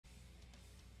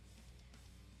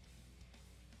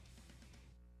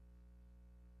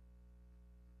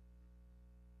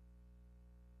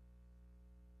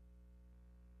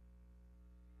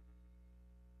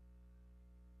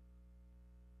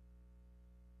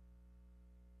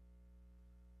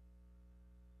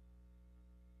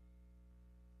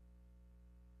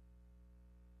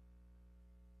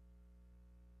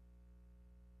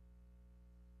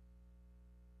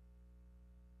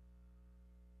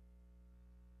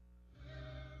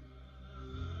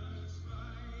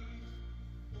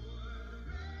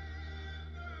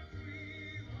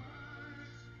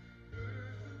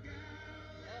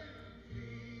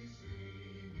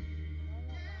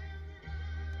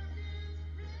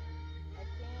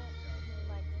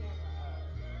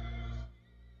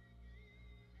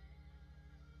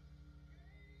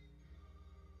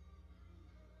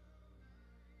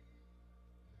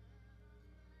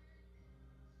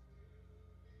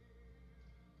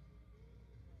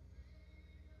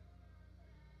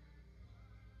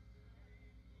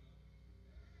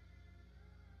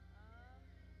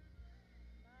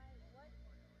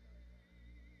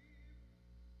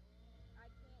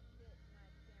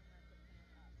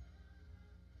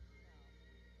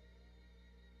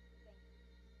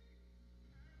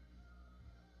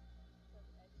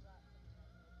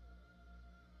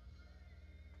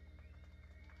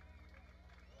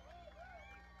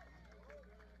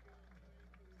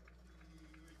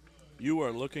You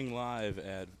are looking live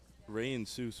at Ray and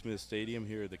Sue Smith Stadium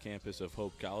here at the campus of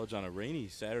Hope College on a rainy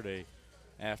Saturday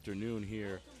afternoon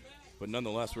here. But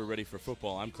nonetheless, we're ready for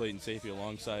football. I'm Clayton Safey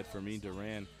alongside Fermin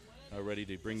Duran, ready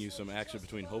to bring you some action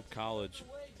between Hope College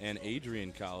and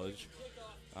Adrian College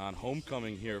on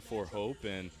homecoming here for Hope.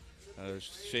 And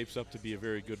shapes up to be a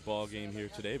very good ball game here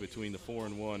today between the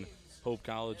 4-1 Hope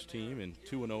College team and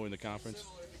 2-0 in the conference,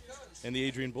 and the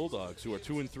Adrian Bulldogs, who are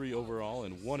 2-3 overall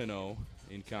and 1-0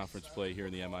 in conference play here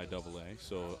in the MIAA.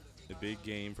 So a big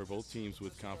game for both teams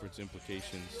with conference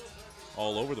implications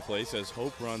all over the place as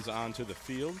Hope runs onto the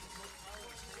field.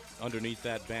 Underneath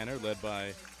that banner, led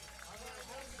by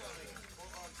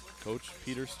Coach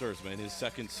Peter Sturzman in his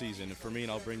second season. And Fermin,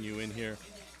 I'll bring you in here.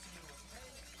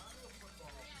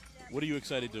 What are you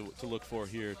excited to look for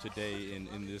here today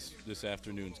in this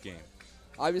afternoon's game?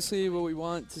 Obviously, what we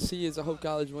want to see is a Hope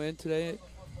College win today.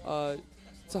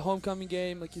 It's a homecoming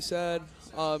game, like you said.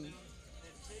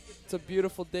 It's a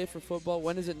beautiful day for football.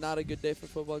 When is it not a good day for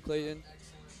football, Clayton?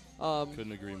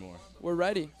 Couldn't agree more. We're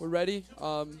ready. We're ready.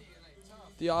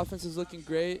 The offense is looking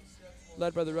great,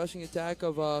 led by the rushing attack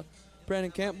of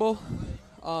Brandon Campbell.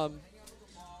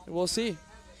 We'll see.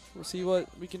 We'll see what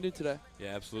we can do today.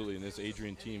 Yeah, absolutely. And this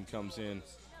Adrian team comes in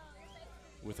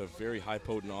with a very high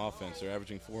potent offense. They're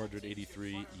averaging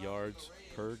 483 yards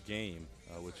per game,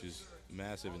 which is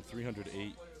massive, and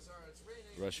 308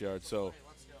 rush yards. So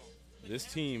this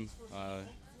team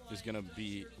is going to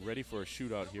be ready for a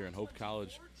shootout here, and Hope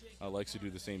College likes to do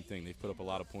the same thing. They've put up a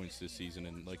lot of points this season,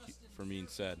 and like Fermin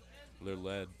said, they're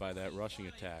led by that rushing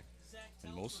attack,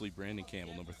 and mostly Brandon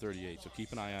Campbell, number 38. So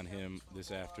keep an eye on him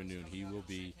this afternoon. He will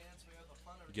be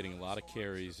getting a lot of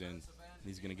carries, and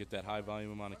he's going to get that high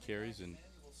volume amount of carries, and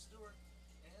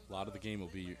a lot of the game will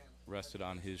be rested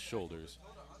on his shoulders.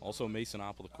 Also, Mason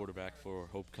Oppel, the quarterback for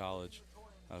Hope College,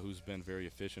 who's been very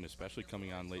efficient, especially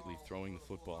coming on lately, throwing the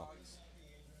football.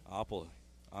 Oppel,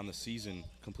 on the season,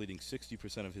 completing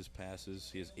 60% of his passes.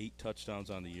 He has 8 touchdowns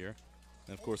on the year.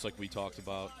 And, of course, like we talked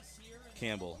about,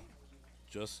 Campbell,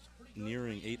 just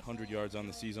nearing 800 yards on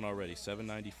the season already,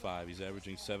 795. He's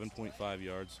averaging 7.5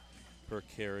 yards per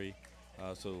carry,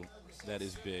 so that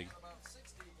is big.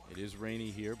 It is rainy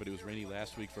here, but it was rainy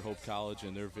last week for Hope College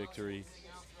and their victory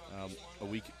a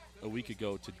week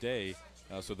ago today,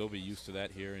 so they'll be used to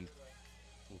that here, and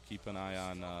we'll keep an eye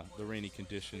on the rainy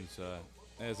conditions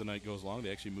as the night goes along.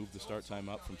 They actually moved the start time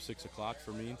up from 6 o'clock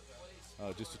for me,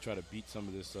 just to try to beat some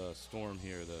of this storm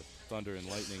here, the thunder and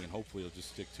lightning, and hopefully it'll just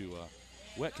stick to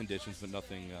wet conditions, but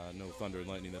nothing, no thunder and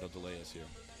lightning that'll delay us here.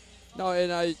 No,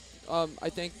 and I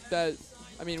think that,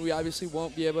 we obviously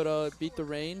won't be able to beat the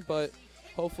rain, but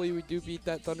hopefully we do beat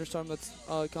that thunderstorm that's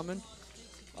coming.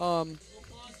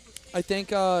 I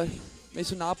think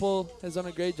Mason Oppel has done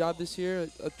a great job this year,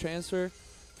 a transfer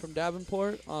from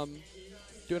Davenport,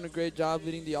 doing a great job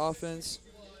leading the offense,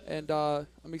 and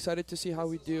I'm excited to see how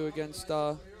we do against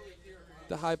the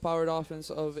high-powered offense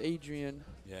of Adrian.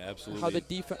 Yeah,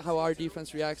 absolutely. How our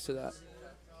defense reacts to that.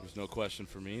 There's no question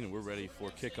for me, and we're ready for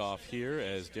kickoff here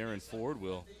as Darren Ford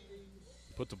will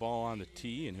put the ball on the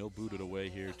tee, and he'll boot it away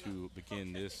here to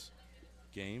begin this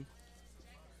game.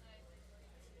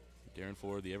 Darren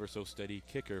Ford, the ever-so-steady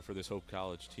kicker for this Hope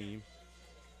College team,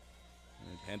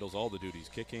 and handles all the duties,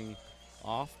 kicking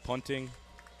off, punting,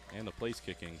 and the place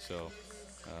kicking. So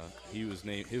his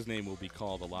name will be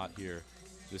called a lot here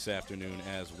this afternoon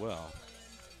as well.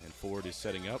 And Ford is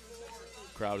setting up.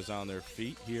 Crowd is on their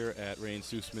feet here at Ray and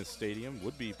Sue Smith Stadium.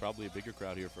 Would be probably a bigger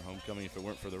crowd here for homecoming if it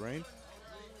weren't for the rain.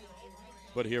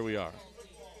 But here we are.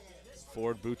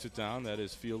 Ford boots it down. That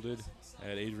is fielded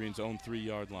at Adrian's own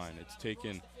 3-yard line. It's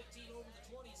taken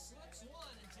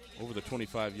over the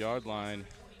 25-yard line,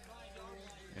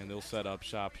 and they'll set up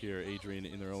shop here, Adrian,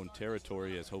 in their own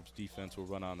territory as Hope's defense will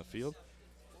run on the field.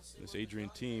 This Adrian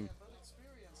team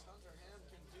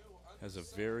has a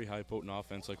very high potent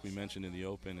offense, like we mentioned in the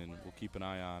open, and we'll keep an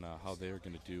eye on how they're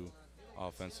going to do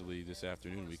offensively this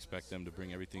afternoon. We expect them to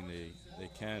bring everything they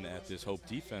can at this Hope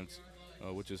defense,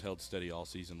 which has held steady all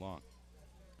season long.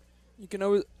 You can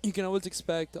always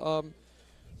expect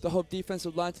the Hope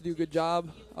defensive line to do a good job.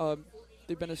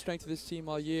 They've been a strength of this team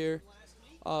all year,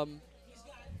 and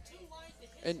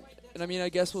I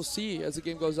guess we'll see as the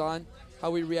game goes on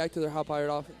how we react to their high-powered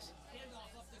offense.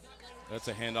 That's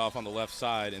a handoff on the left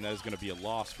side, and that is going to be a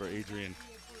loss for Adrian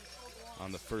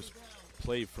on the first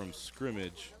play from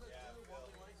scrimmage.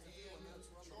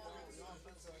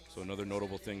 So another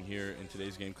notable thing here in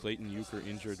today's game, Clayton Euchre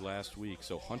injured last week.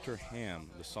 So Hunter Ham,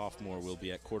 the sophomore, will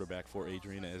be at quarterback for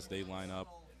Adrian as they line up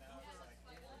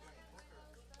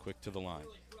quick to the line.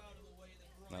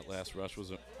 That last rush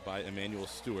was by Emmanuel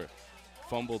Stewart.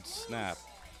 Fumbled snap.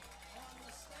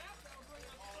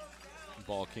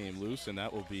 ball came loose, and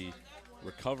that will be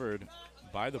recovered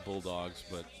by the Bulldogs,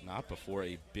 but not before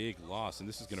a big loss. And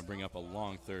this is going to bring up a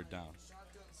long third down.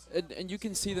 And you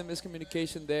can see the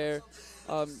miscommunication there.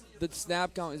 The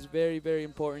snap count is very, very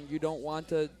important. You don't want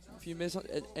to, if you miss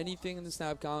anything in the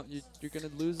snap count, you're going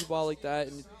to lose the ball like that,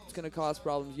 and it's going to cause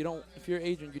problems. You don't, if you're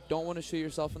Adrian, you don't want to shoot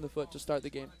yourself in the foot to start the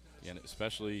game. Yeah, and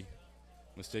especially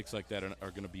mistakes like that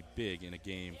are going to be big in a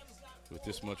game with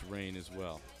this much rain as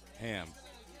well. Ham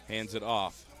hands it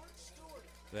off.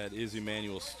 That is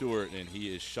Emmanuel Stewart, and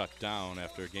he is shut down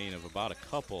after a gain of about a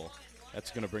couple.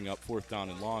 That's going to bring up fourth down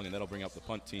and long, and that'll bring up the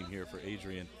punt team here for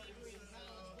Adrian.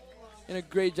 And a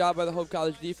great job by the Hope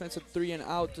College defense of 3 and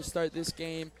out to start this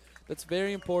game. That's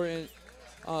very important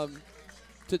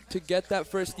to get that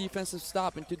first defensive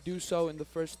stop and to do so in the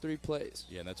first 3 plays.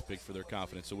 Yeah, and that's big for their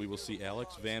confidence. So we will see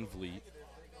Alex Van Vliet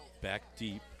back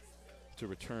deep to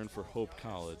return for Hope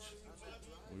College.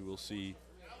 We will see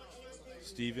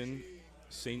Stephen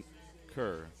St.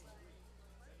 Kerr.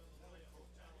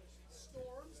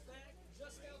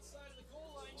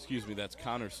 Excuse me, that's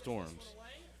Connor Storms,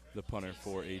 the punter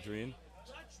for Adrian.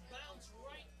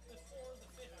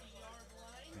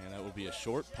 And that will be a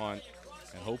short punt,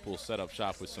 and Hope will set up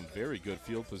shop with some very good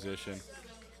field position.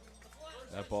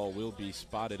 That ball will be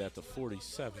spotted at the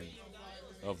 47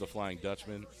 of the Flying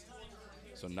Dutchman.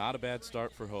 So not a bad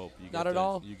start for Hope. Not at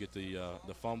all. You get the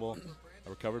fumble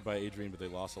recovered by Adrian, but they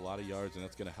lost a lot of yards, and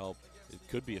that's going to help. It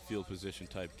could be a field position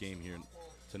type game here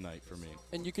tonight for me.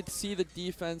 And you could see the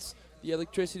defense, the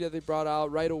electricity that they brought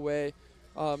out right away.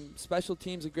 Special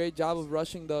teams, a great job of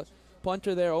rushing the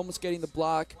punter there, almost getting the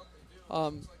block.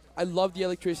 I love the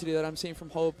electricity that I'm seeing from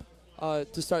Hope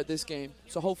to start this game.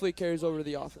 So hopefully it carries over to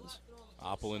the offense.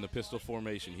 Oppel in the pistol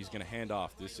formation. He's going to hand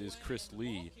off. This is Chris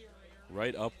Lee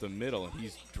right up the middle, and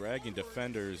he's dragging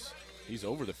defenders. He's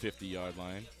over the 50-yard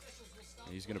line.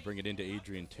 And he's going to bring it into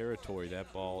Adrian territory.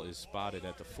 That ball is spotted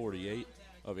at the 48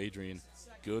 of Adrian.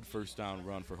 Good first down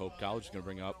run for Hope College. He's going to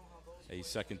bring up a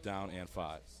second down and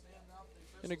 5.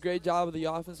 And a great job of the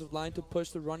offensive line to push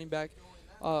the running back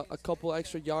a couple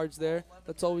extra yards there.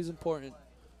 That's always important.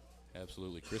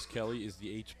 Absolutely. Chris Kelly is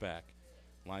the H-back,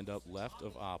 lined up left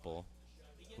of Oppel,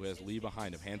 who has Lee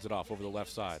behind him. Hands it off over the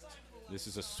left side. This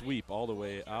is a sweep all the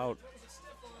way out.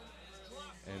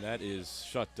 And that is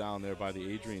shut down there by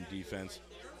the Adrian defense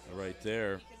right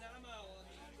there.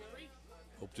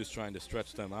 Hope just trying to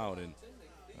stretch them out, and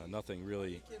nothing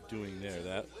really doing there.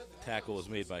 That tackle is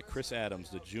made by Chris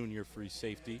Adams, the junior free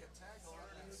safety.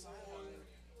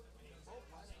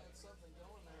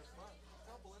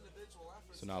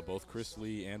 So now both Chris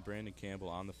Lee and Brandon Campbell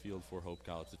on the field for Hope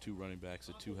College. The 2 running backs,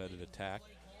 a 2-headed attack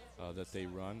that they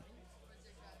run.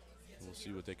 We'll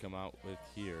see what they come out with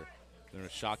here. They're in a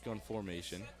shotgun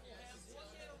formation.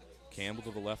 Campbell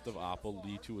to the left of Oppel,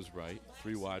 Lee to his right.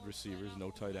 3 wide receivers,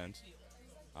 no tight ends.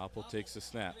 Oppel takes the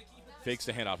snap, fakes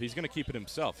the handoff. He's going to keep it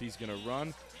himself. He's going to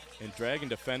run and drag in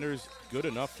defenders. Good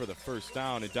enough for the first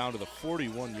down, and down to the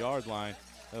 41-yard line.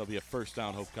 That'll be a first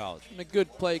down, Hope College. And a good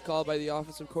play call by the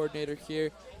offensive coordinator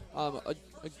here. A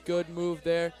good move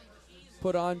there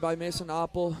put on by Mason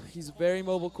Oppel. He's a very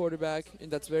mobile quarterback, and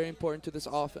that's very important to this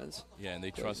offense. Yeah, and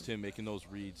they trust him making those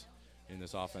reads in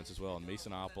this offense as well. And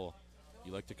Mason Oppel,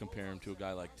 you like to compare him to a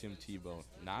guy like Tim Tebow.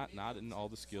 Not in all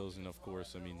the skills, and, of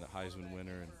course, I mean, the Heisman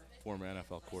winner and former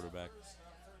NFL quarterback,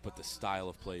 but the style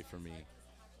of play for me.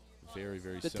 Very,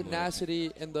 very the similar. The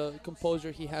tenacity and the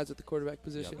composure he has at the quarterback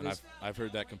position. Yep, and I've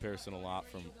heard that comparison a lot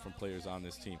from players on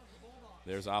this team.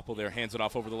 There's Oppel there, hands it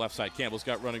off over the left side. Campbell's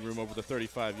got running room over the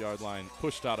 35-yard line,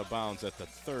 pushed out of bounds at the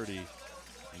 30.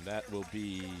 And that will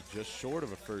be just short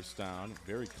of a first down,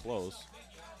 very close.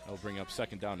 That'll bring up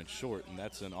second down and short, and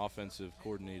that's an offensive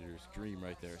coordinator's dream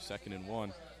right there. 2nd and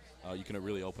 1, you can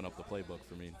really open up the playbook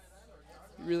for me.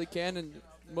 You really can, and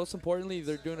most importantly,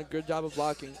 they're doing a good job of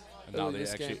blocking. And now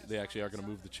they actually are going to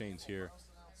move the chains here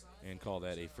and call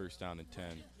that a first down and 10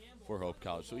 for Hope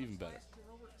College. So even better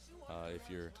if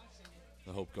you're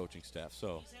the Hope coaching staff.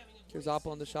 So here's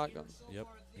Oppel in the shotgun. Yep,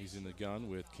 he's in the gun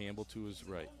with Campbell to his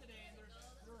right.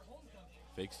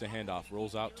 Fakes the handoff,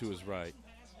 rolls out to his right.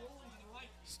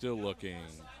 Still looking,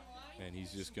 and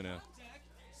he's just going to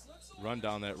run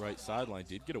down that right sideline.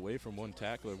 Did get away from one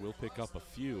tackler. Will pick up a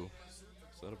few,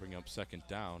 so that'll bring up second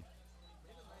down.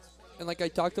 And like I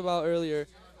talked about earlier,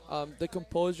 the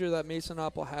composure that Mason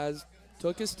Oppel has,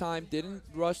 took his time, didn't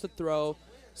rush the throw,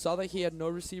 saw that he had no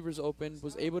receivers open,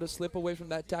 was able to slip away from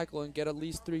that tackle and get at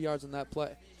least 3 yards on that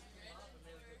play.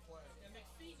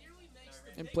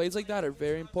 And plays like that are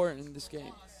very important in this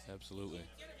game. Absolutely.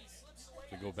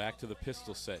 We go back to the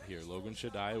pistol set here. Logan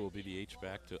Shadiah will be the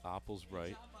H-back to Oppel's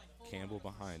right, Campbell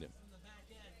behind him.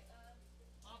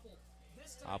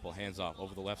 Apple hands off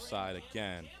over the left side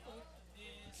again.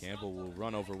 Campbell will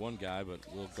run over one guy, but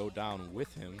will go down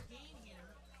with him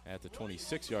at the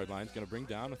 26-yard line. It's going to bring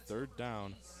down a 3rd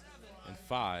down and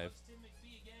 5.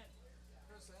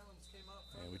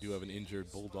 And we do have an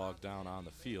injured Bulldog down on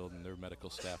the field, and their medical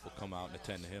staff will come out and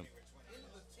attend to him.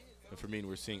 And for me,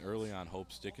 we're seeing early on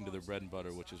Hope sticking to their bread and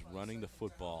butter, which is running the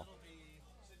football.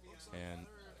 And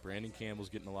Brandon Campbell's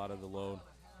getting a lot of the load.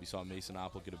 We saw Mason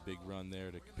Oppel get a big run there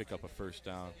to pick up a 1st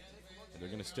down. And they're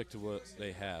going to stick to what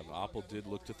they have. Oppel did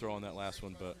look to throw on that last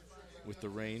one, but with the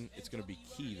rain, it's going to be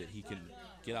key that he can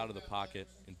get out of the pocket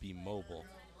and be mobile.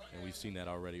 And we've seen that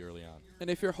already early on. And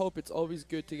if you're Hope, it's always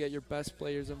good to get your best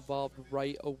players involved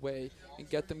right away and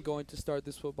get them going to start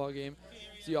this football game.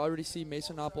 So you already see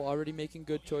Mason Oppel already making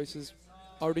good choices,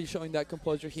 already showing that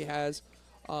composure he has.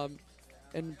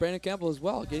 And Brandon Campbell as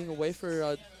well, getting away for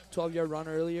a 12-yard run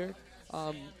earlier.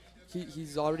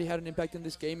 He's already had an impact in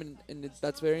this game, and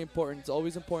that's very important. It's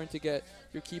always important to get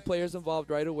your key players involved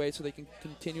right away so they can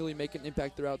continually make an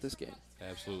impact throughout this game.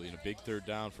 Absolutely, and a big 3rd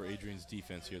down for Adrian's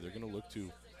defense here. They're going to look to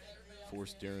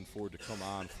force Darren Ford to come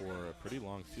on for a pretty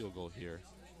long field goal here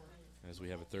as we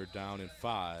have a 3rd down and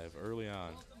 5 early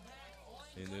on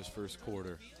in this first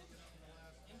quarter.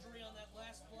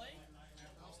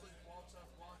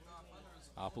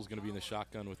 Oppel's going to be in the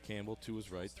shotgun with Campbell to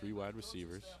his right, 3 wide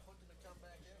receivers.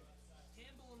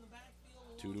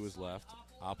 2 to his left.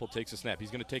 Oppel takes a snap.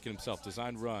 He's going to take it himself.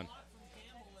 Designed run.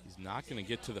 He's not going to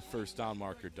get to the 1st down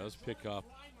marker. Does pick up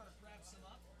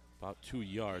about 2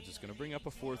 yards. It's going to bring up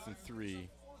a 4th and 3.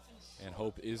 And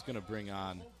Hope is going to bring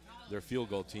on their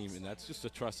field goal team. And that's just a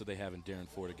trust that they have in Darren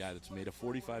Ford, a guy that's made a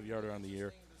 45-yarder on the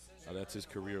year. That's his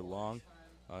career long.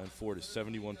 And Ford is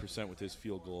 71% with his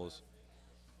field goals.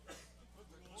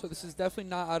 So this is definitely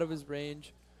not out of his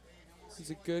range. He's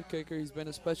a good kicker. He's been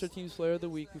a special teams player of the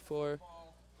week before.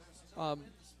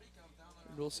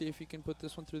 We'll see if he can put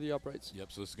this one through the uprights.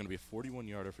 Yep, so this is going to be a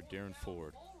 41-yarder for Darren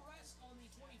Ford.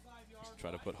 Try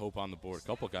to put Hope on the board. A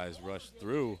couple guys rushed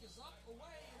through.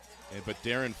 But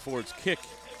Darren Ford's kick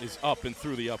is up and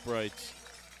through the uprights.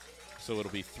 So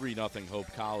it'll be 3-0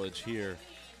 Hope College here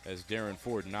as Darren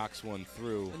Ford knocks one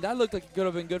through. And that looked like it could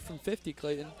have been good from 50,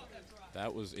 Clayton.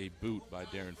 That was a boot by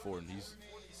Darren Ford, and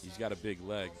he's got a big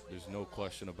leg. There's no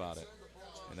question about it.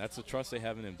 And that's the trust they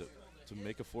have in him to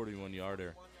make a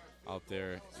 41-yarder out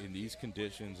there in these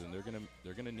conditions, and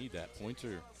they're gonna need that. Points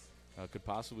could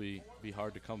possibly be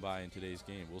hard to come by in today's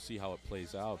game. We'll see how it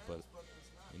plays out, but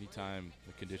anytime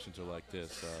the conditions are like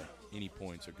this, any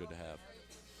points are good to have.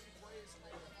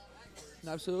 And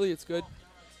absolutely, it's good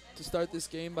to start this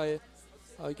game by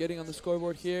getting on the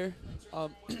scoreboard here.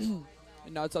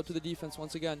 And now it's up to the defense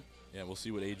once again. Yeah, we'll see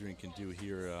what Adrian can do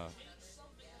here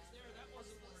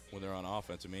when they're on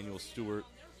offense. Emmanuel Stewart,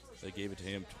 they gave it to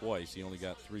him twice. He only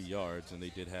got 3 yards, and they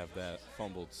did have that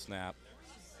fumbled snap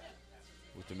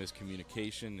with the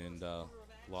miscommunication and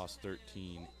lost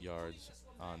 13 yards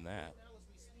on that.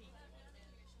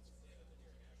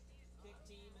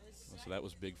 So that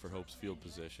was big for Hope's field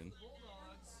position.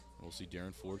 We'll see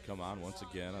Darren Ford come on once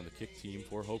again on the kick team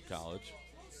for Hope College.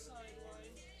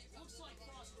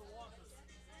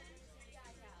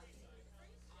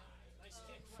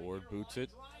 Ford boots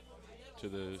it to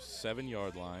the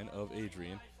 7-yard line of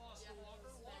Adrian.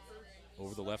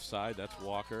 Over the left side, that's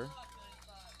Walker.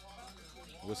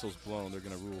 Whistle's blown. They're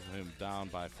going to rule him down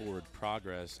by forward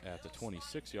progress at the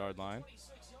 26-yard line.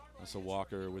 So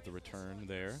Walker with the return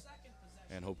there.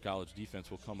 And Hope College defense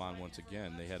will come on once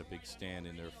again. They had a big stand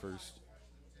in their first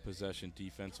possession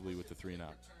defensively with the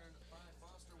 3-and-out.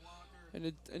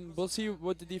 And we'll see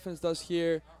what the defense does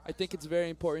here. I think it's very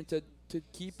important to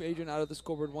keep Adrian out of the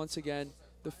scoreboard once again.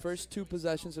 The first 2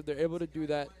 possessions, if they're able to do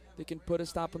that, they can put a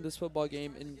stop on this football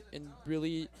game and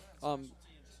really,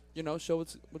 show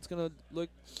what's going to look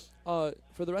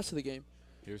for the rest of the game.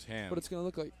 Here's Ham. What it's going to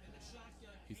look like.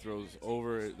 He throws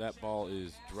over. That ball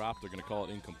is dropped. They're going to call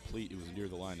it incomplete. It was near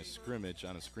the line of scrimmage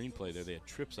on a screenplay there. They had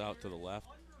trips out to the left.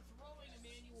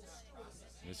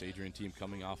 And this Adrian team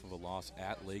coming off of a loss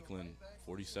at Lakeland,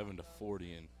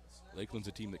 47-40, and Lakeland's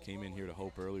a team that came in here to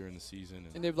Hope earlier in the season.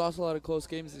 And they've lost a lot of close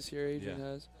games this year, Adrian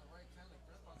has.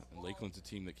 And Lakeland's a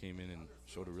team that came in and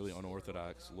showed a really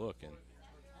unorthodox look. And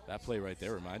that play right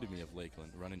there reminded me of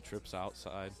Lakeland, running trips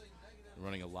outside,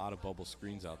 running a lot of bubble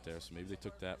screens out there. So maybe they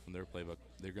took that from their playbook.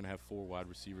 They're going to have 4 wide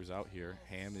receivers out here.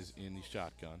 Ham is in the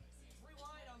shotgun.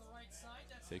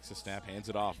 Takes a snap, hands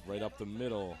it off right up the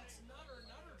middle.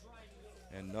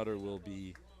 And Nutter will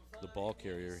be the ball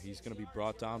carrier. He's going to be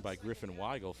brought down by Griffin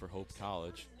Weigel for Hope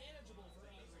College.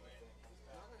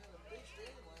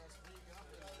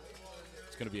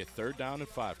 It's going to be a 3rd down and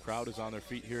 5. Crowd is on their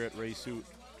feet here at Ray Suit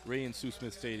Ray and Sue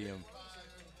Smith Stadium.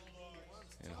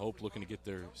 And Hope looking to get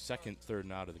their second third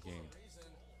and out of the game.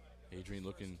 Adrian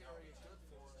looking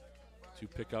to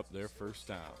pick up their first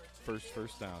down.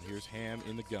 First down. Here's Ham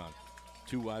in the gun.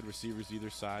 2 wide receivers either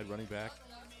side, running back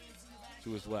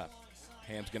to his left.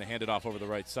 Ham's going to hand it off over the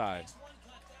right side.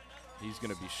 He's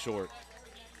going to be short.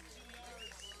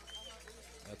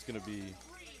 That's going to be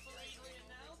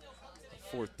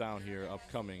a 4th down here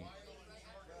upcoming.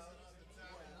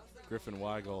 Griffin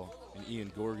Weigel and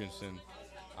Ian Gorgensen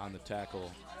on the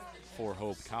tackle for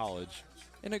Hope College.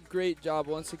 And a great job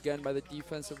once again by the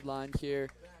defensive line here.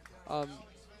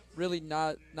 Really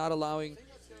not allowing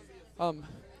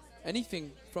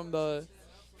anything from the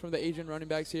Adrian running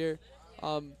backs here.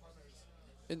 And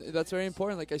that's very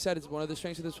important. Like I said, it's one of the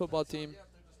strengths of this football team.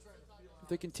 If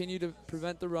they continue to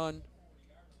prevent the run.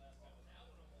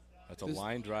 That's a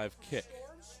line drive kick.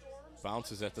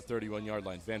 Bounces at the 31-yard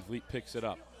line. Van Vliet picks it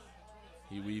up.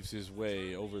 He weaves his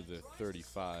way over the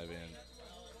 35, and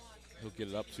he'll get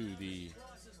it up to the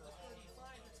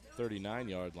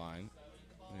 39-yard line.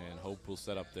 And Hope will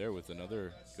set up there with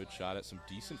another good shot at some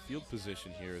decent field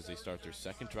position here as they start their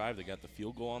second drive. They got the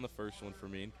field goal on the first one for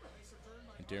me.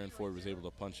 And Darren Ford was able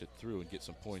to punch it through and get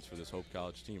some points for this Hope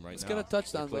College team right now. Let's get a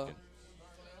touchdown, though.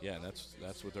 Yeah, and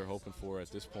that's what they're hoping for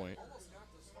at this point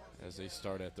as they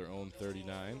start at their own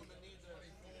 39.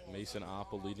 Mason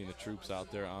Oppel leading the troops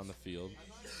out there on the field.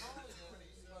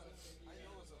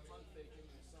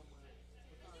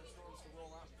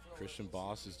 Christian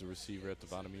Boss is the receiver at the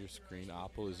bottom of your screen.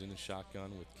 Oppel is in the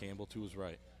shotgun with Campbell to his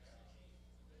right.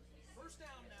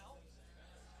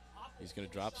 He's going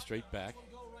to drop straight back.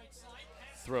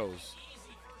 Throws.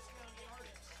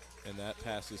 And that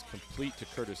pass is complete to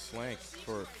Curtis Slank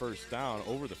for a first down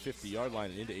over the 50-yard line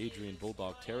and into Adrian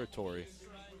Bulldog territory.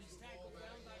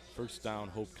 First down,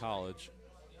 Hope College.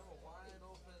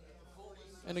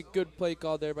 And a good play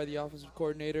call there by the offensive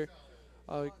coordinator.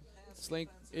 Slank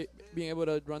being able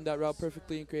to run that route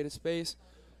perfectly and create a space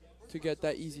to get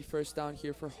that easy first down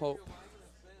here for Hope.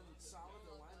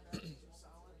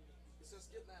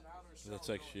 That's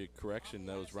actually a correction.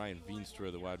 That was Ryan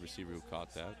Veenstra, the wide receiver, who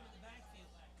caught that.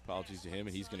 Apologies to him,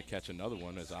 and he's going to catch another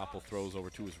one as Oppel throws over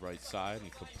to his right side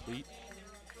and complete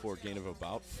for a gain of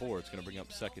about 4. It's going to bring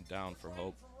up second down for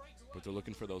Hope. But they're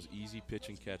looking for those easy pitch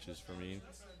and catches for me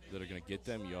that are going to get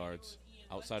them yards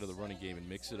outside of the running game and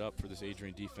mix it up for this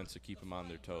Adrian defense to keep them on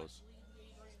their toes.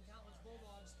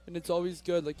 And it's always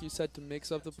good, like you said, to mix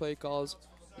up the play calls.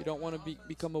 You don't want to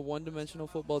become a one-dimensional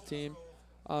football team.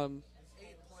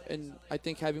 And I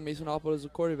think having Mason Oppel as a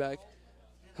quarterback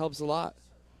helps a lot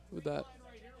with that.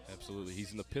 Absolutely.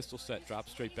 He's in the pistol set,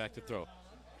 drops straight back to throw.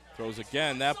 Throws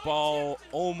again. That ball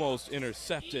almost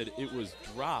intercepted. It was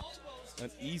dropped. An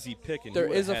easy pick. And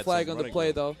there is a flag on the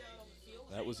play, though.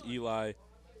 That was Eli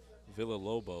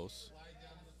Villalobos,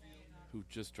 who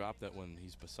just dropped that when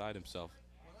he's beside himself.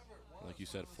 Like you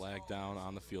said, flag down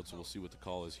on the field, so we'll see what the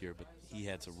call is here. But he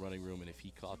had some running room, and if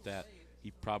he caught that,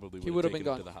 he probably would have taken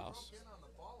it to the house.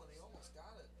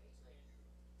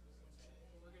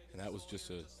 And that was just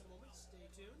a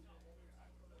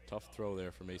tough throw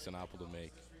there for Mason Oppel to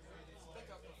make.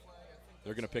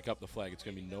 They're going to pick up the flag. It's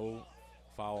going to be no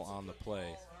foul on the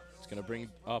play. It's going to bring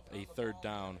up a third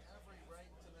down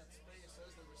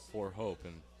for Hope,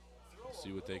 and we'll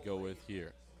see what they go with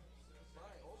here.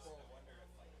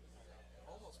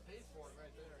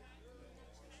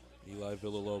 Eli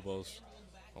Villalobos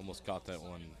almost caught that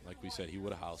one. Like we said, he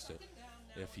would have housed it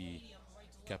if he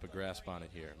kept a grasp on it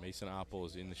here. Mason Oppel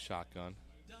is in the shotgun.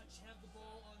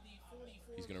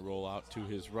 He's going to roll out to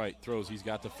his right. Throws. He's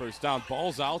got the first down.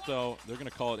 Ball's out, though. They're going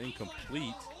to call it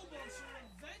incomplete.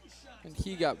 And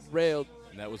he got railed.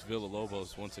 And that was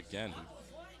Villalobos once again, who,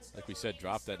 like we said,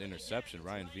 dropped that interception.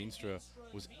 Ryan Veenstra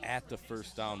was at the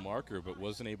first down marker but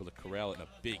wasn't able to corral it, and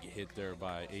a big hit there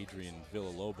by Adrian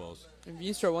Villalobos. And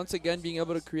Veenstra once again being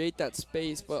able to create that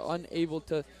space but unable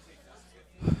to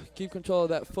keep control of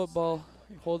that football,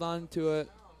 hold on to it.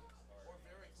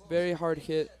 Very hard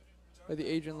hit by the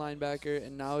Adrian linebacker,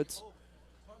 and now it's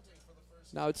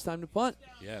time to punt.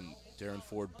 Yeah, and Darren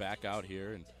Ford back out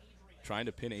here and trying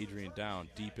to pin Adrian down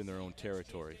deep in their own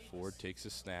territory. Ford takes a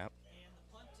snap.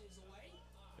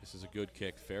 This is a good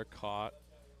kick. Fair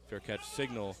catch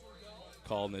signal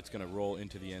called, and it's going to roll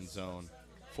into the end zone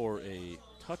for a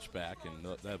touchback,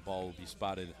 and that ball will be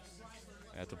spotted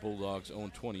at the Bulldogs'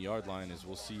 own 20-yard line as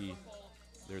we'll see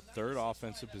their third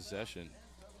offensive possession.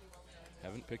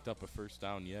 Haven't picked up a first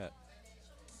down yet.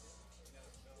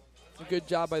 A good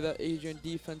job by the Adrian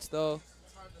defense, though.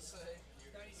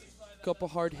 Couple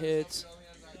hard hits.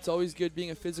 It's always good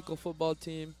being a physical football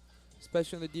team,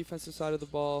 especially on the defensive side of the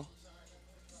ball.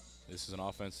 This is an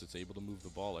offense that's able to move the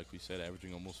ball, like we said,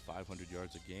 averaging almost 500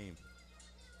 yards a game.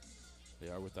 They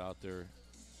are without their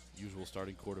usual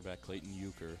starting quarterback, Clayton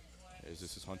Euchre, as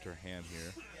this is Hunter Ham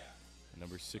here. And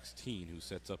number 16, who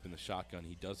sets up in the shotgun.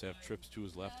 He does have trips to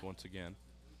his left once again.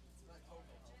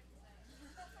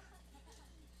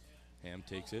 Ham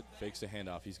takes it, fakes the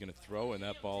handoff. He's going to throw, and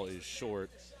that ball is short,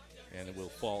 and it will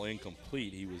fall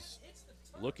incomplete. He was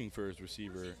looking for his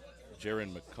receiver,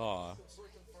 Jaron McCaw.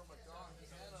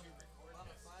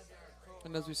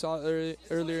 And as we saw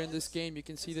earlier in this game, you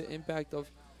can see the impact of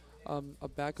a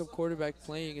backup quarterback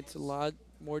playing. It's a lot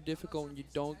more difficult when you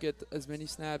don't get as many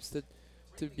snaps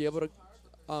to be able to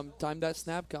time that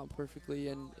snap count perfectly.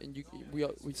 And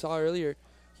we saw earlier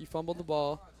he fumbled the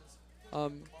ball.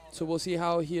 So we'll see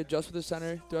how he adjusts with the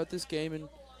center throughout this game, and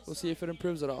we'll see if it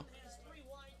improves at all.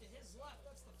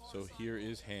 So here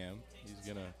is Ham. He's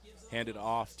going to hand it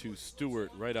off to Stewart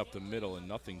right up the middle, and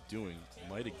nothing doing.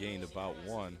 Might have gained about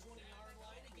one.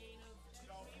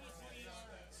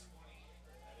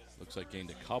 Looks like gained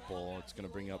a couple. It's going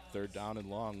to bring up 3rd down and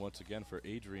long once again for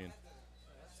Adrian.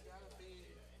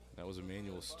 That was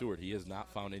Emmanuel Stewart. He has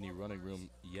not found any running room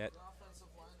yet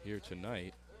here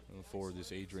tonight for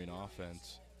this Adrian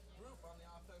offense.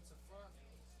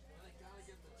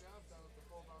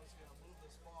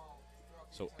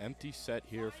 So empty set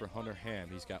here for Hunter Ham.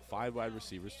 He's got 5 wide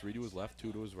receivers, 3 to his left,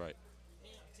 2 to his right.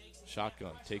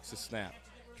 Shotgun, takes a snap,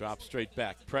 drops straight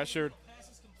back, pressured,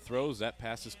 throws. That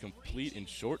pass is complete and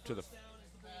short to the,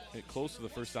 close to the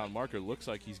 1st down marker. Looks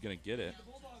like he's going to get it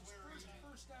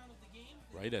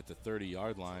right at the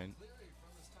 30-yard line.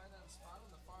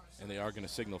 And they are going to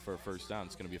signal for a 1st down.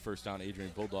 It's going to be a 1st down.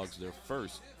 Adrian Bulldogs, their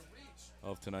first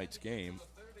of tonight's game.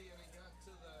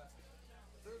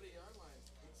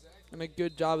 And a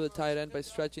good job of the tight end by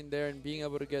stretching there and being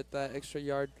able to get that extra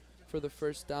yard for the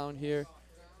 1st down here.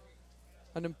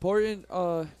 An important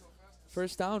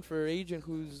 1st down for Adrian,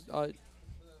 who's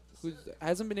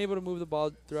hasn't been able to move the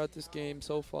ball throughout this game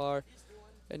so far,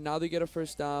 and now they get a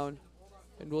 1st down,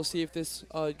 and we'll see if this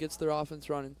gets their offense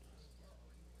running.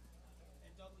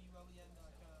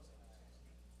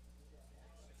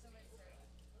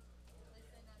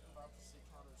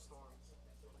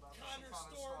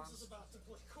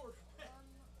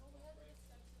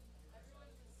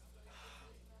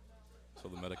 So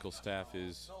the medical staff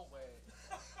is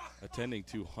attending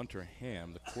to Hunter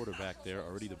Ham, the quarterback there,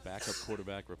 already the backup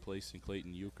quarterback replacing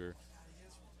Clayton Euchre.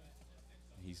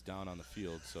 He's down on the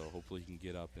field, so hopefully he can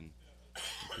get up and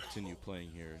continue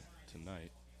playing here tonight.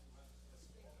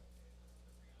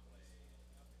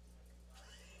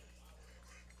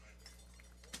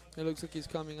 It looks like he's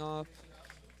coming off.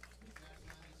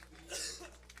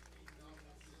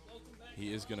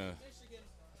 He is going to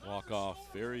walk off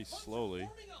very slowly.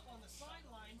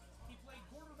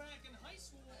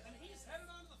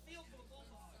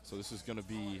 So this is going to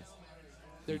be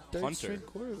their the punter. 3rd-string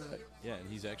quarterback. Yeah,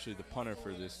 and he's actually the punter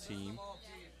for this team.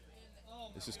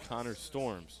 This is Connor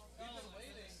Storms.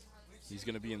 He's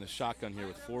going to be in the shotgun here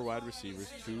with 4 wide receivers,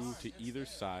 2 to either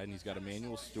side, and he's got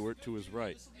Emmanuel Stewart to his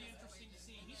right.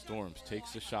 Storms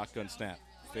takes the shotgun snap,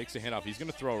 fakes a handoff. He's going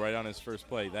to throw right on his first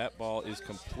play. That ball is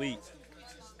complete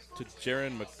to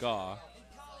Jaron McCaw.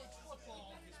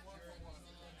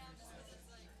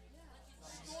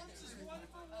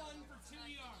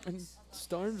 And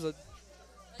Storm's a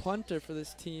punter for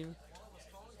this team.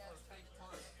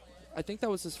 I think that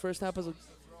was his first snap as a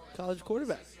college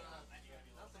quarterback.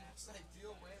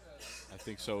 I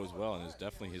think so as well, and it's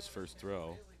definitely his first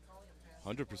throw.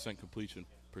 100% completion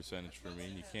percentage for me,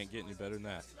 and you can't get any better than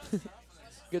that.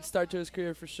 Good start to his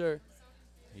career for sure.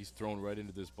 He's thrown right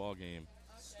into this ball game.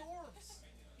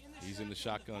 He's in the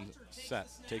shotgun set,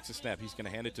 takes a snap. He's going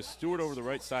to hand it to Stewart over the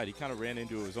right side. He kind of ran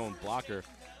into his own blocker,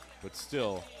 but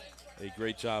still a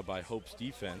great job by Hope's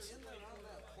defense.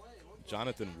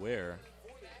 Jonathan Ware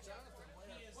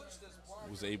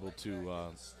was able to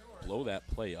blow that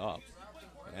play up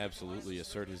and absolutely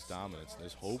assert his dominance.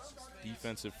 This Hope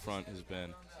defensive front has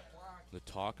been the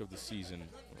talk of the season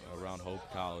around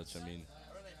Hope College. I mean,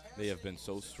 they have been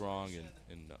so strong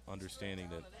in understanding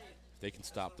that if they can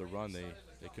stop the run,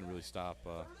 they can really stop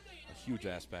a huge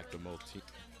aspect of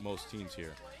most teams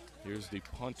here. Here's the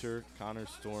punter, Connor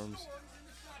Storms,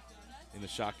 in the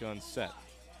shotgun set.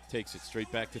 Takes it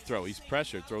straight back to throw. He's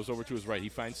pressured, throws over to his right. He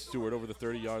finds Stewart over the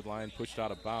 30-yard line, pushed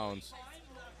out of bounds.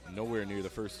 Nowhere near the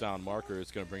 1st down marker. It's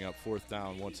going to bring up 4th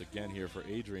down once again here for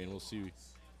Adrian. We'll see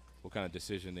what kind of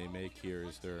decision they make here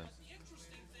as they're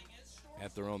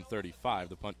at their own 35.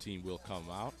 The punt team will come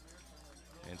out,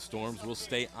 and Storms will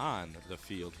stay on the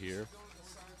field here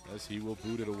as he will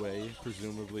boot it away,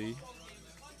 presumably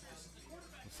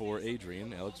for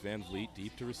Adrian. Alex Van Vliet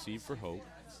deep to receive for Hope.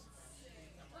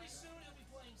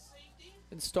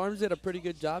 And Storms did a pretty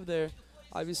good job there.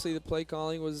 Obviously, the play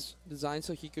calling was designed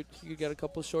so he could get a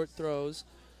couple short throws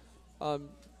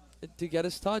to get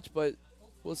his touch, but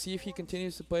we'll see if he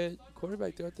continues to play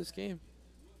quarterback throughout this game.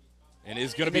 And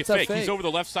is going to be a fake. He's over the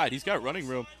left side. He's got running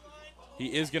room. He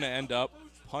is going to end up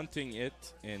punting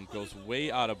it and goes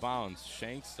way out of bounds.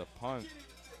 Shanks the punt.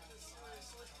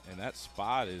 And that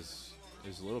spot is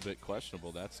a little bit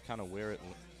questionable. That's kind of where it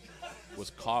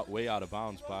was caught way out of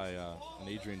bounds by an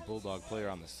Adrian Bulldog player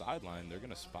on the sideline. They're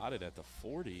going to spot it at the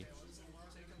 40.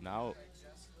 Now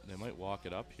they might walk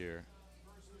it up here.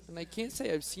 And I can't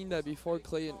say I've seen that before,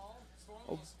 Clayton.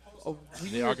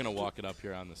 They are going to walk it up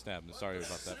here on the snap. I'm sorry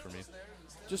about that for me.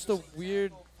 Just a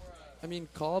weird,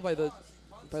 call by the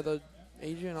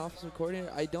Adrian offensive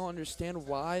coordinator. I don't understand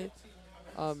why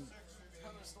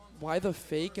the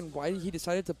fake and why he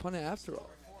decided to punt it after all.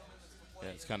 Yeah,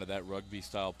 it's kind of that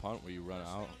rugby-style punt where you run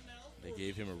out. They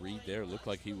gave him a read there. It looked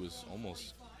like he was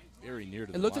almost very near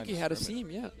to the line. It looked like he had a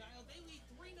seam, yeah.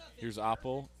 Here's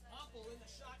Oppel.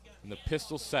 And the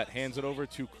pistol set. Hands it over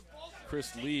to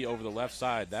Chris Lee over the left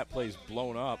side. That play's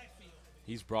blown up.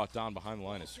 He's brought down behind the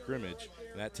line of scrimmage.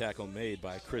 And that tackle made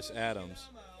by Chris Adams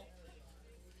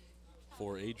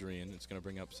for Adrian. It's going to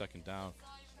bring up second down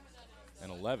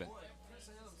and 11.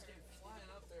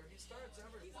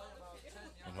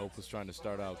 And Hope was trying to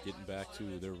start out getting back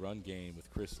to their run game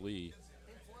with Chris Lee.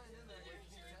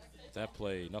 That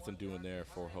play, nothing doing there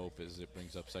for Hope as it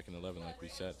brings up second 11 like we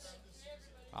said.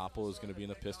 Oppel is going to be in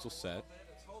the pistol set.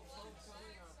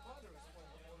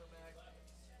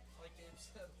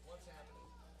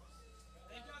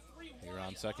 Here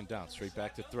on second down, straight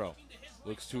back to throw.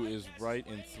 Looks to his right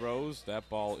and throws. That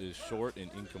ball is short and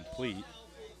incomplete.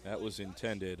 That was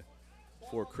intended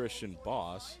for Christian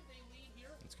Boss.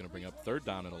 It's going to bring up third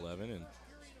down and 11.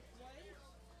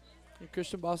 And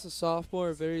Christian Boss, a sophomore,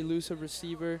 a very elusive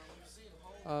receiver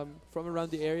from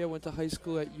around the area, went to high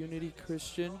school at Unity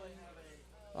Christian.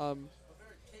 A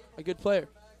good player.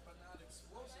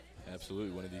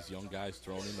 Absolutely, one of these young guys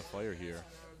thrown in the fire here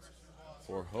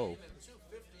for Hope.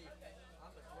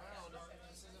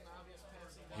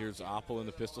 Here's Oppel in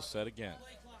the pistol set again.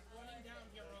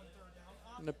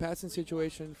 In a passing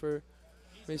situation for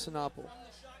Mason Oppel.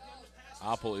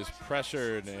 Oppel is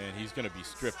pressured, and he's going to be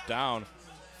stripped down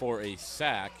for a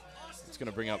sack. It's going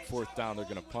to bring up fourth down. They're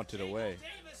going to punt it away.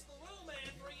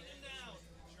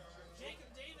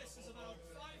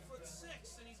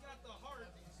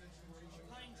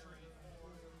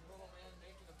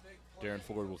 Darren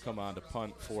Ford will come on to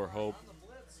punt for Hope.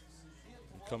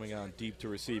 And coming on deep to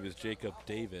receive is Jacob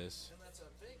Davis.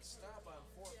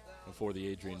 And for the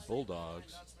Adrian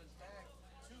Bulldogs.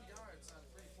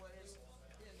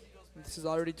 This is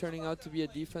already turning out to be a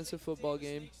defensive football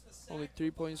game. Only 3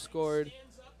 points scored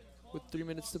with 3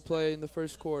 minutes to play in the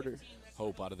first quarter.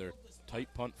 Hope out of their tight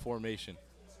punt formation.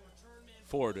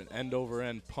 Ford, an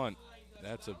end-over-end punt.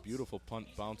 That's a beautiful punt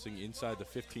bouncing inside the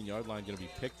 15-yard line, going to be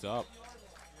picked up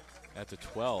at the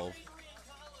 12.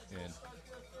 And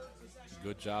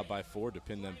good job by Ford to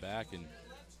pin them back, and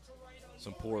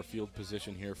some poor field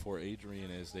position here for Adrian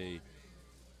as they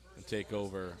take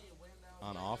over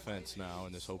on offense now,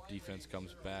 and this Hope defense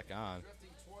comes back on.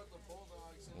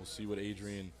 We'll see what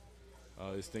Adrian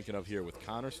is thinking of here with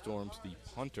Connor Storms, the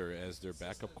punter, as their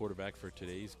backup quarterback for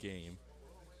today's game,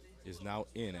 is now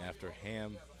in after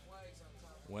Ham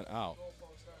went out.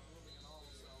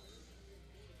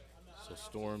 So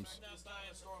Storms,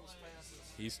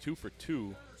 he's 2 for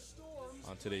 2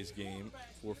 on today's game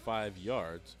for 5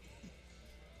 yards.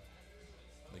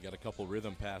 They got a couple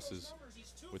rhythm passes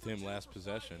with him last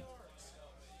possession.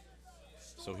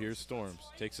 So here's Storms,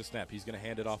 takes a snap. He's going to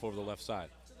hand it off over the left side.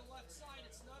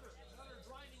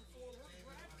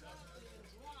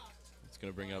 It's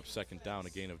going to bring up second down, a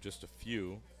gain of just a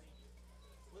few.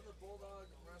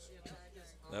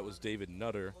 That was David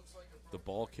Nutter, the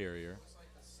ball carrier.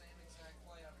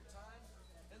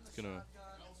 It's going to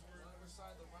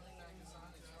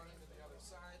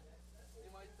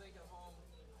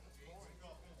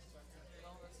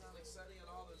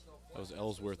that was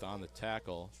Ellsworth on the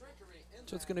tackle.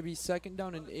 So it's going to be second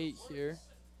down and 8 here.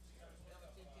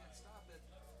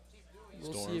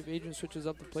 We'll see if Adrian switches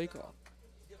up the play call.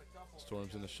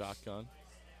 Storms in the shotgun.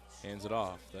 Hands it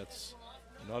off. That's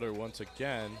Nutter once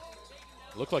again.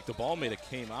 Looked like the ball may have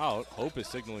came out. Hope is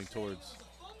signaling towards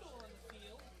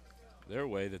their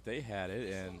way that they had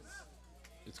it, and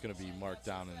it's going to be marked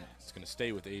down, and it's going to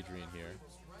stay with Adrian here.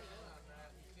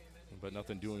 But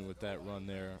nothing doing with that run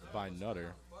there by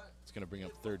Nutter. It's going to bring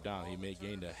up third down. He may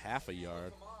gain a half a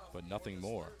yard, but nothing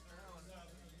more.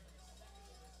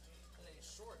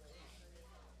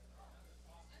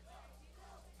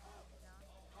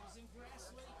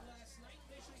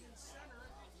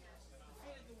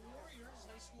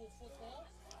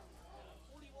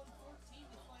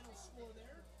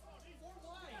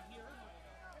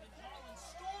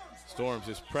 Storms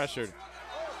is pressured.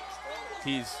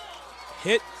 He's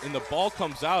hit, and the ball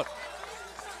comes out.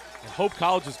 And Hope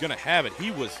College is going to have it. He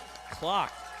was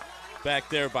clocked back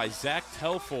there by Zach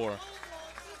Telfor.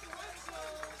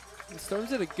 The Storms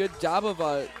did a good job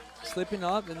of slipping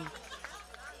up, and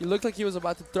he looked like he was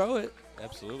about to throw it.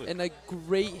 Absolutely. And a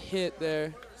great hit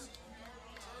there.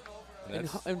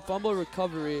 And fumble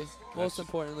recovery, most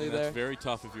importantly there. That's very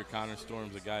tough if you're Connor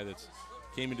Storms, a guy that's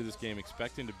came into this game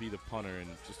expecting to be the punter and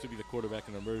just to be the quarterback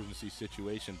in an emergency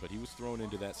situation, but he was thrown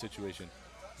into that situation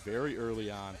very early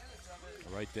on.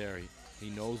 Right there, he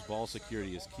knows ball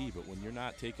security is key, but when you're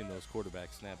not taking those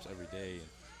quarterback snaps every day, and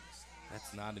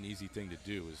that's not an easy thing to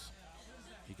do.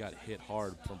 He got hit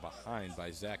hard from behind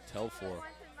by Zach Telfor.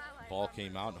 Ball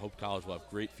came out, and Hope College will have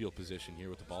great field position here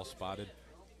with the ball spotted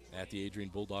at the Adrian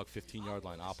Bulldog 15-yard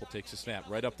line. Oppel takes a snap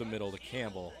right up the middle to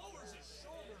Campbell.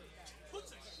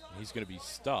 He's going to be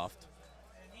stuffed.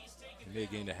 He may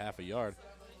gain a half a yard.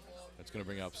 That's going to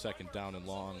bring up second down and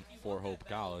long for Hope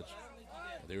College.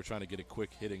 They were trying to get a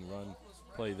quick hitting run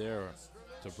play there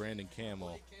to Brandon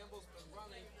Campbell.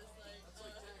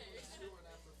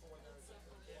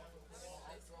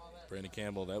 Brandon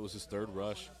Campbell, that was his third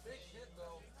rush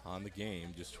on the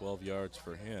game, just 12 yards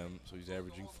for him, so he's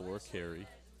averaging 4 a carry.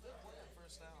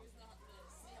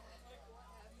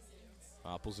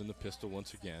 Oppel's in the pistol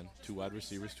once again. 2 wide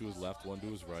receivers to his left, 1 to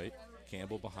his right.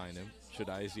 Campbell behind him.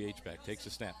 Shaddai is the H-back. Takes a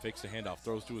snap, fakes the handoff,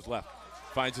 throws to his left.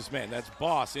 Finds his man. That's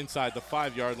Boss inside the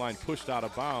 5-yard line, pushed out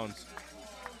of bounds.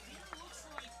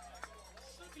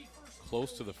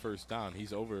 Close to the first down.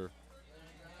 He's over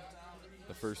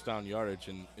the first down yardage,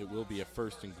 and it will be a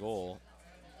 1st and goal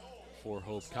for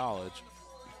Hope College.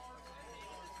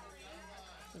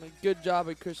 And a good job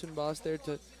by Christian Boss there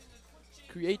to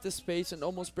create the space and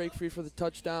almost break free for the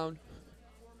touchdown,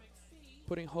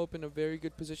 putting Hope in a very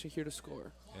good position here to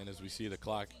score. And as we see the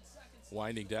clock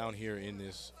winding down here in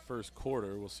this first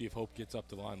quarter, we'll see if Hope gets up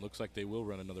the line. Looks like they will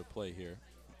run another play here.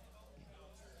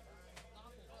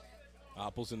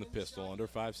 Oppel's in the pistol, under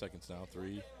 5 seconds now,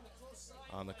 3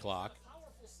 on the clock.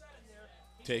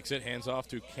 Takes it, hands off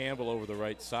to Campbell over the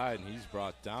right side, and he's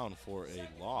brought down for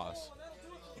a loss.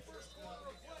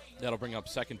 That'll bring up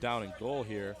second down and goal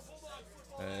here,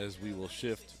 as we will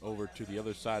shift over to the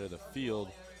other side of the field,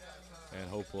 and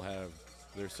Hope will have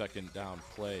their second down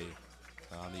play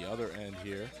on the other end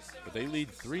here. But they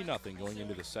lead 3-0 going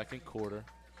into the second quarter,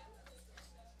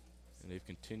 and they've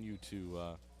continued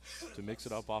to mix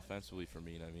it up offensively for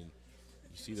me. I mean,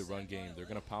 you see the run game. They're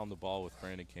going to pound the ball with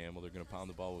Brandon Campbell. They're going to pound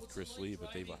the ball with Chris Lee,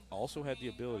 but they've also had the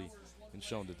ability and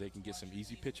shown that they can get some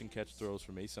easy pitch and catch throws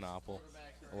from Mason Oppel,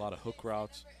 a lot of hook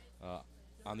routes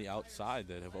on the outside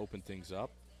that have opened things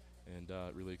up and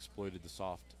really exploited the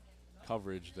soft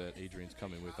coverage that Adrian's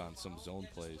coming with on some zone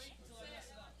plays.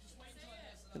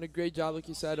 And a great job, like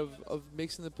you said, of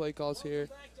mixing the play calls here.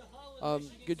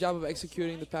 Good job of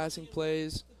executing the passing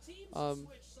plays.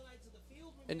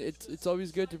 And it's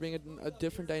always good to bring a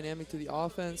different dynamic to the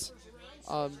offense.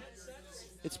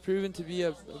 It's proven to be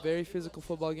a very physical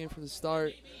football game from the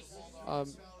start.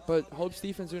 But Hope's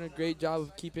defense doing a great job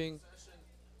of keeping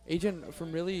Adrian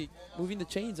from really moving the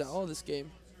chains at all this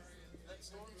game.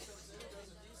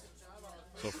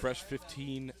 So fresh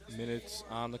 15 minutes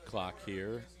on the clock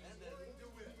here.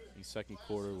 The second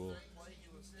quarter will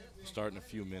start in a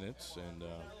few minutes, and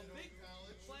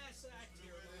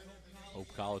Hope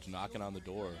College knocking on the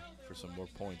door for some more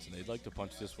points, and they'd like to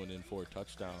punch this one in for a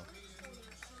touchdown.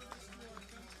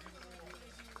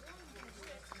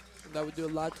 And that would do a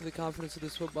lot to the confidence of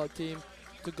this football team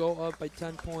to go up by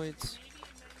 10 points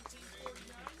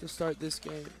to start this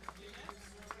game.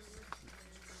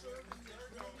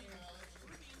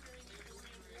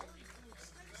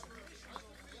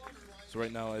 So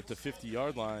right now at the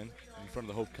 50-yard line in front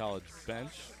of the Hope College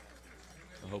bench,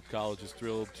 the Hope College is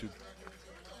thrilled to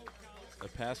a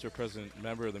past or present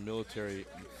member of the military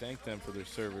and thank them for their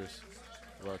service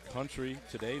for our country.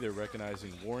 Today they're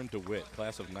recognizing Warren DeWitt,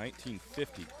 class of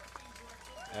 1950.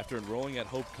 After enrolling at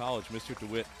Hope College, Mr.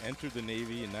 DeWitt entered the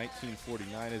Navy in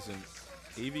 1949 as an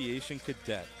aviation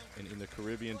cadet and in the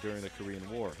Caribbean during the Korean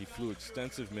War. He flew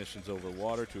extensive missions over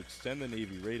water to extend the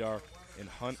Navy radar and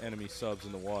hunt enemy subs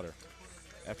in the water.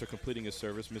 After completing his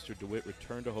service, Mr. DeWitt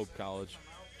returned to Hope College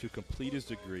to complete his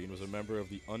degree and was a member of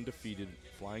the undefeated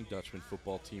Flying Dutchman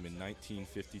football team in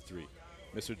 1953.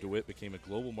 Mr. DeWitt became a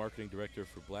global marketing director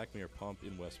for Blackmere Pump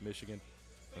in West Michigan,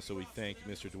 and so we thank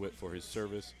Mr. DeWitt for his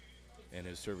service and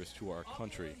his service to our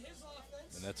country.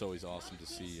 And that's always awesome to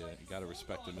see. You got to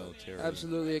respect the military.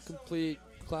 Absolutely, a complete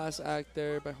class act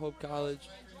there by Hope College,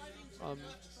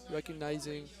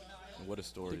 recognizing And what a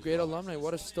story. the great alumni.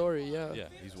 What a story, yeah. Yeah,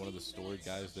 he's one of the storied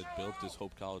guys that built this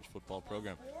Hope College football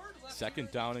program.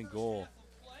 Second down and goal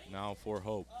now for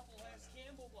Hope.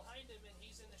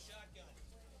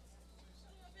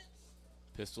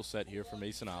 Pistol set here for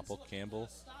Mason Apple. Campbell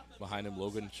behind him.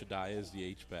 Logan Shadaya is the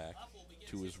H-back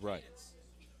to his right.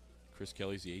 Chris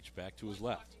Kelly's the H-back to his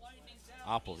left.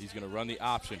 Apple, he's going to run the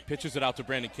option. Pitches it out to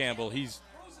Brandon Campbell. He's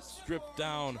stripped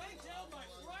down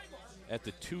at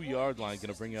the 2-yard line.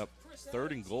 Going to bring up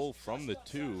 3rd and goal from the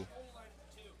 2.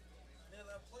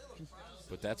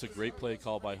 But that's a great play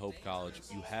call by Hope College.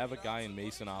 You have a guy in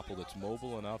Mason Apple that's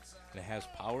mobile enough and has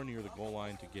power near the goal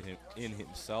line to get him in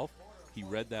himself. He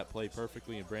read that play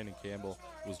perfectly, and Brandon Campbell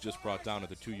was just brought down at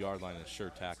the 2-yard line in a sure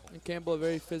tackle. And Campbell, a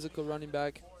very physical running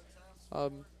back,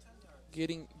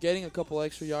 getting a couple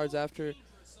extra yards after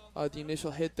the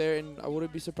initial hit there, and I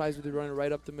wouldn't be surprised if they run it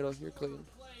right up the middle here, Clayton.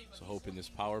 So Hope in this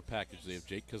power package. They have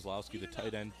Jake Kozlowski, the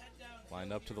tight end,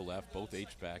 lined up to the left, both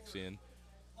H-backs in.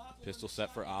 Pistol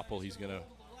set for Apple. He's going to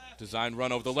design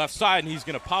run over the left side, and he's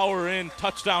going to power in.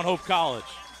 Touchdown, Hope College.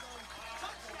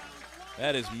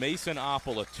 That is Mason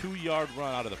Apple, a 2-yard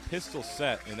run out of the pistol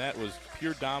set, and that was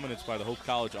pure dominance by the Hope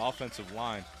College offensive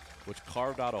line, which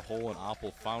carved out a hole, and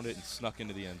Apple found it and snuck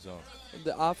into the end zone. And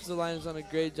the offensive line has done a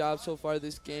great job so far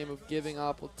this game of giving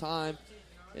Apple time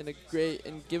and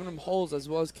giving him holes, as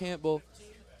well as Campbell,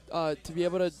 to be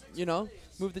able to,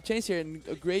 move the chains here. And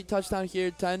a great touchdown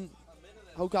here, 10.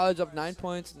 Hope College up 9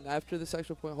 points, and after this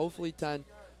extra point, hopefully 10.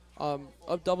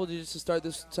 Up double digits to start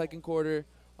this second quarter.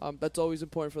 That's always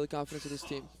important for the confidence of this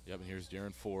team. Yep, and here's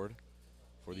Darren Ford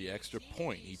for the extra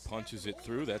point. He punches it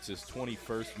through. That's his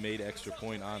 21st made extra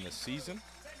point on the season.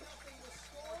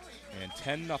 And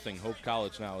 10-0 Hope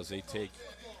College now as they take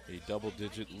a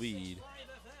double-digit lead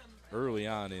early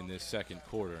on in this second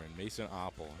quarter. And Mason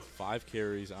Apple, 5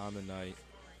 carries on the night,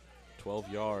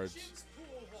 12 yards,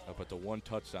 but the 1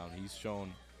 touchdown. He's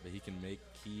shown that he can make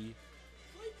key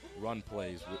run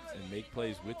plays and make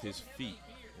plays with his feet,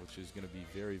 which is going to be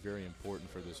very, very important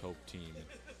for this Hope team. And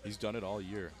he's done it all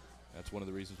year. That's one of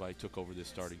the reasons why he took over this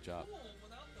starting job.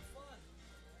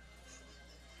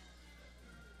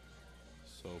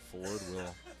 So Ford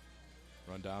will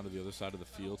run down to the other side of the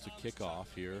field to kick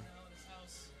off here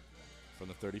from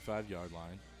the 35-yard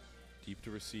line. Deep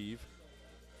to receive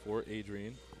for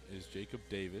Adrian is Jacob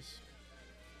Davis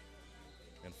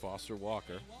and Foster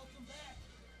Walker.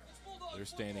 They're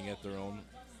standing at their own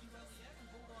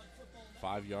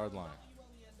 5-yard line.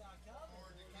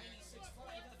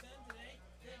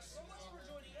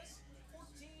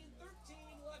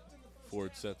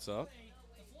 Ford sets up.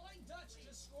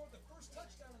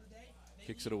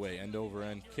 Kicks it away, end over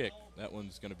end kick. That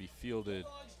one's going to be fielded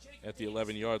at the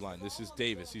 11-yard line. This is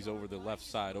Davis. He's over the left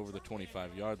side, over the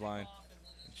 25-yard line.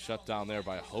 Shut down there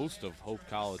by a host of Hope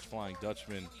College Flying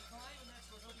Dutchmen.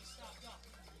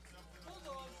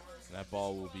 That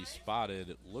ball will be spotted,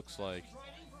 it looks like,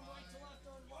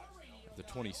 at the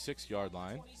 26-yard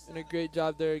line. And a great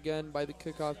job there again by the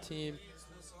kickoff team,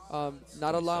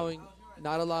 not allowing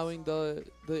the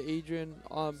Adrian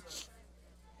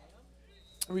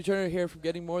returner here from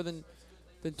getting more than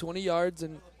 20 yards.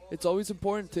 And it's always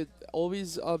important to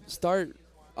always start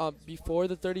before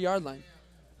the 30-yard line.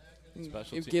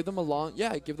 Give them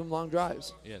long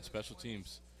drives. Yeah, and special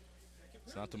teams.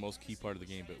 It's not the most key part of the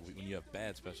game, but when you have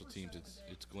bad special teams,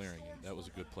 it's glaring, and that was a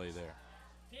good play there.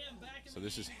 So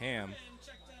this is Ham.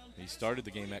 He started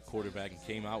the game at quarterback and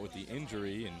came out with the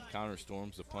injury, and Connor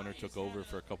Storms, the punter, took over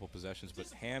for a couple possessions, but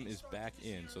Ham is back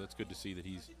in, so that's good to see that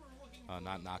he's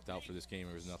not knocked out for this game.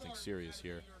 There was nothing serious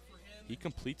here. He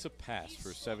completes a pass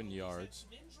for 7 yards.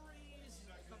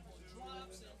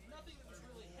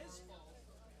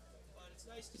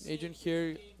 Adrian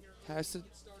here has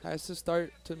to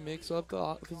start to mix up the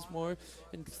offense more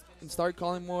and start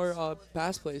calling more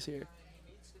pass plays here.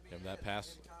 And that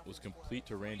pass was complete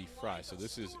to Randy Fry. So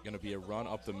this is going to be a run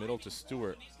up the middle to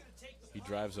Stewart. He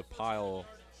drives a pile,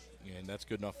 and that's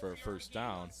good enough for a first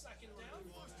down.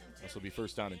 This will be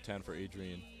first down and 10 for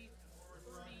Adrian.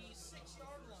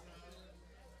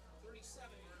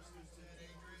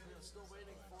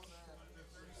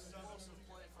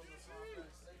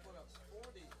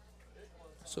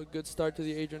 So good start to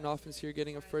the Adrian offense here,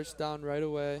 getting a first down right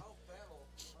away.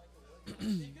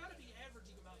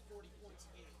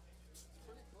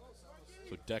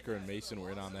 So Decker and Mason were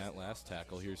in on that last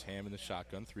tackle. Here's Ham in the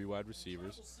shotgun, 3 wide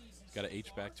receivers. He's got an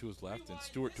H-back to his left and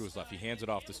Stewart to his left. He hands it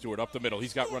off to Stewart up the middle.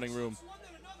 He's got running room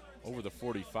over the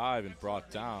 45 and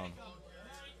brought down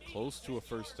close to a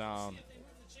first down.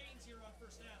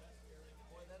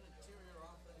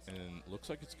 and looks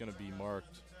like it's going to be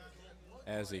marked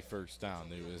as a first down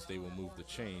as they will move the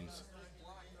chains.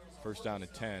 First down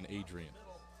and 10, Adrian.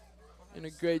 And a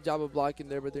great job of blocking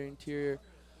there by their interior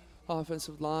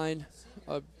offensive line.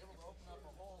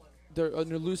 They're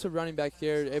an elusive running back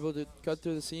here, able to cut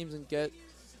through the seams and get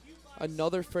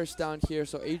another first down here.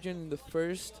 So Adrian in the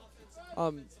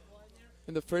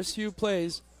first few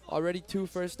plays, already 2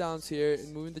 first downs here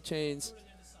and moving the chains.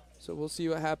 So we'll see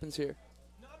what happens here.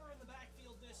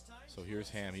 So here's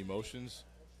Ham. He motions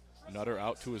Nutter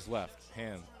out to his left.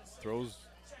 Ham throws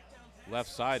left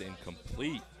side and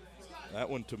complete. That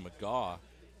one to McGaw.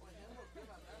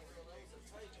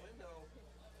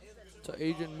 So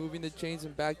Adrian moving the chains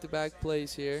in back-to-back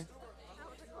plays here.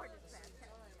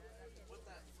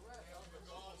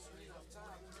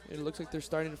 It looks like they're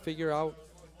starting to figure out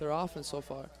their offense so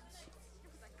far.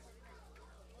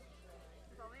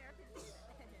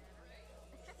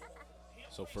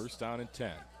 So first down and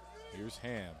 10. Here's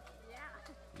Ham.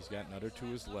 He's got Nutter to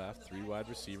his left, 3 wide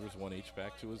receivers, 1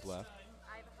 H-back to his left.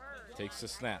 Takes the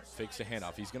snap, fakes the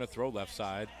handoff. He's going to throw left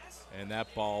side, and that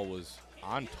ball was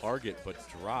on target but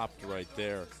dropped right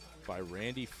there by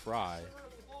Randy Fry.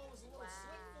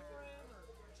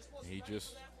 He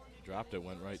just dropped it,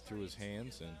 went right through his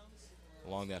hands and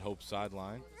along that Hope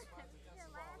sideline.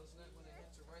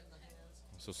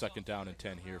 So second down and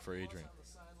 10 here for Adrian.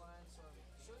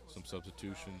 Some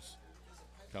substitutions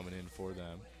coming in for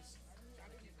them.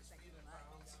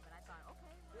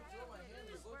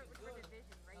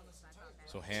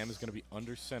 So Ham is going to be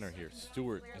under center here.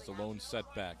 Stewart is the lone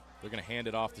setback. They're going to hand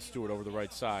it off to Stewart over the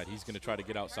right side. He's going to try to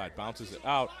get outside, bounces it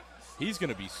out. He's going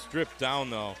to be stripped down,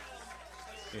 though,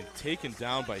 and taken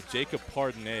down by Jacob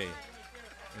Pardonnet.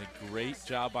 And a great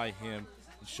job by him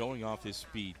in showing off his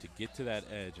speed to get to that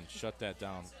edge and shut that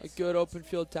down. A good open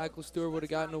field tackle. Stewart would have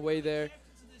gotten away there.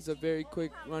 He's a very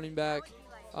quick running back.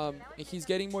 And he's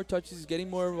getting more touches. He's getting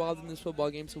more involved in this football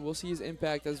game, so we'll see his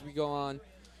impact as we go on.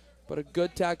 But a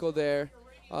good tackle there.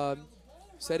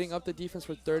 Setting up the defense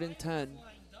for 3rd and 10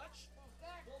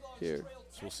 here.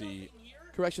 So we'll see.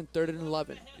 Correction, 3rd and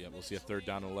 11. Yeah, we'll see a 3rd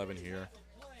down and 11 here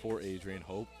for Adrian.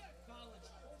 Hope.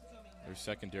 Their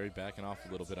secondary backing off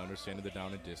a little bit, understanding the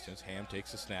down and distance. Ham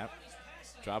takes a snap,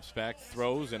 drops back,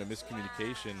 throws, and a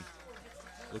miscommunication.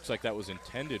 Looks like that was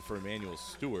intended for Emmanuel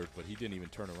Stewart, but he didn't even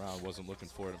turn around, wasn't looking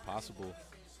for it. Impossible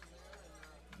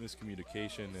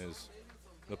miscommunication as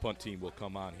the punt team will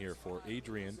come on here for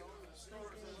Adrian.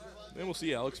 Then we'll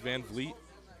see Alex Van Vliet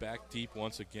back deep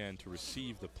once again to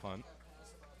receive the punt.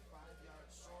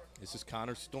 This is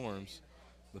Connor Storms,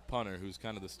 the punter, who's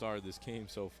kind of the star of this game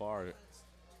so far,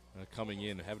 coming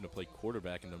in and having to play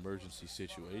quarterback in an emergency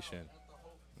situation.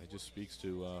 It just speaks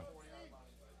to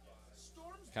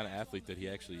kind of athlete that he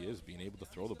actually is, being able to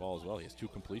throw the ball as well. He has 2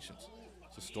 completions.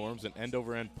 So Storms an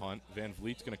end-over-end punt. Van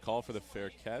Vliet's going to call for the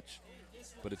fair catch,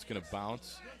 but it's going to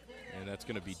bounce, and that's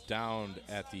going to be downed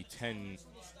at the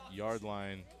 10-yard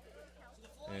line,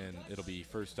 and it'll be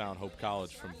first down Hope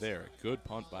College from there. Good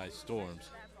punt by Storms.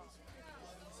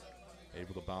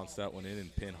 Able to bounce that one in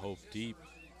and pin Hope deep.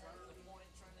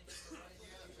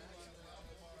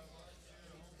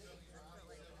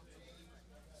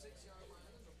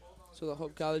 So the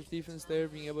Hope College defense there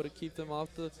being able to keep them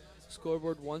off the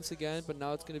scoreboard once again, but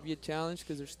now it's going to be a challenge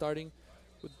because they're starting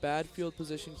with bad field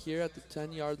position here at the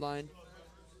 10-yard line.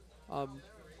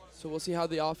 So we'll see how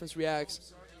the offense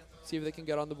reacts, see if they can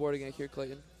get on the board again here,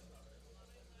 Clayton.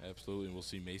 Absolutely, and we'll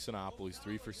see Mason Oppel. He's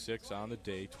 3 for 6 on the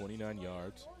day, 29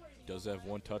 yards. Does have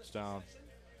 1 touchdown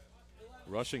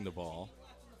rushing the ball.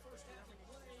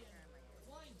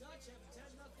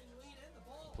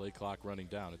 Play clock running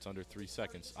down. It's under 3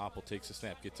 seconds. Oppel takes a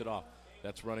snap, gets it off.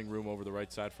 That's running room over the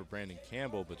right side for Brandon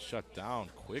Campbell, but shut down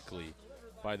quickly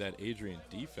by that Adrian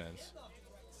defense.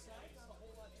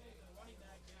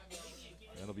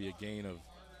 That'll be a gain of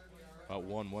about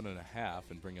 1.5,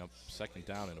 and bring up second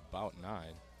down and about 9.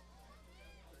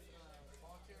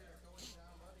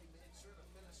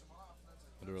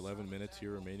 Under 11 minutes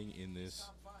here remaining in this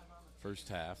first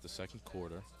half, the second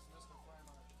quarter.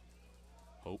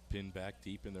 Hope pinned back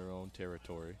deep in their own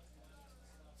territory.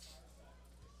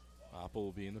 Oppel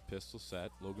will be in the pistol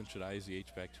set. Logan Shadai is the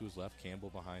H-back to his left.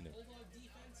 Campbell behind him.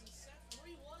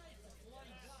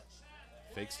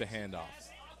 Fakes the handoff.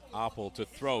 Oppel to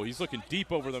throw. He's looking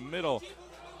deep over the middle.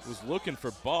 Was looking for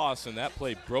Boss, and that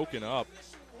play broken up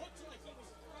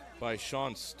by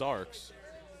Sean Starks.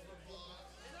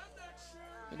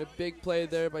 And a big play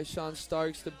there by Sean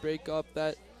Starks to break up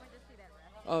that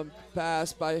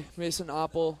pass by Mason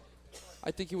Oppel.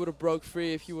 I think he would have broke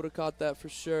free if he would have caught that for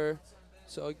sure.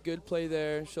 So a good play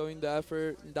there, showing the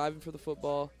effort and diving for the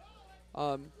football.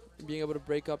 being able to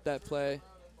break up that play.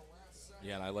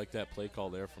 Yeah, and I like that play call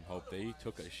there from Hope. They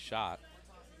took a shot,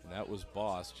 and that was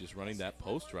Boss just running that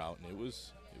post route, and it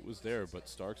was there, but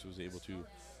Starks was able to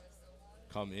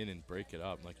come in and break it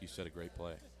up. Like you said, a great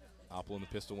play. Oppel in the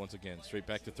pistol once again, straight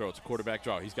back to throw. It's a quarterback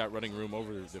draw. He's got running room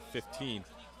over the 15.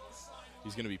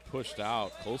 He's going to be pushed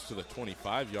out close to the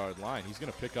 25-yard line. He's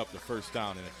going to pick up the first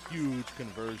down in a huge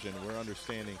conversion. We're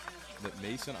understanding that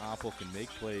Mason Oppel can make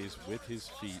plays with his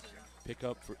feet, pick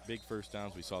up big first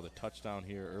downs. We saw the touchdown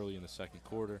here early in the second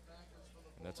quarter,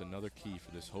 and that's another key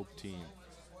for this Hope team.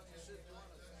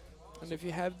 And if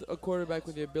you have a quarterback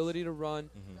with the ability to run,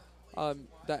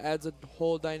 that adds a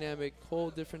whole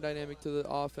different dynamic to the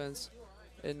offense.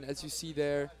 And as you see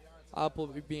there,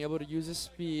 Oppel being able to use his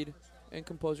speed and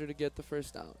composure to get the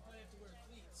first down.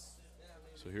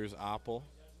 So here's Oppel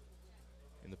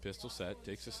in the pistol set,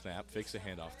 takes a snap, fakes a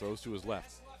handoff, throws to his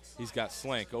left. He's got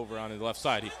Slank over on the left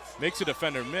side. He makes a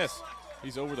defender miss.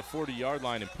 He's over the 40-yard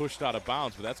line and pushed out of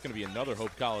bounds, but that's going to be another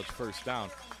Hope College first down.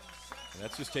 And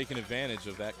that's just taking advantage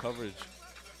of that coverage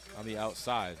on the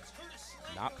outside.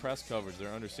 Not press coverage.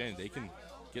 They're understanding they can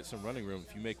get some running room.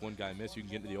 If you make one guy miss, you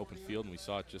can get into the open field, and we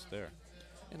saw it just there.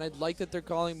 And I'd like that they're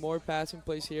calling more passing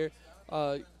plays here.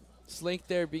 Slink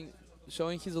there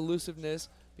showing his elusiveness,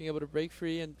 being able to break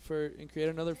free and create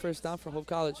another first down for Hope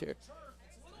College here.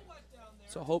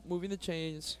 So Hope moving the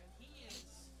chains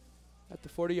at the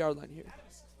 40-yard line here.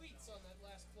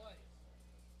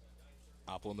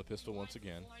 Oppel in the pistol once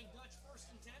again.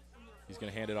 He's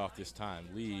going to hand it off this time.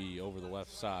 Lee over the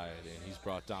left side, and he's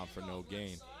brought down for no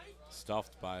gain.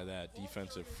 Stuffed by that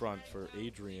defensive front for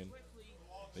Adrian.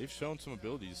 They've shown some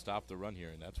ability to stop the run here,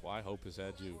 and that's why Hope has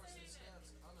had to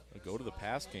go to the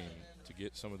pass game to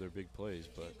get some of their big plays,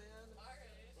 but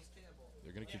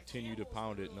they're going to continue to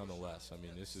pound it nonetheless. I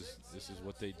mean, this is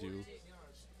what they do.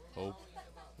 Hope,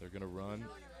 they're going to run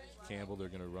Campbell, they're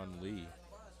going to run Lee.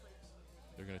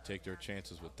 They're going to take their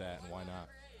chances with that, and why not?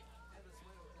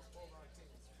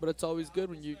 But it's always good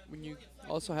when you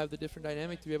also have the different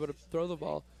dynamic to be able to throw the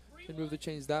ball and move the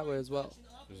chains that way as well.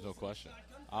 There's no question.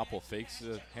 Oppel fakes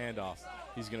the handoff.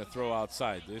 He's going to throw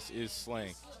outside. This is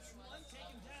Slank.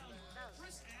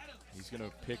 He's going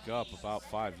to pick up about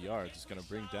 5 yards. It's going to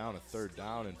bring down a third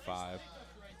down and 5.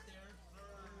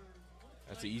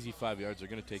 That's an easy 5 yards. They're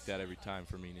going to take that every time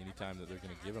for me. Any time that they're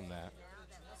going to give him that.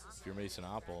 If you're Mason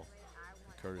Oppel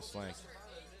and Curtis Slank,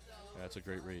 that's a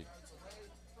great read.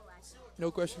 No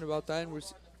question about that, and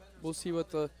we'll see what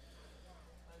the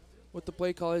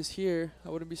play call is here. I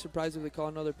wouldn't be surprised if they call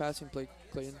another passing play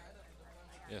in.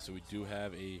 Yeah, so we do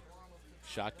have a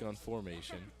shotgun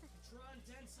formation.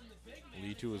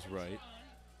 Lee to his right.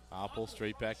 Oppel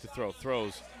straight back to throw.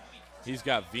 Throws. He's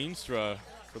got Veenstra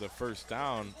for the first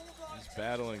down. He's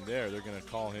battling there. They're going to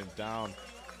call him down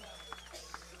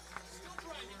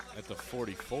at the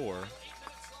 44.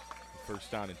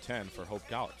 First down and 10 for Hope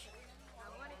College.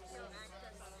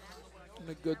 And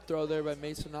a good throw there by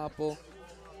Mason Oppel,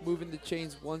 moving the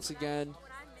chains once again,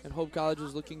 and Hope College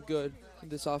is looking good in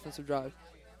this offensive drive.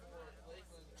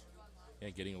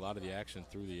 Yeah, getting a lot of the action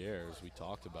through the air, as we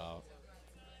talked about.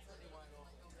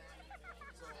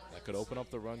 That could open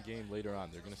up the run game later on.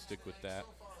 They're going to stick with that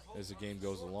as the game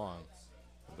goes along.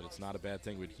 But it's not a bad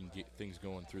thing. We can get things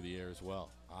going through the air as well.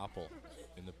 Oppel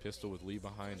in the pistol with Lee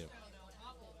behind him.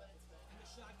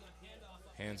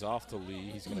 Hands off to Lee.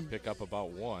 He's going to pick up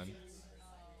about 1.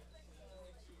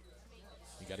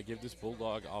 You got to give this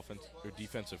Bulldog offense or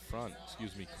defensive front,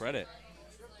 credit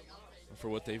for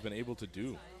what they've been able to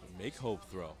do. Make Hope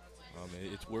throw.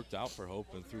 It's worked out for Hope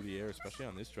and through the air, especially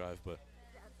on this drive, but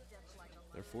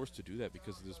they're forced to do that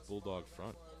because of this Bulldog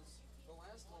front.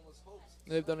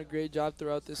 They've done a great job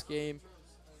throughout this game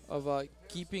of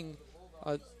keeping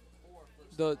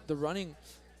the running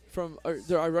from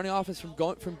our running offense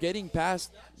from getting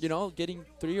past, getting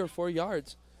 3 or 4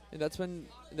 yards. And that's been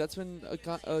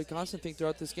a constant thing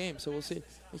throughout this game. So we'll see.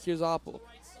 And here's Oppel.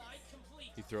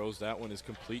 He throws that one is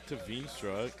complete to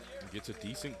Veenstra and gets a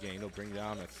decent gain. He'll bring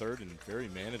down a third and very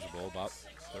manageable, about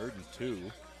 3rd and 2. And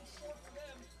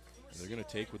they're going to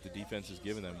take what the defense is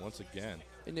giving them once again.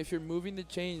 And if you're moving the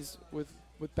chains with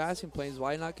passing plays,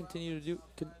 why not continue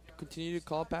to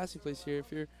call passing plays here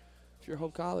if you're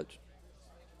Hope College?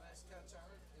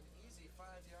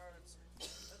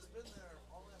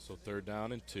 So 3rd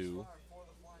down and 2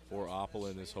 for Oppel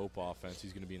in this Hope offense.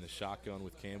 He's going to be in the shotgun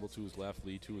with Campbell to his left,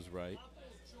 Lee to his right.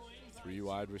 3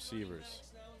 wide receivers.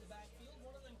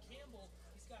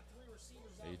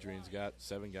 Adrian's got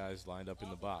 7 guys lined up in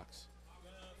the box.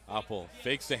 Oppel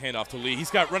fakes the handoff to Lee.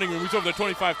 He's got running room. He's over the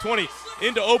 25-20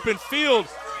 into open field,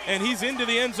 and he's into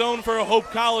the end zone for a Hope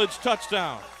College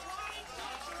touchdown.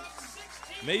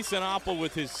 Mason Oppel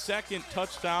with his second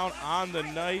touchdown on the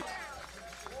night.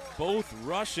 Both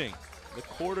rushing. The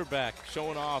quarterback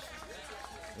showing off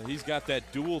that he's got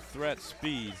that dual threat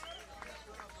speed.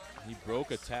 He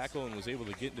broke a tackle and was able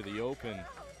to get into the open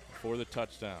for the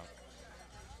touchdown.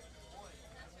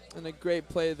 And a great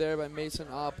play there by Mason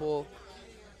Oppel.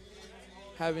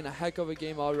 Having a heck of a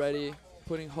game already.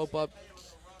 Putting Hope up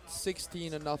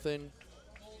 16-0.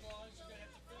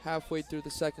 Halfway through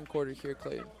the second quarter here,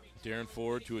 Clayton. Darren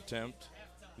Ford to attempt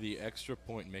the extra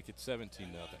point and make it 17-0.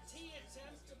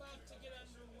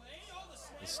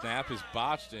 The snap is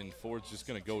botched, and Ford's just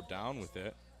going to go down with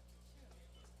it.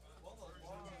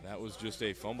 That was just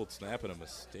a fumbled snap and a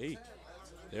mistake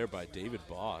there by David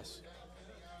Boss.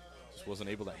 Just wasn't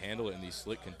able to handle it in these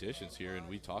slick conditions here, and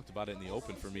we talked about it in the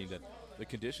open for me that the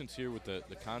conditions here with the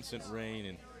constant rain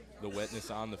and the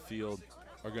wetness on the field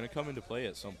are going to come into play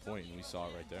at some point, and we saw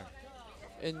it right there.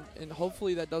 And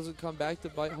hopefully that doesn't come back to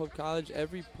bite Hope College.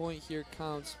 Every point here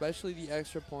counts, especially the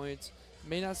extra points.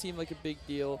 May not seem like a big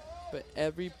deal, but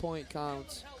every point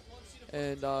counts.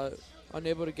 And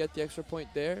unable to get the extra point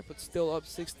there, but still up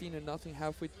 16-0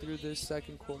 halfway through this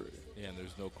second quarter. Yeah, and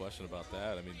there's no question about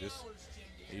that. I mean, this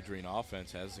Adrian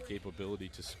offense has the capability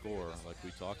to score, like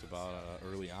we talked about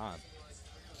early on.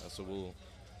 So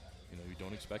you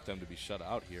don't expect them to be shut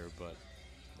out here, but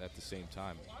at the same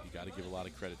time, you got to give a lot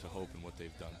of credit to Hope and what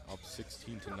they've done. Up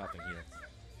 16-0 here.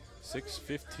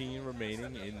 6:15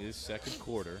 remaining in this second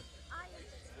quarter.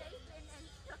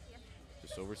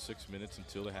 Just over 6 minutes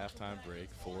until the halftime break.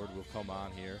 Ford will come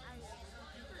on here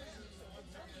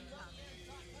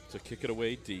to kick it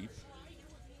away deep.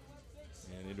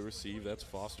 And in to receive, that's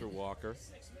Foster Walker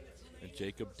and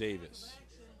Jacob Davis.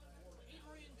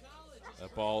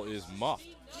 That ball is muffed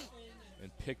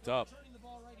and picked up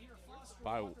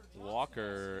by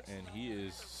Walker, and he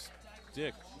is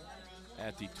stick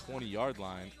at the 20-yard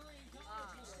line.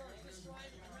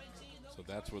 So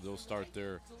that's where they'll start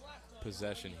their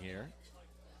possession here.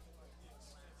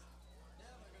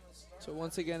 So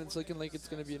once again, it's looking like it's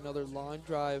going to be another long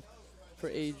drive for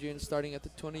Adrian, starting at the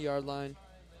 20-yard line.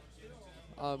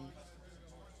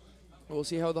 We'll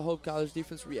see how the Hope College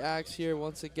defense reacts here.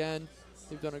 Once again,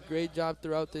 they've done a great job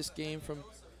throughout this game from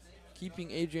keeping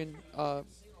Adrian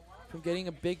from getting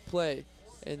a big play,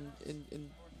 and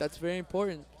that's very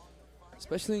important,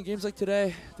 especially in games like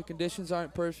today. The conditions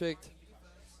aren't perfect.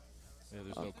 Yeah,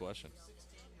 there's no question.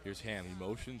 Here's Ham. He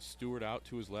motions Stewart out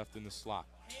to his left in the slot.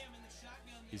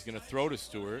 He's going to throw to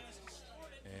Stewart,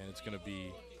 and it's going to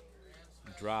be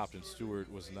dropped, and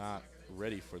Stewart was not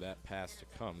ready for that pass to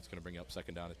come. It's going to bring up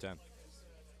second down at 10.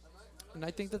 And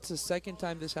I think that's the second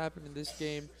time this happened in this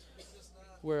game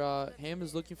where Ham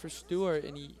is looking for Stewart,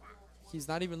 and he's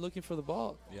not even looking for the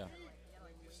ball. Yeah.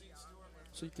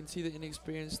 So you can see the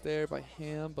inexperience there by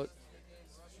Ham, but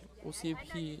we'll see if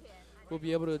he will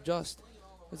be able to adjust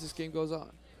as this game goes on.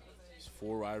 It's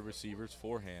 4 wide receivers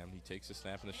for Ham. He takes a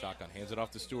snap in the shotgun, hands it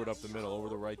off to Stewart up the middle over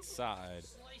the right side.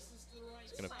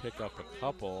 He's going to pick up a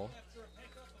couple.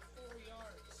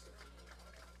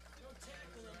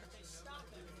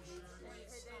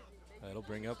 That'll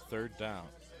bring up third down.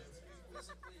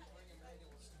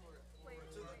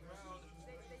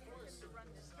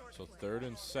 So 3rd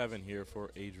and 7 here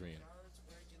for Adrian.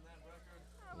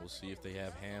 We'll see if they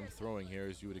have Ham throwing here,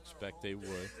 as you would expect they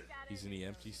would. He's in the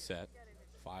empty set.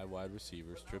 5 wide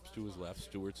receivers. Trips to his left.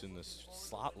 Stewart's in the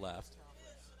slot left.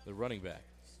 The running back.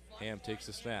 Ham takes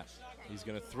the snap. He's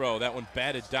going to throw. That one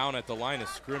batted down at the line of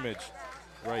scrimmage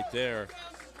right there.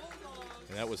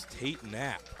 And that was Tate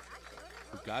Knapp,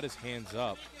 who got his hands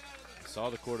up, saw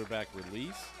the quarterback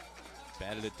release,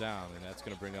 batted it down, and that's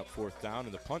going to bring up 4th down.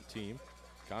 And the punt team,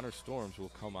 Connor Storms, will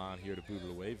come on here to boot it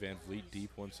away. Van Vliet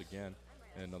deep once again,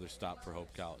 and another stop for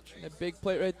Hope College. And a big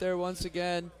play right there once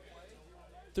again.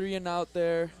 3 and out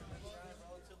there.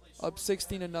 Up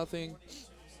 16-0.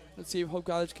 Let's see if Hope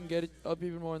College can get it up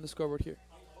even more on the scoreboard here.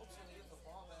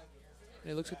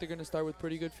 And it looks like they're going to start with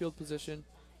pretty good field position.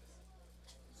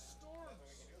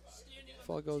 If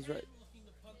all goes right.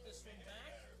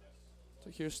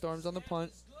 So here's Storms on the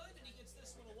punt.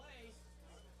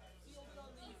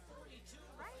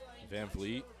 Van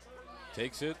Vliet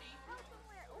takes it.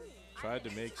 Tried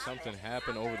to make something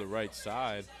happen over the right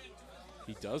side.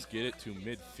 He does get it to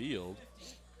midfield.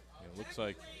 And it looks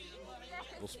like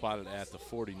we'll spot it at the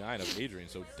 49 of Adrian,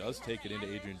 so it does take it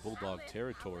into Adrian Bulldog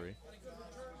territory.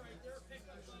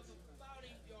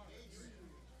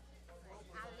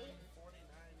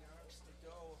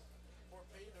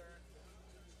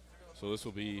 So this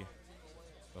will be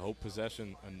a Hope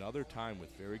possession another time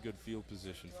with very good field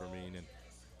position for me. And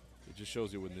it just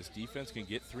shows you when this defense can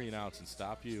get 3 and outs and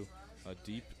stop you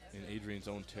deep in Adrian's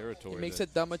own territory. It makes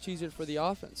it that much easier for the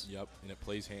offense. Yep, and it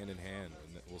plays hand in hand,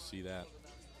 and we'll see that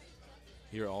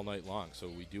here all night long. So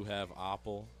we do have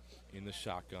Oppel in the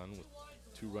shotgun with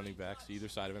 2 running backs to either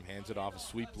side of him. Hands it off, a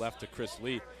sweep left to Chris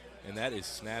Lee, and that is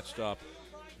snatched up,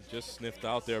 just sniffed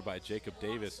out there by Jacob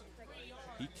Davis.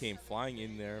 He came flying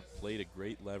in there, played a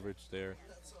great leverage there,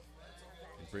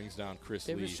 and brings down Chris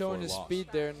Lee Davis for showing a his loss. speed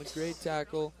there and a great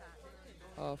tackle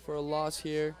for a loss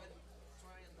here.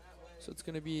 So it's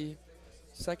going to be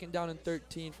 2nd down and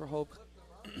 13 for Hope.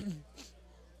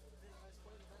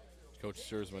 Coach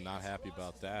Sturzman not happy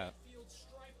about that.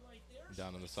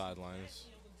 Down on the sidelines,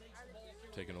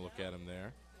 taking a look at him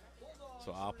there.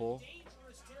 So Oppel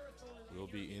will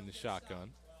be in the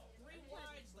shotgun.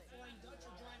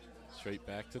 Straight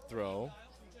back to throw.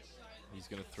 He's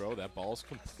going to throw. That ball's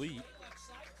complete.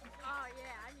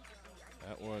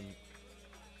 That one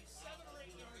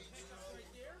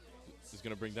is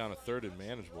going to bring down a 3rd and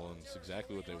manageable, and it's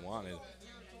exactly what they wanted.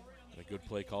 And a good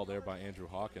play call there by Andrew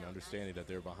Hawken, understanding that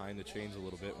they're behind the chains a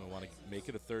little bit and want to make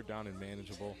it a 3rd down and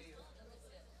manageable.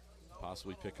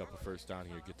 Possibly pick up a 1st down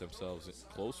here, get themselves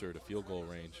closer to field goal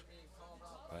range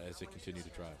as they continue to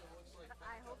drive.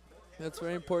 That's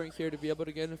very important here to be able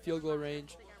to get in field goal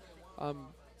range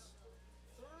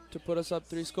to put us up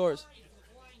 3 scores.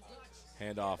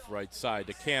 Handoff right side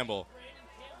to Campbell.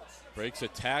 Breaks a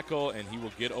tackle, and he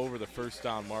will get over the 1st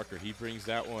down marker. He brings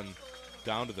that one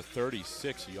down to the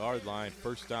 36-yard line.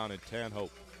 1st down and 10,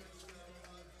 Hope.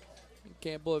 And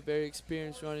Campbell, a very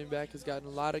experienced running back, has gotten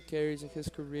a lot of carries in his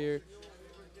career.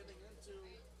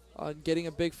 Getting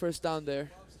a big 1st down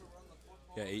there.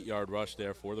 Yeah, 8-yard rush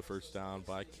there for the 1st down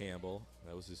by Campbell.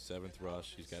 That was his 7th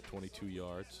rush. He's got 22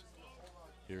 yards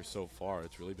here so far.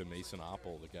 It's really been Mason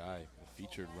Oppel, the guy, the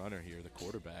featured runner here, the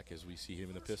quarterback, as we see him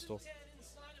in the pistol.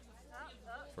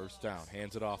 1st down,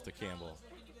 hands it off to Campbell.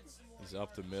 He's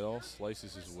up the middle,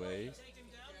 slices his way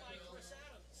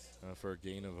for a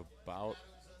gain of about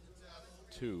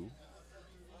 2.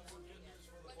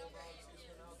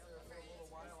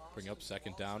 Bring up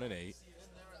 2nd down and 8.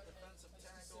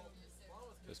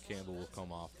 As Campbell will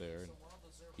come off there. And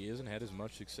he hasn't had as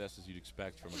much success as you'd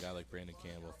expect from a guy like Brandon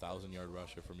Campbell, 1,000-yard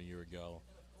rusher from a year ago.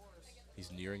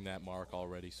 He's nearing that mark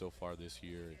already so far this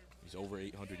year. He's over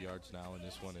 800 yards now in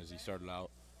this one, as he started out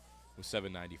with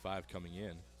 795 coming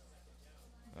in.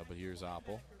 But here's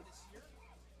Oppel.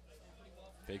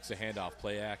 Fakes a handoff,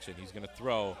 play action. He's going to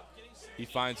throw. He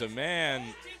finds a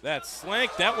man. That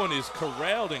slank, that one is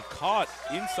corralled and caught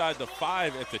inside the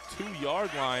 5 at the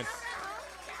 2-yard line.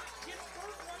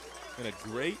 And a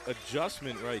great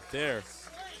adjustment right there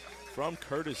from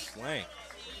Curtis Slank.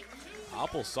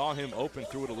 Oppel saw him open,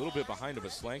 threw it a little bit behind him,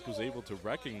 but Slank was able to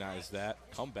recognize that,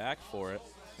 come back for it,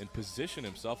 and position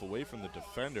himself away from the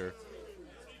defender.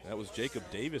 That was Jacob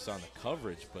Davis on the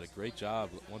coverage, but a great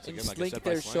job once again, like I said,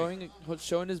 by Slank.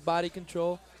 Showing his body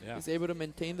control. Yeah. He's able to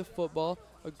maintain the football.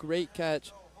 A great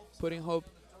catch, putting Hope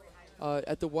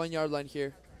at the 1-yard line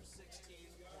here.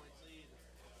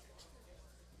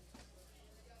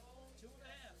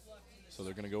 So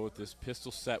they're going to go with this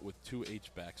pistol set with 2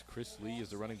 H-backs. Chris Lee is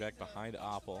the running back behind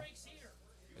Oppel.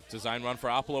 Design run for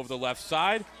Oppel over the left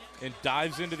side and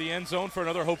dives into the end zone for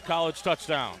another Hope College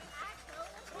touchdown.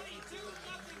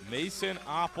 Mason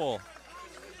Oppel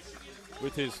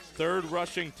with his 3rd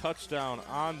rushing touchdown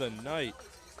on the night.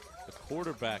 The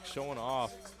quarterback showing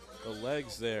off the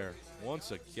legs there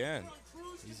once again.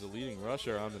 He's the leading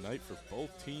rusher on the night for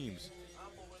both teams.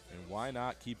 And why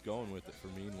not keep going with it for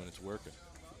Mean when it's working?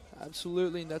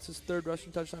 Absolutely, and that's his 3rd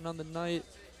rushing touchdown on the night.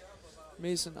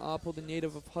 Mason Oppel, the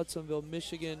native of Hudsonville,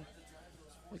 Michigan.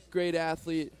 A great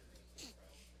athlete.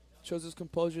 Shows his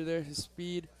composure there, his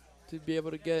speed to be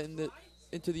able to get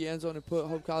into the end zone and put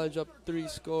Hope College up 3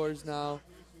 scores now,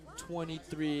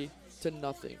 23-0.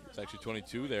 It's actually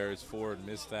 22 there as Ford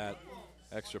missed that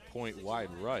extra point wide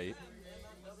right.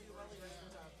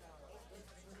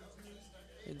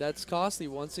 And that's costly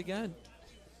once again.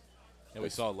 And we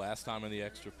saw it last time on the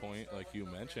extra point, like you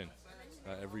mentioned.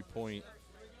 Every point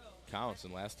counts,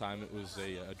 and last time it was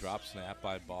a drop snap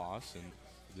by Boss, and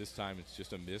this time it's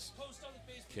just a missed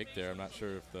kick there. I'm not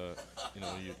sure if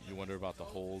you wonder about the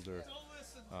hold or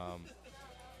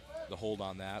the hold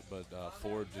on that, but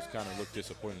Ford just kind of looked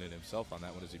disappointed in himself on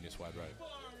that one as he missed wide right.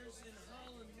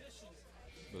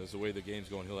 But as the way the game's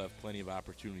going, he'll have plenty of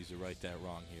opportunities to right that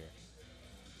wrong here.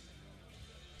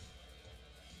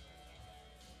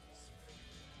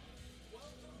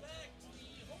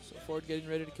 Ford getting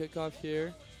ready to kick off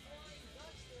here.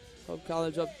 Hope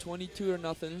College up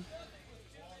 22-0.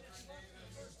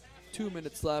 2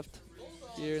 minutes left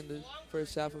here in the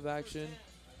first half of action.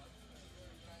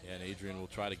 And Adrian will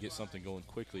try to get something going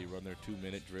quickly, run their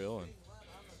 2-minute drill, and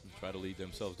try to lead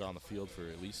themselves down the field for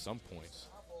at least some points.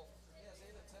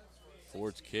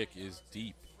 Ford's kick is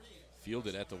deep,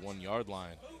 fielded at the 1-yard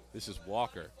line. This is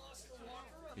Walker.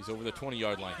 He's over the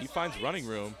 20-yard line. He finds running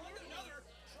room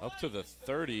up to the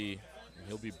 30, and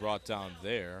he'll be brought down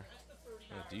there.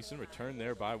 And a decent return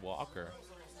there by Walker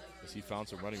as he found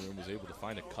some running room, was able to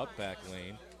find a cutback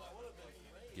lane,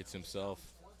 gets himself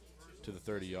to the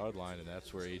 30-yard line, and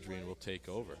that's where Adrian will take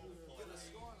over.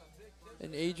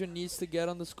 And Adrian needs to get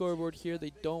on the scoreboard here.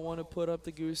 They don't want to put up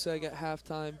the goose egg at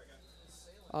halftime.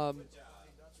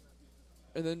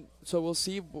 And then, so we'll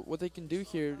see what they can do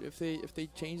here. If they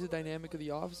change the dynamic of the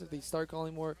offense, if they start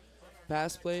calling more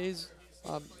pass plays,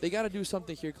 they got to do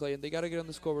something here, Clay, and they got to get on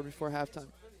the scoreboard before halftime.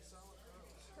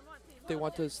 They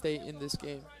want to stay in this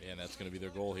game. Yeah, and that's going to be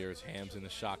their goal here. Is Ham's in the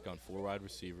shotgun, 4 wide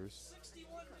receivers.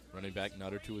 Running back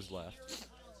Nutter to his left.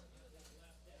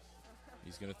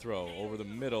 He's going to throw over the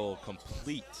middle,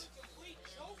 complete.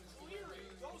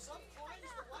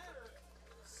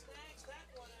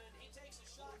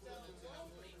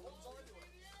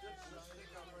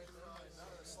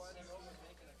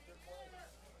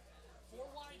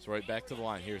 It's right back to the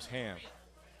line. Here's Ham.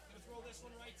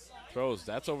 Throws.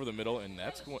 That's over the middle, and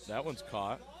that one's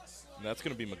caught. And that's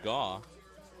going to be McGaw.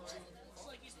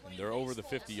 And they're over the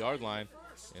 50-yard line.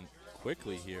 And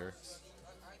quickly here,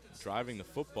 driving the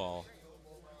football.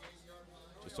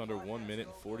 Just under 1 minute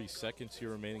and 40 seconds here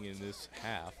remaining in this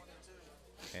half.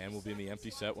 Ham will be in the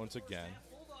empty set once again.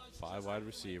 5 wide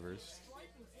receivers.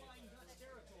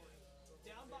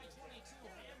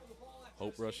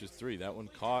 Hope rushes 3. That one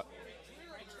caught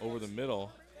over the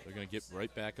middle. They're going to get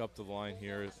right back up the line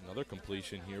here. Another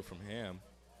completion here from Ham.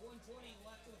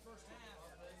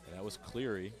 And that was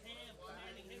Cleary.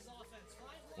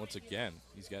 Once again,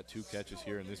 he's got 2 catches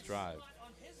here in this drive.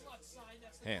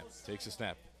 Ham takes a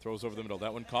snap, throws over the middle.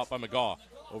 That one caught by McGaw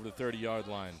over the 30-yard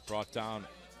line. Brought down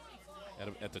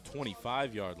at the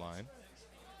 25-yard line.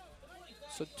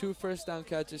 So 2 first down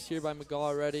catches here by McGaw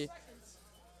already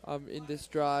in this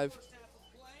drive.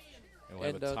 And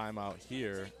we'll have a timeout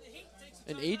here.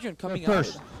 And Adrian coming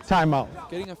first out. Timeout.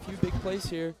 Getting a few big plays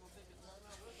here.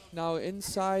 Now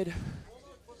inside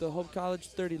the Hope College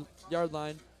 30-yard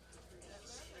line.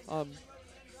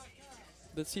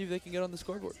 Let's see if they can get on the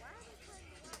scoreboard.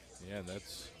 Yeah, and they're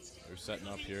setting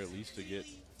up here at least to get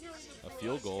a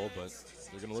field goal, but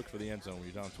they're going to look for the end zone when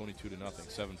you're down 22-0.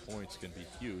 7 points can be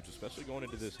huge, especially going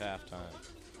into this halftime.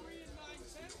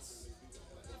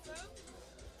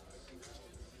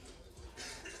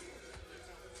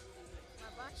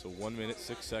 So 1 minute,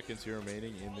 6 seconds here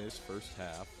remaining in this first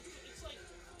half.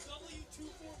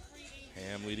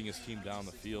 Ham leading his team down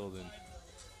the field and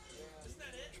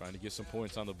trying to get some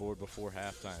points on the board before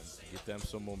halftime. Get them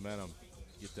some momentum.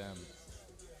 Get them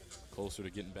closer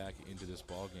to getting back into this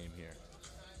ball game here.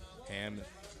 Ham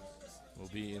will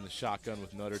be in the shotgun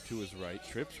with Nutter to his right.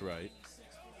 Trips right.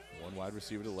 1 wide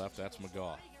receiver to the left. That's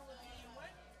McGaw.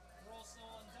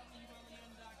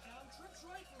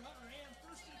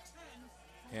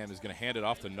 Ham is going to hand it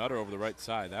off to Nutter over the right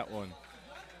side. That one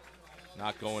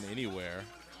not going anywhere.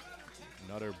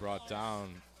 Nutter brought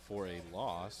down for a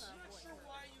loss.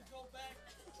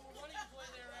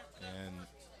 And,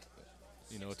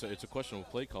 you know, it's a questionable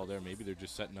play call there. Maybe they're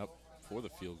just setting up for the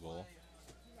field goal.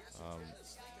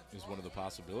 Is one of the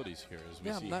possibilities here. As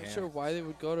we see I'm not Ham sure why they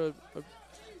would go to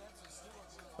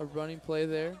a running play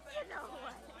there.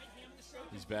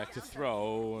 He's back to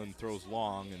throw and throws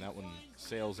long, and that one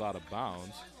sails out of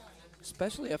bounds.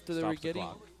 Especially after they were Stops the getting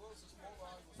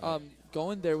clock.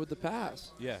 going there with the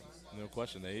pass. Yeah, no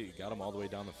question. They got him all the way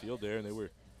down the field there, and they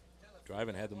were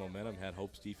driving, had the momentum, had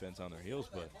Hope's defense on their heels,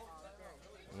 but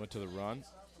they went to the run,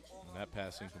 and that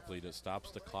pass incomplete. It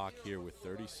stops the clock here with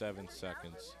 37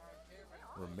 seconds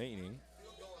remaining.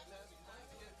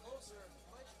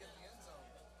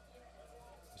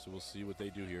 So we'll see what they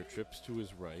do here. Trips to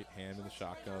his right, Ham in the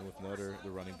shotgun with Nutter, the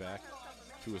running back,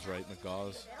 to his right.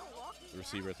 McGaw's the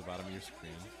receiver at the bottom of your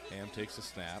screen. Ham takes a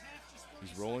snap.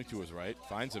 He's rolling to his right,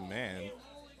 finds a man,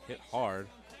 hit hard.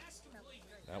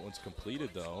 That one's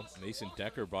completed, though. Mason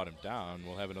Decker brought him down.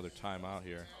 We'll have another timeout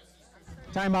here.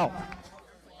 Timeout.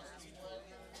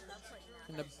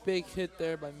 And a big hit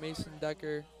there by Mason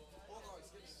Decker.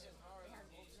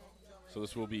 So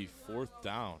this will be 4th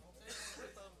down.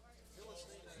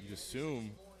 You'd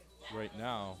assume right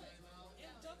now.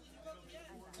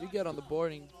 You get on the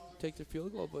board and take the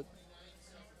field goal, but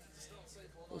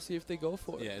we'll see if they go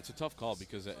for it. Yeah, it's a tough call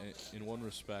because in one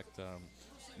respect,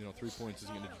 3 points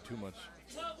isn't going to do too much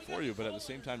for you, but at the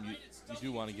same time, you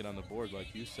do want to get on the board,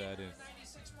 like you said, and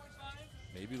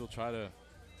maybe they'll try to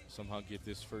somehow get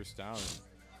this first down and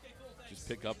just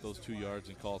pick up those 2 yards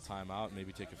and call timeout and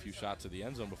maybe take a few shots at the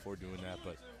end zone before doing that.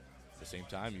 But at the same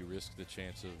time, you risk the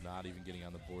chance of not even getting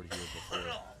on the board here before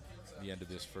the end of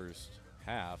this first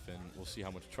half, and we'll see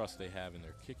how much trust they have in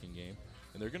their kicking game.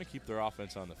 And they're going to keep their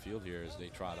offense on the field here as they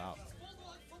trot out.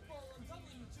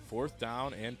 4th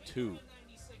down and 2.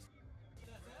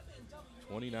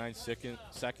 29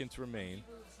 seconds remain,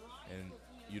 and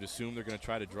you'd assume they're going to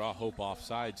try to draw Hope off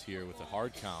sides here with a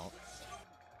hard count.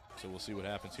 So we'll see what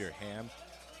happens here. Ham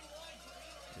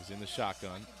is in the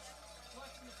shotgun.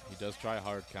 He does try a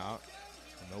hard count.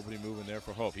 Nobody moving there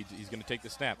for Hope. He's going to take the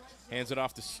snap. Hands it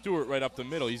off to Stewart right up the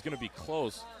middle. He's going to be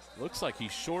close. Looks like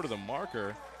he's short of the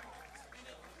marker.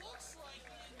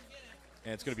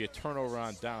 And it's going to be a turnover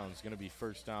on downs. It's going to be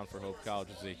first down for Hope College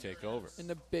as they take over. And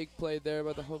a big play there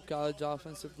by the Hope College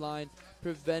offensive line,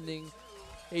 preventing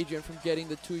Adrian from getting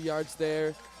the 2 yards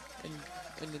there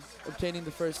and obtaining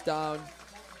the first down.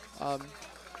 And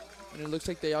it looks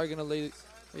like they are going to lay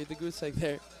the goose egg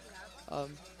there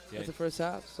at the first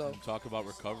half. So talk about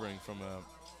recovering from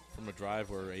a drive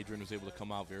where Adrian was able to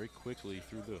come out very quickly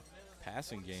through the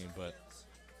passing game, but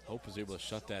Hope was able to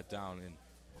shut that down, and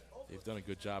they've done a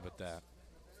good job at that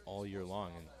all year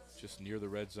long. And just near the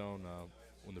red zone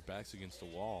when their back's against the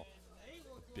wall,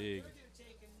 a big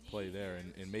play there.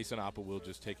 And Mason Apple will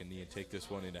just take a knee and take this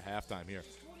one into halftime here.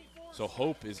 So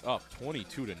Hope is up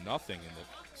 22-0, and the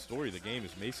story of the game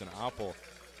is Mason Apple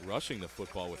rushing the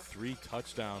football with 3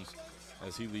 touchdowns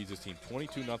as he leads his team.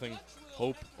 22-0,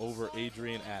 Hope over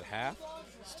Adrian at half.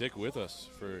 Stick with us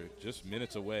for just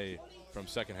minutes away from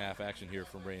second half action here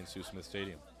from Ray and Sue Smith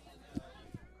Stadium.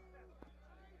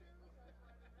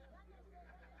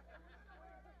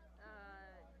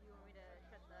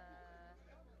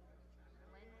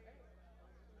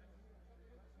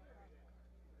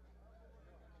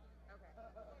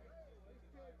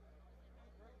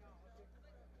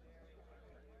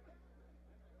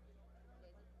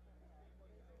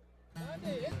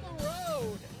 Hit the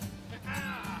road.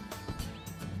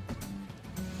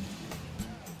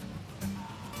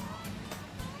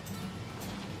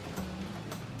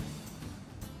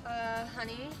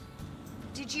 Honey,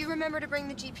 did you remember to bring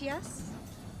the GPS?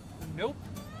 Nope.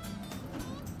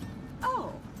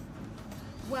 Oh.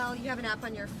 Well, you have an app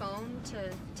on your phone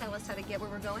to tell us how to get where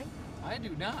we're going? I do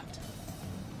not.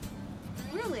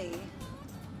 Really?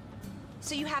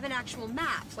 So you have an actual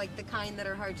map, like the kind that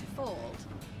are hard to fold?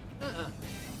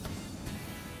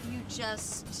 You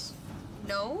just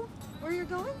know where you're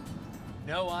going?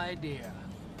 No idea.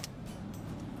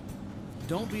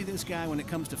 Don't be this guy when it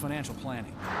comes to financial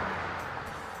planning.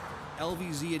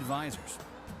 LVZ Advisors.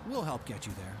 We'll help get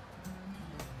you there.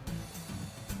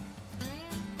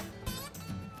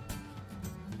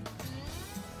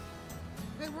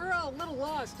 Hey, we're a little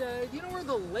lost. Do you know where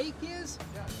the lake is?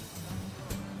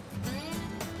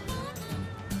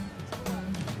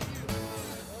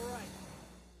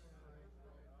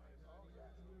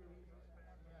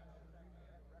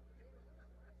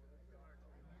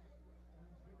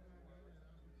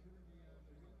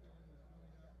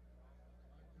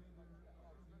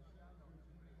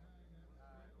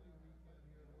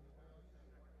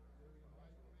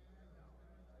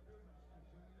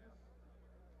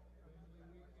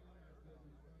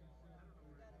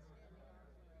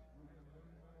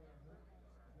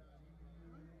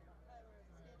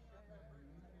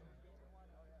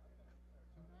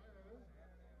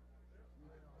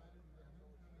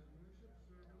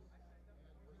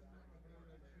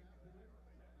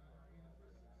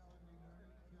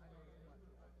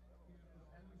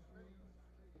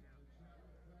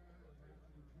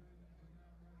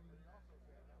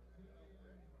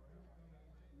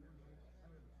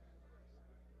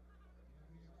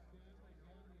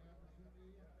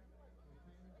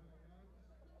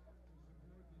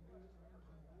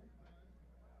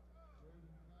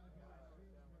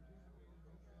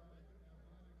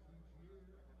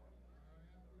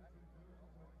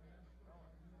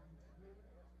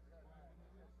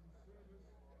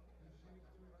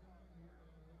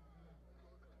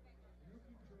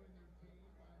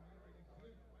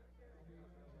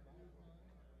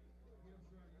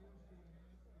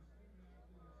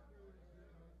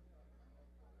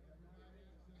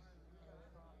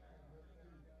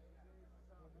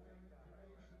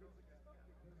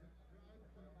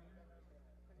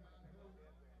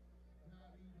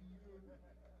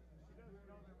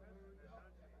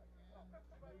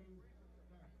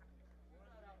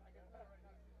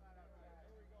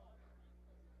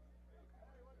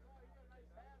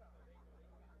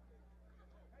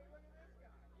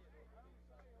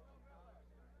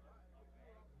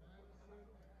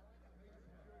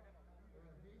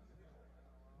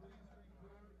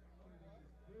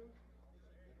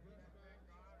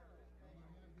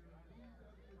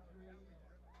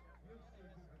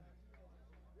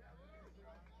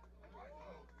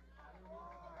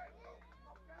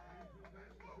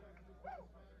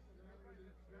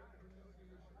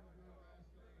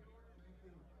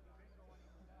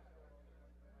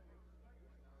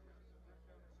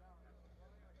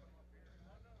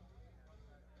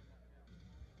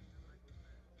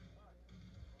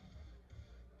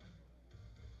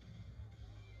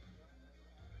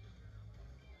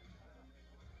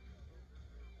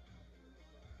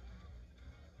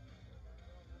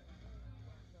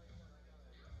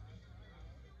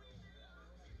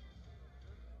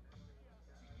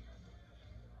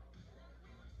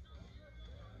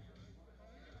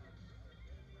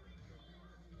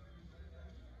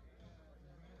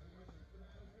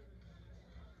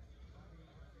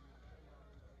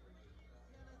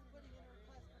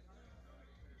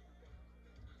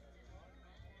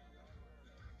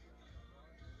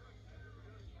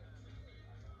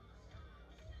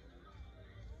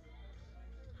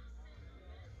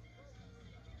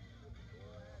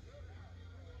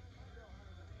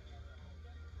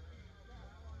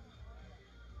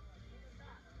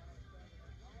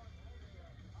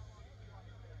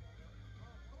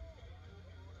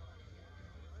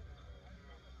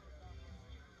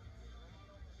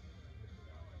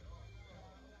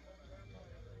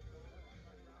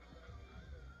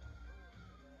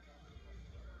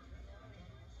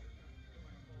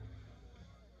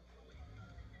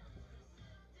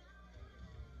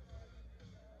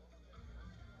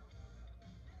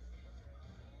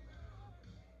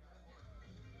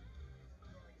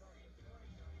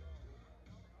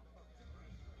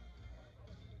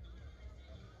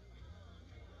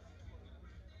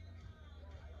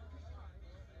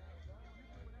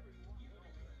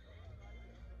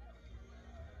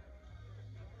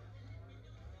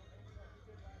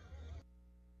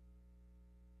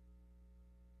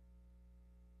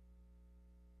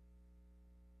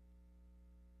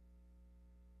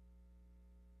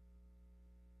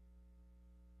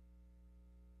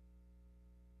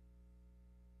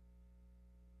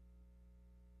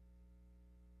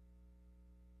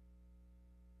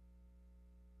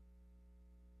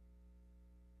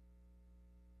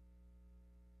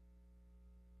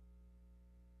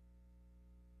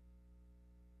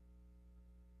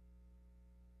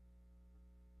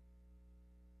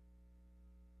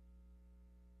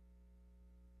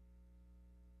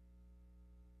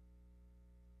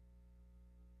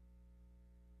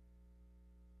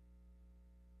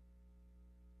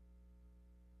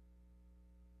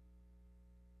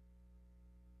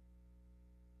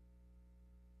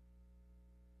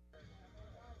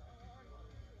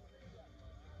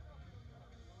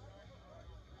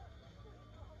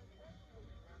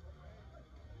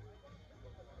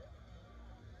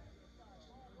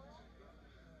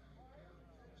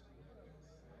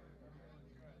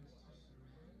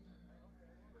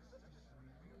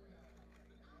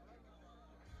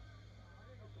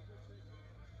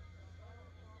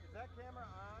 camera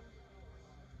on?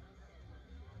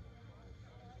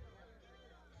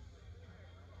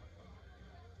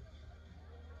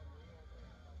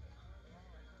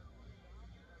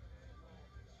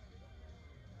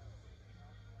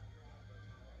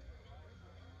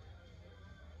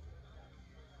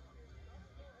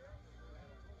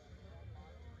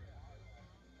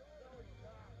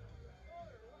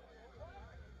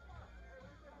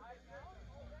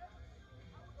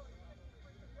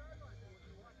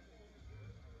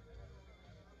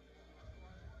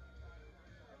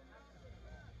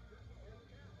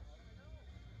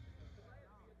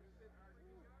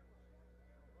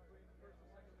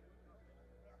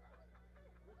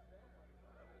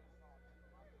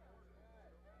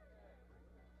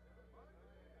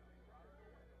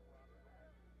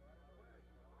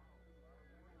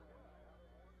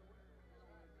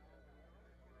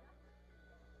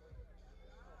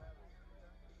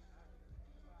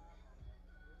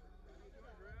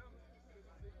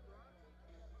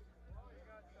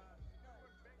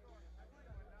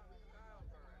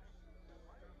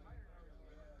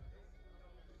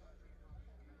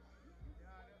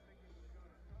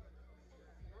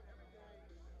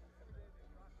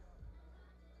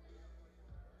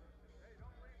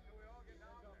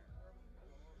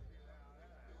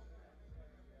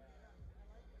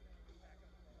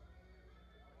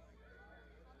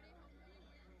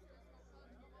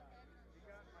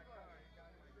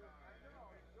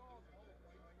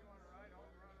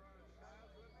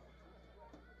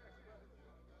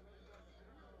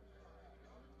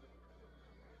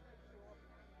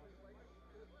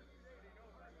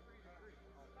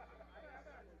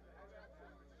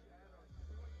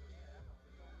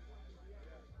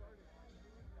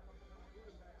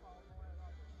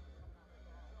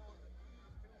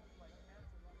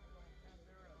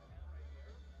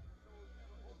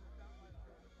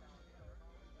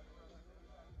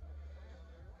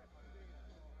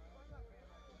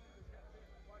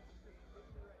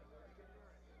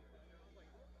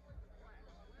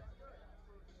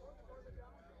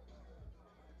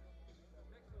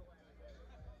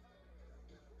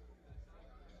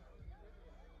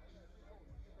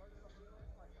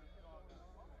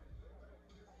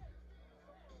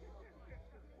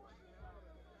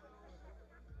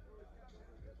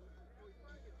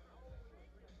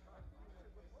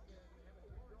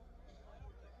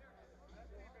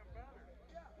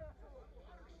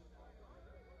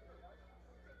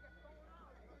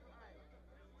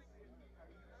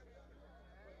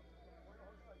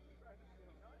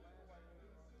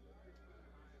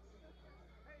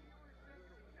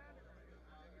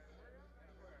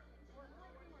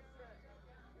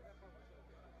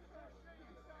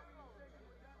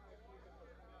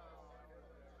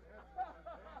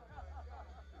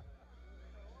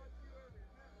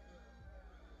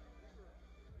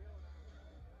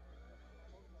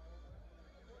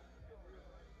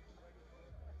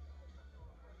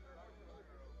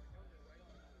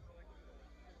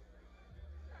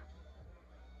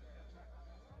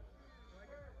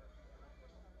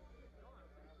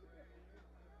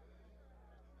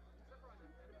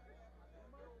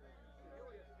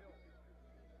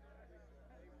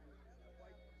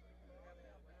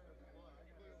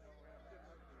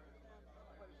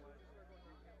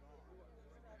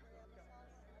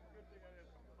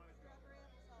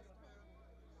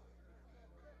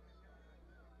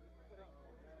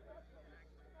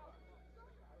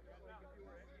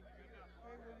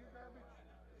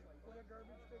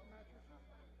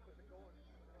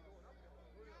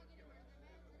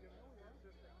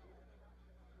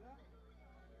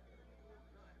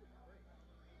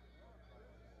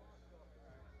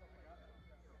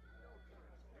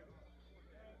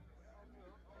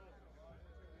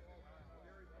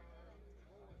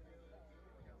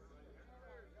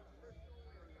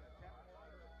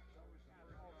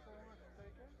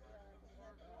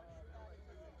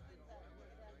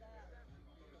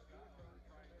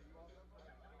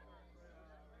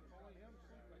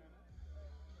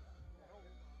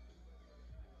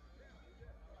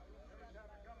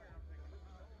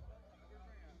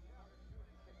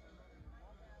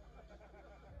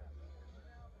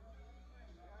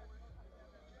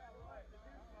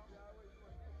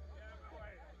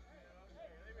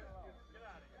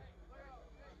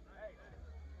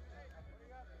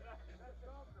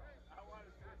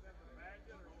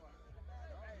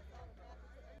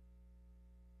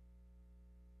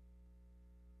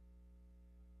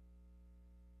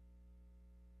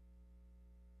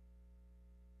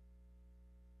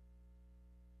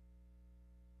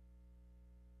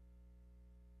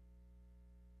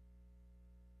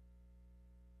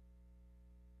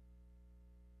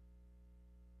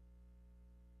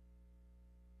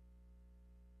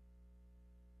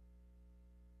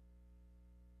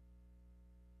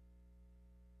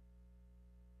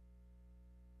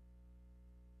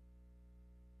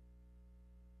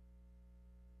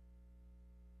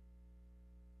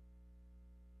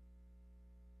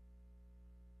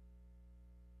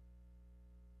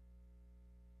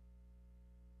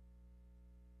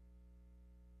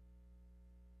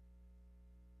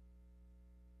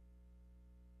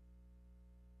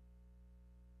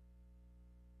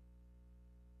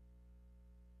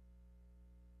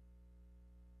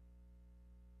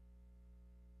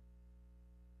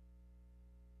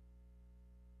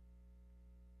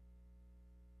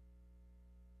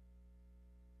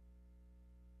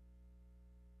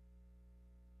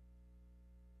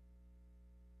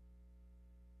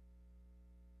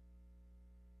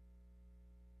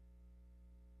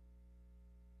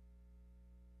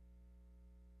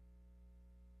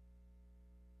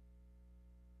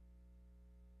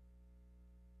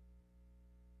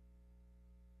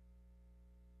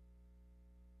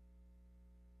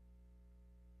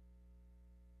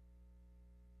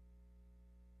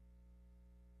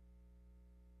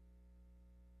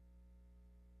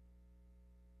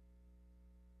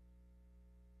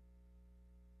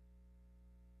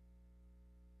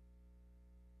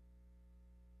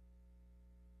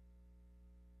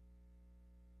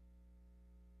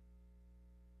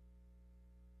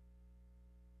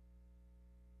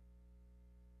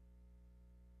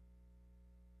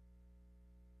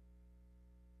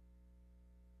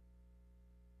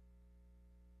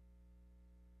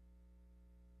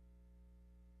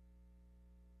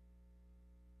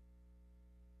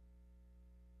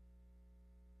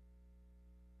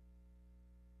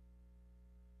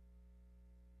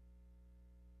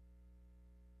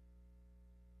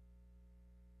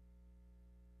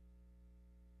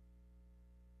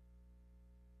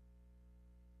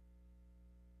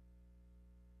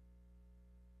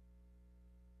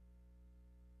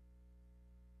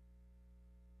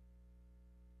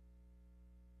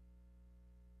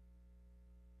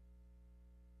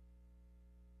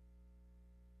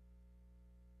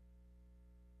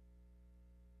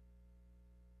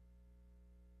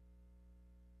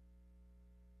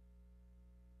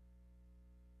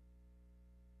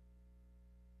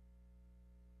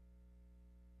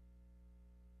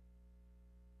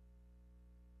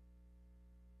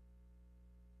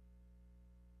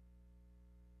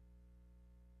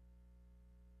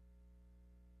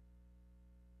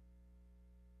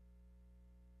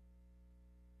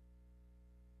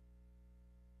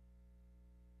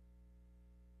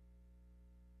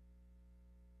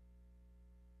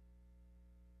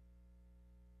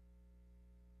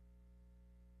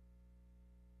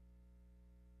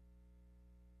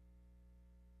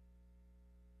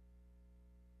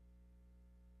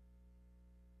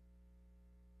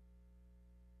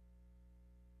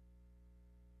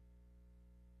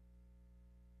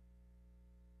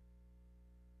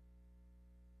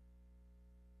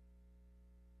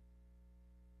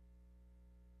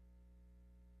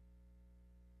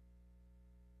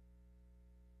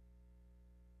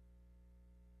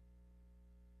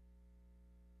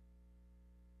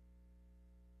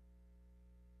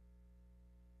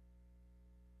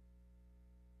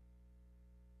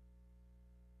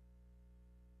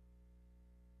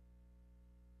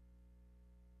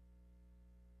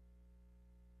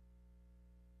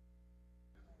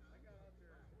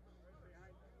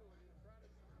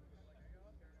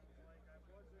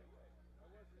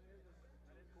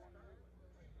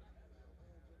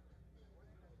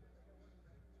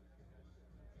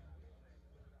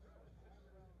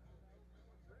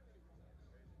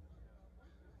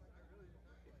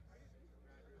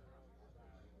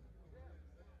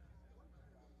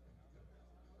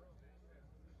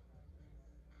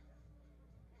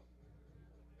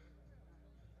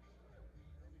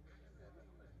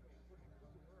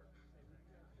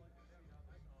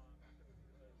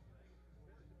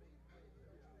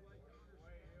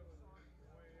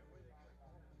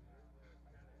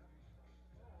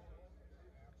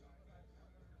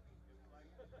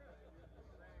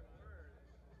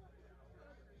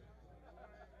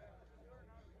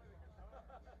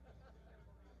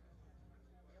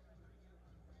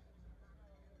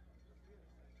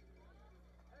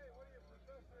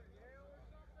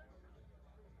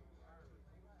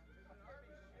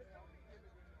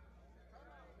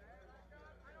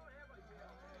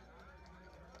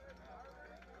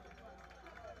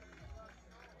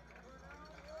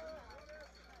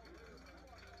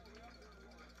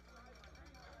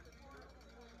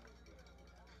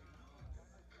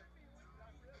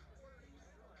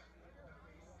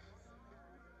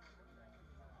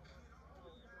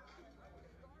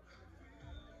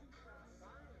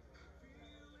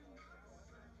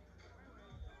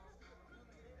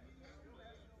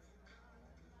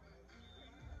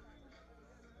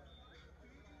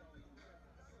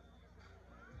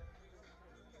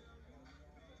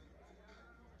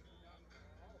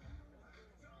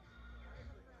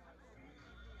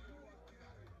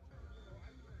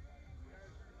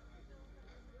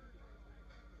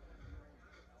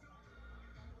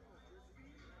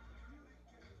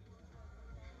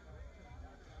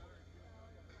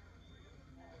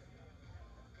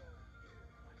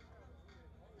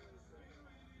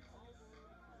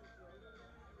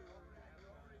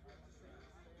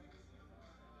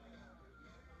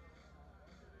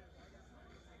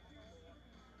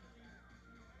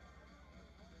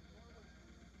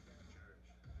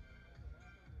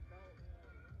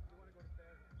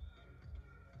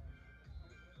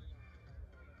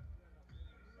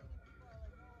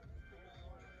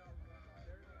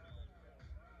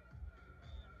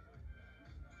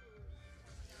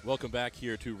 Welcome back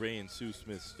here to Ray and Sue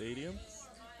Smith Stadium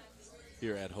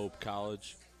here at Hope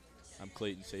College. I'm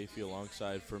Clayton Safey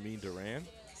alongside Fermin Duran.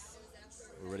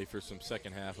 We're ready for some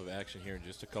second half of action here in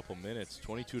just a couple minutes.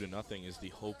 22-0 is the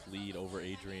Hope lead over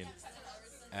Adrian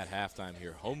at halftime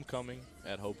here. Homecoming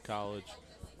at Hope College.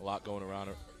 A lot going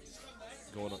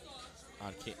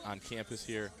on campus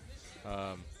here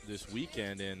this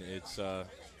weekend, and it's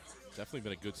definitely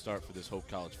been a good start for this Hope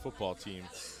College football team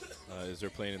as they're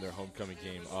playing in their homecoming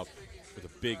game up with a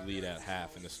big lead at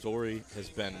half. And the story has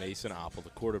been Mason Oppel, the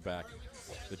quarterback,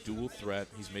 the dual threat.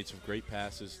 He's made some great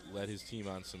passes, led his team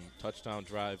on some touchdown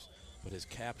drives, but has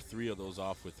capped 3 of those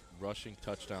off with rushing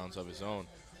touchdowns of his own.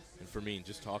 And for me,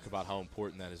 just talk about how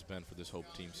important that has been for this Hope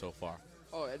team so far.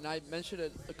 Oh, and I mentioned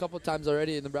it a couple times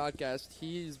already in the broadcast.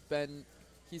 He's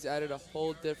added a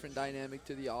whole different dynamic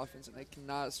to the offense, and I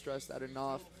cannot stress that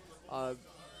enough.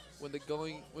 When the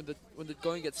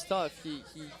going gets tough, he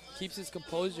keeps his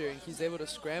composure, and he's able to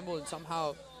scramble and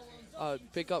somehow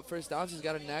pick up first downs. He's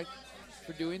got a knack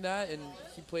for doing that, and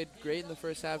he played great in the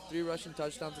first half. 3 rushing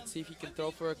touchdowns. Let's see if he can throw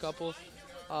for a couple.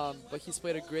 But he's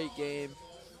played a great game.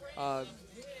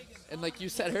 And like you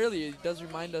said earlier, it does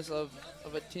remind us of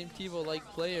a Tim Tebow-like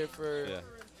player for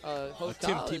Hope College.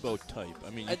 Tim Tebow type.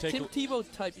 I mean, Tim Tebow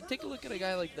type. You take a look at a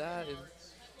guy like that, and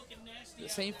the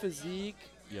same physique.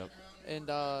 Yep. And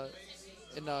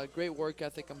great work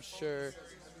ethic, I'm sure.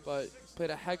 But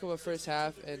played a heck of a first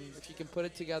half, and if he can put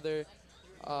it together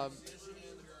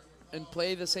and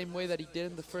play the same way that he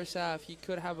did in the first half, he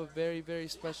could have a very, very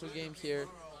special game here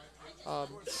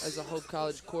as a Hope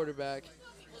College quarterback.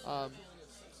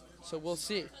 So we'll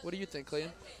see. What do you think,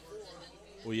 Clayton?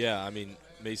 Well, yeah, I mean,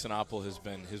 Mason Oppel has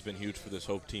been huge for this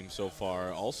Hope team so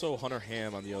far. Also, Hunter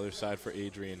Ham on the other side for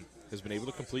Adrian has been able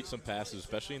to complete some passes,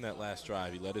 especially in that last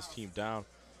drive. He led his team down.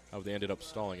 They ended up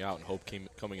stalling out, and Hope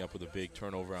coming up with a big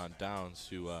turnover on downs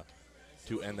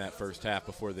to end that first half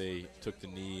before they took the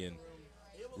knee and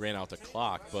ran out the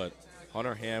clock. But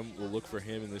Hunter Ham will look for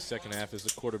him in the second half as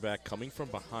the quarterback coming from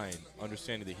behind,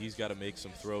 understanding that he's got to make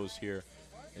some throws here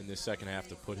in this second half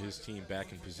to put his team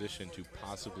back in position to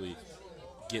possibly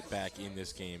get back in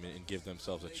this game and give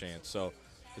themselves a chance. So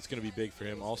it's going to be big for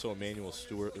him. Also, Emmanuel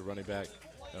Stewart, the running back,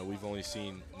 we've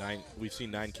seen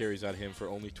 9 carries out of him for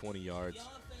only 20 yards,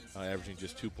 averaging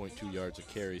just 2.2 yards a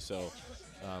carry. So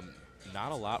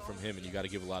not a lot from him, and you got to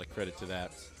give a lot of credit to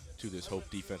that, to this Hope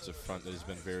defensive front that has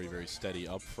been very, very steady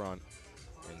up front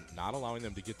and not allowing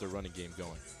them to get their running game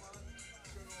going.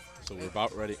 So we're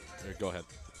about ready. Go ahead.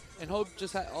 And Hope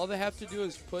just all they have to do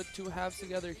is put 2 halves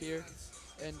together here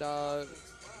and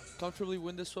comfortably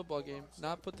win this football game.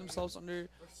 Not put themselves under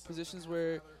positions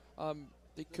where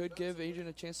they could give Adrian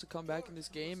a chance to come back in this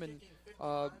game. And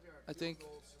I think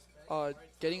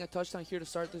getting a touchdown here to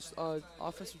start this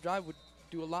offensive drive would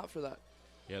do a lot for that.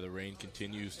 Yeah, the rain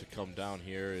continues to come down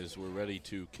here as we're ready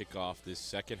to kick off this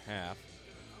second half.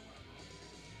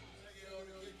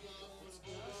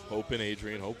 Hope and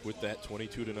Adrian, Hope with that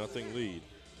 22-0 lead.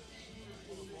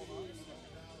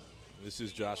 This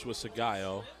is Joshua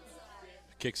Sagayo.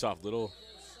 Kicks off, little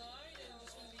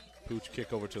pooch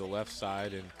kick over to the left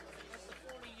side, and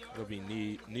it'll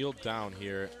be kneeled down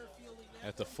here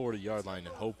at the 40-yard line,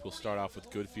 and Hope will start off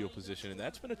with good field position. And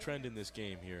that's been a trend in this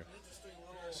game here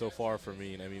so far for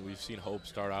me. And I mean, we've seen Hope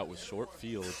start out with short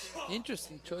fields.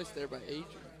 Interesting choice there by Adrian.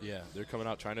 Yeah, they're coming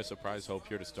out trying to surprise Hope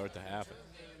here to start the half.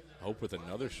 Hope with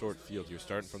another short field. You're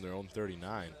starting from their own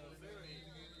 39.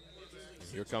 And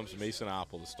here comes Mason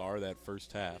Oppel, the star of that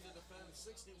first half.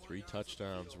 3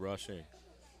 touchdowns rushing.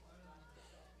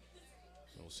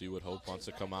 We'll see what Hope wants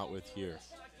to come out with here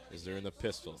as they're in the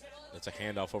pistol. That's a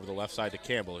handoff over the left side to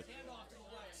Campbell.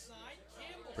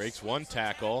 Breaks 1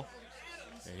 tackle,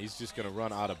 and he's just going to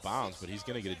run out of bounds, but he's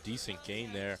going to get a decent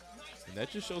gain there. And that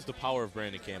just shows the power of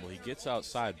Brandon Campbell. He gets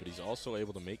outside, but he's also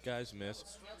able to make guys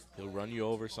miss. He'll run you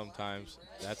over sometimes.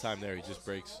 That time there, he just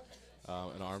breaks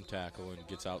an arm tackle and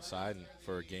gets outside and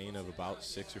for a gain of about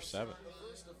 6 or 7.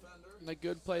 And a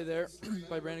good play there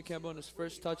by Brandon Campbell in his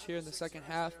first touch here in the second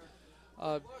half,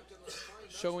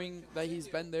 showing that he's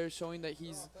been there, showing that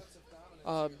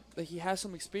that he has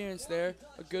some experience there.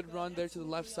 A good run there to the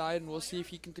left side, and we'll see if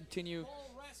he can continue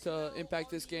to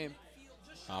impact this game.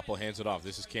 Oppel hands it off.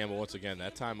 This is Campbell once again.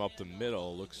 That time up the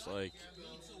middle. Looks like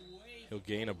he'll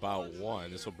gain about 1.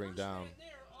 This will bring down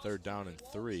 3rd down and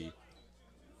 3.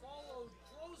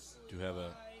 Do have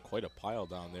quite a pile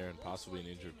down there and possibly an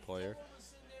injured player.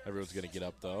 Everyone's going to get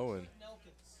up, though, and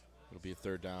it'll be a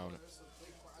 3rd down,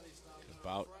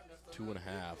 about 2.5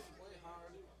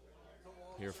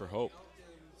 here for Hope.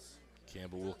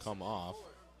 Campbell will come off.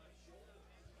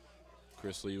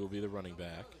 Chris Lee will be the running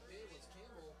back.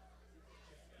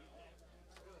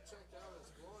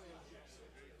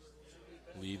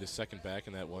 Lee, the second back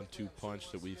in that 1-2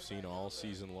 punch that we've seen all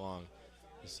season long,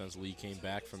 since Lee came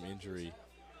back from injury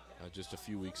just a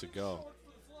few weeks ago.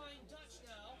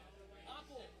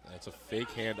 That's a fake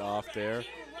handoff there.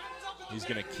 He's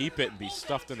going to keep it and be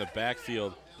stuffed in the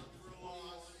backfield.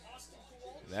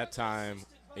 That time,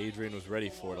 Adrian was ready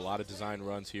for it. A lot of design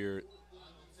runs here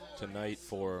tonight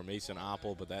for Mason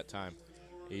Oppel, but that time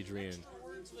Adrian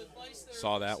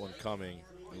saw that one coming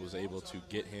and was able to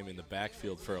get him in the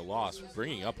backfield for a loss,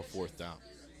 bringing up a 4th down.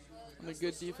 And a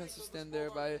good defensive stand there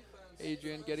by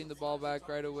Adrian, getting the ball back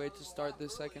right away to start the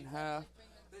second half.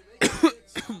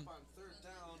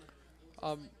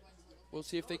 We'll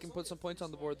see if they can put some points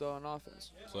on the board, though, on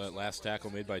offense. So that last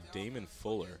tackle made by Damon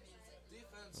Fuller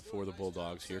for the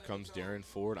Bulldogs. Here comes Darren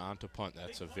Ford on to punt.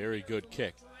 That's a very good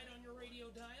kick.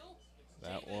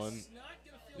 That one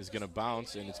is going to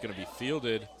bounce, and it's going to be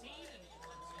fielded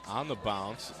on the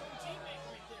bounce.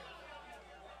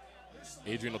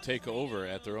 Adrian will take over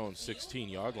at their own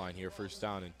 16-yard line here, 1st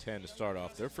down and 10 to start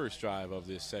off their first drive of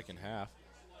this second half.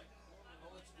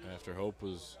 After Hope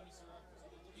was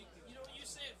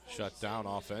shut down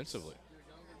offensively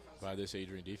by this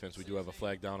Adrian defense, we do have a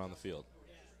flag down on the field.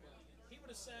 He would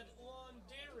have said lawn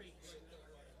dairy.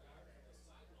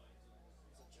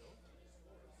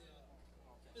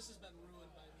 This has been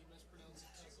ruined by me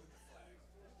mispronouncing cousin.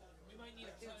 We might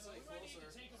need to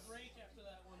take a break after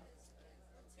that one.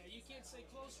 Yeah, you can't say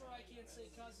closer, I can't say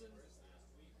cousin.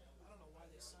 I don't know why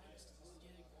they signed us to this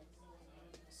gig.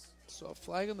 So a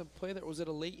flag on the play there. Was it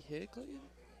a late hit, Clayton?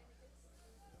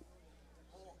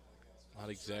 Not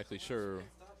exactly sure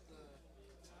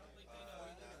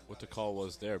what the call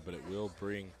was there, but it will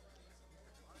bring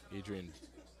Adrian.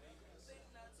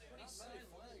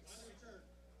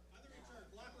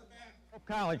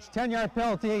 College, 10-yard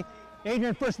penalty.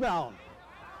 Adrian, 1st down.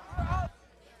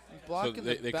 Block So in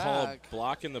they the call a back.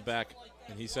 block in the back,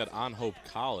 and he said on Hope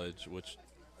College, which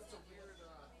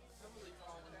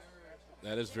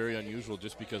that is very unusual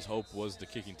just because Hope was the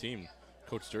kicking team.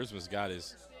 Coach Sturzman's got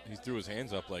he threw his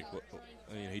hands up like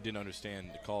he didn't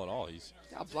understand the call at all. He's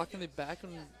Blocking the back.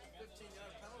 And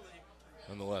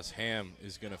nonetheless, Ham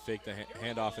is going to fake the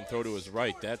handoff and throw to his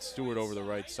right. That's Stewart over the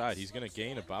right side. He's going to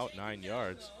gain about 9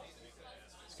 yards.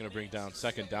 It's going to bring down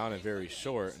 2nd down and very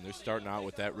short, and they're starting out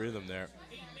with that rhythm there.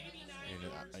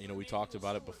 And, we talked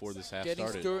about it before this half getting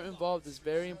started. Stewart involved is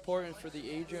very important for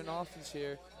the Adrian offense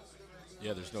here.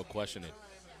 Yeah, there's no question it.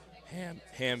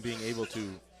 Ham being able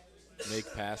to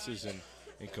make passes and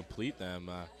complete them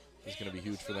is going to be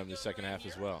huge for them in the second half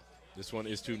as well. This one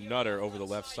is to Nutter over the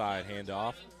left side,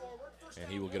 handoff,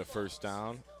 and he will get a 1st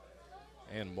down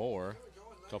and more,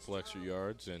 a couple extra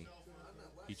yards, and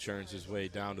he churns his way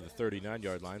down to the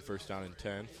 39-yard line, 1st down and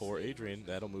 10 for Adrian.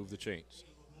 That'll move the chains.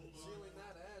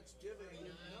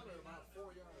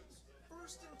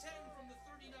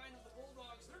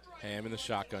 Ham in the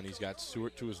shotgun. He's got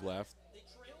Stewart to his left.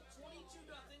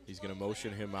 He's going to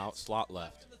motion him out, slot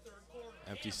left.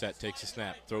 Empty set, takes a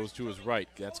snap, throws to his right.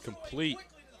 That's complete,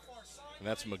 and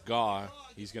that's McGaw.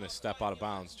 He's going to step out of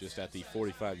bounds just at the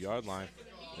 45-yard line.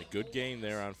 And a good gain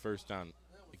there on 1st down,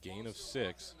 a gain of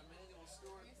 6.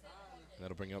 And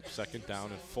that'll bring up 2nd down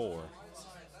and 4.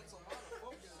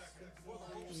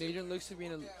 And Adrian looks to be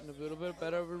in a little bit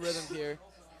better of a rhythm here.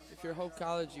 If you're Hope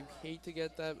College, you hate to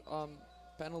get that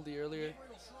penalty earlier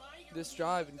this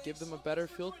drive and give them a better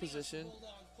field position.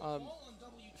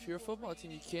 If you're a football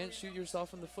team, you can't shoot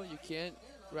yourself in the foot. You can't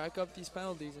rack up these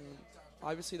penalties. And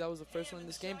obviously that was the first one in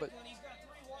this game, but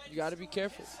you got to be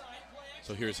careful.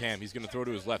 So here's Ham. He's going to throw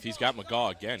to his left. He's got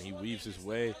McGaw again. He weaves his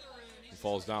way and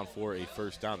falls down for a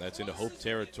 1st down. That's into Hope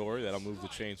territory. That'll move the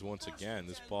chains once again.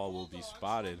 This ball will be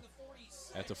spotted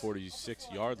at the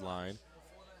 46-yard line.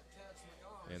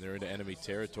 And they're into enemy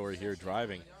territory here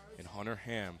driving. And Hunter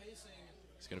Ham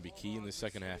is going to be key in the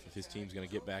second half if his team's going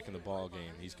to get back in the ball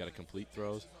game. He's got to complete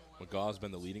throws. McGaw's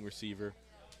been the leading receiver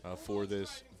for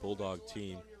this Bulldog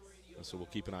team, so we'll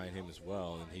keep an eye on him as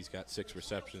well. And he's got 6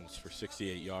 receptions for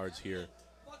 68 yards here.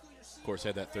 Of course,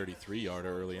 had that 33-yarder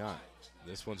early on.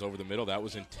 This one's over the middle. That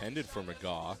was intended for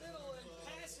McGaw,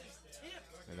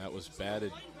 and that was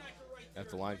batted at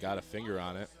the line, got a finger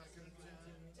on it.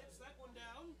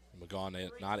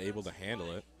 McGaw not able to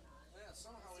handle it.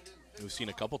 We've seen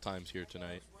a couple times here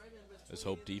tonight as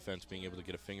Hope defense being able to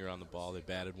get a finger on the ball. They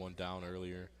batted one down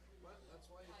earlier.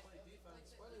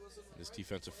 This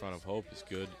defensive front of Hope is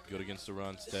good against the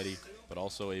run, steady, but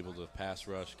also able to pass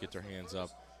rush, get their hands up,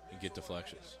 and get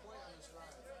deflections.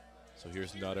 So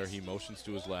here's Nutter. He motions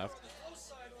to his left.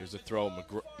 Here's a throw.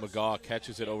 McGaw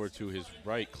catches it over to his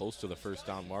right, close to the 1st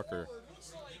down marker.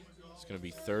 It's going to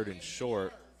be 3rd and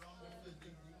short.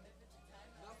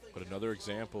 But another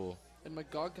example. And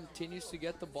McGaw continues to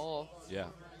get the ball. Yeah.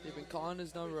 They've been calling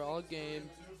his number all game.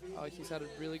 He's had a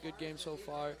really good game so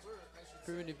far.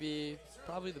 Proven to be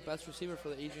probably the best receiver for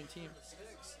the Adrian team.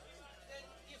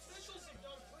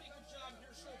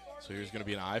 So here's going to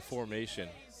be an I formation.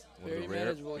 One Very of the rare,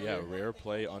 manageable here. rare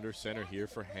play under center here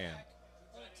for Ham.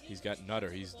 He's got Nutter.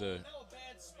 He's the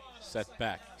set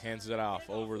back. Hands it off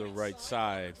over the right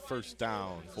side. First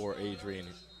down for Adrian.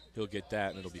 He'll get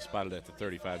that, and it'll be spotted at the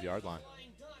 35-yard line.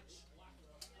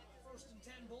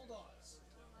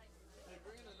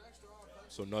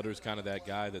 So Nutter's kind of that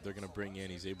guy that they're going to bring in.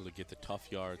 He's able to get the tough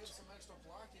yards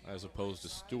as opposed to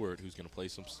Stewart, who's going to play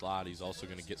some slot. He's also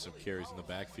going to get some carries in the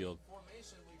backfield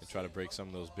and try to break some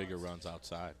of those bigger runs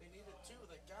outside.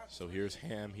 So here's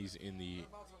Ham. He's in the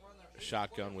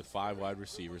shotgun with 5 wide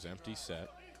receivers, empty set.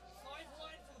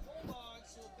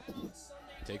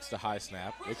 Takes the high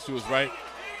snap, looks to his right,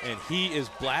 and he is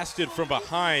blasted from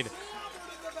behind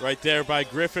right there by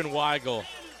Griffin Weigel,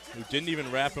 who didn't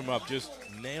even wrap him up, just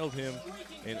nailed him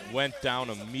and went down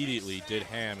immediately, did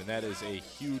Ham, and that is a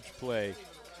huge play.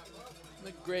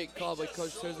 A great call by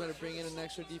Coach Tersman to bring in an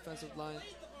extra defensive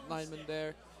lineman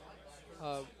there.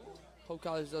 Hope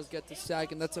College does get the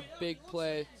sack, and that's a big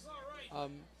play.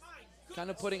 Kind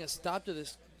of putting a stop to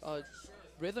this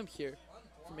rhythm here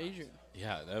from Adrian.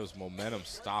 Yeah, that was momentum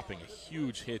stopping. A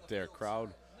huge hit there.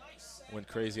 Crowd went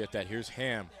crazy at that. Here's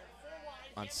Ham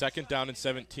on 2nd down and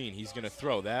 17. He's going to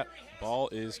throw. That ball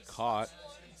is caught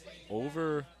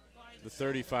over the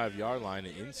 35-yard line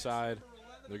and inside.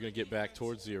 They're going to get back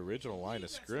towards the original line of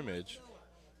scrimmage.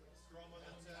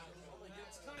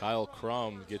 Kyle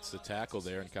Crum gets the tackle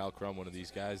there, and Kyle Crum, one of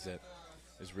these guys that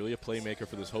is really a playmaker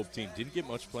for this Hope team. Didn't get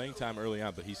much playing time early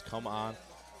on, but he's come on.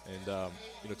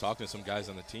 And, talking to some guys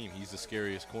on the team, he's the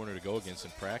scariest corner to go against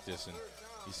in practice, and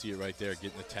you see it right there,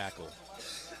 getting the tackle.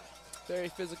 Very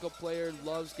physical player,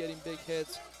 loves getting big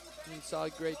hits. And you saw a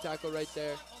great tackle right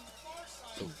there.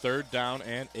 So 3rd down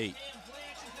and 8.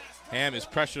 Ham is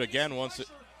pressured again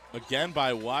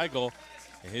by Weigel,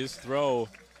 and his throw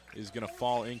is going to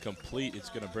fall incomplete. It's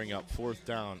going to bring up 4th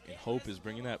down, and Hope is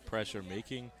bringing that pressure,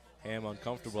 making Ham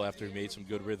uncomfortable after he made some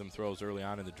good rhythm throws early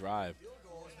on in the drive.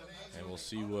 And we'll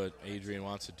see what Adrian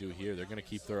wants to do here. They're going to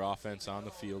keep their offense on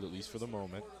the field, at least for the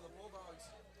moment.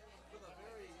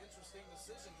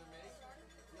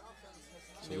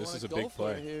 So this is a big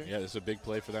play. Yeah, this is a big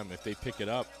play for them. If they pick it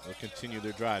up, they'll continue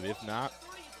their drive. If not,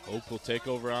 Hope will take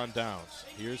over on downs.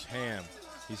 Here's Ham.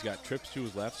 He's got trips to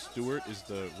his left. Stewart is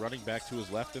the running back to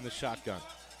his left in the shotgun.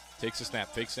 Takes a snap,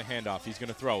 fakes a handoff. He's going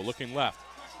to throw, looking left.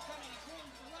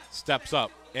 Steps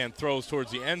up and throws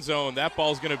towards the end zone. That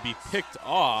ball's going to be picked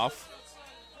off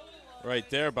right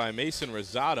there by Mason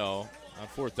Rosado on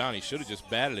 4th down. He should have just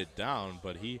batted it down,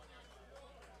 but he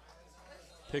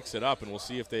picks it up, and we'll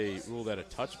see if they rule that a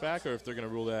touchback or if they're going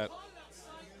to rule that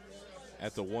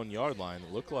at the 1-yard line.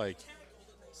 It looked like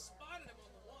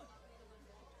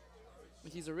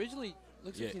he's originally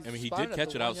looks like he's he spotted did at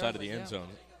catch the it outside 1 yard of the line, end zone.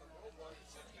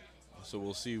 So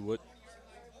we'll see what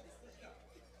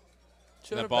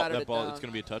that ball. It's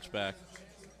going to be a touchback,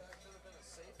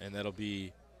 and that'll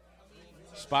be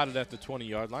spotted at the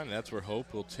 20-yard line. And that's where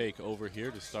Hope will take over here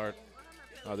to start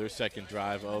their second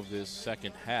drive of this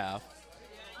second half.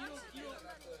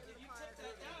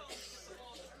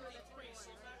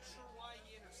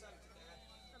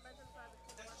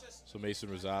 So Mason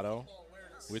Rosado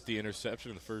with the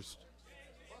interception, the first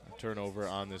turnover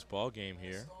on this ball game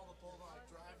here.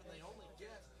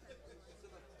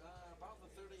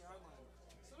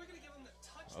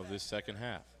 Of this second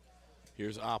half.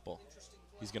 Here's Oppel.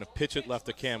 He's going to pitch it left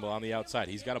to Campbell on the outside.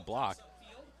 He's got a block.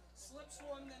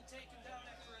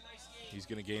 He's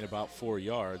going to gain about 4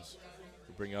 yards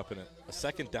to bring up a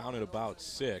second down at about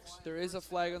 6. There is a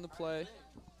flag on the play.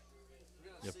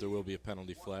 Yep, there will be a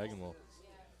penalty flag, and we'll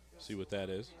see what that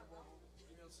is.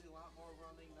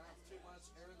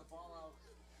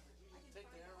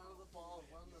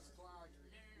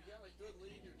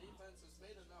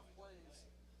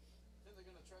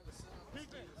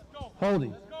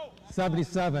 Holding,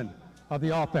 77 of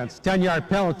the offense. 10-yard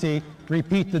penalty.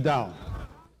 Repeat the down.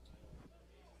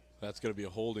 That's going to be a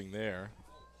holding there.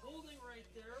 Holding right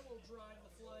there will drive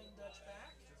the Flying Dutch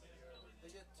back. They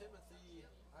get Timothy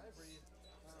Ivory.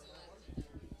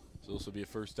 So this will be a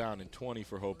 1st down and 20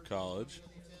 for Hope College.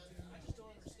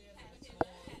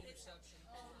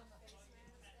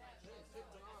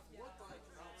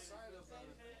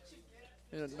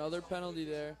 And another penalty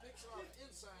there.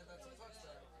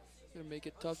 Gonna make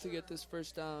it tough to get this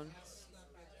 1st down.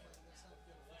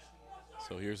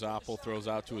 So here's Oppel, throws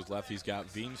out to his left. He's got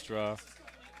Veenstra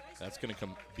That's going to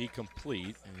be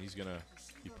complete, and he's going to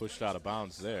be pushed out of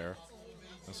bounds there.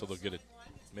 And so they'll get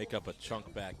make up a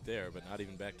chunk back there, but not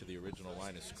even back to the original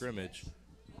line of scrimmage.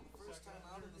 First time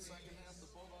out in the second half, the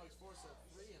Bulldogs force a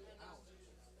 3 and out.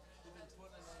 They've been put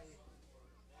in a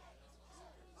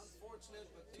unfortunate,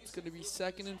 but it's going to be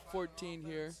 2nd and 14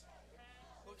 here.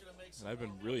 And I've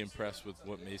been really impressed with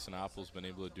what Mason Apple's been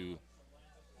able to do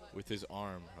with his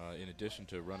arm, in addition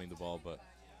to running the ball, but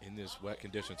in this wet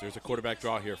conditions. There's a quarterback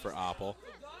draw here for Apple.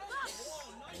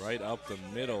 Right up the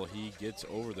middle, he gets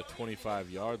over the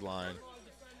 25-yard line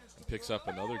and picks up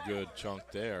another good chunk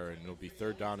there, and it'll be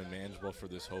 3rd down and manageable for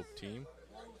this Hope team.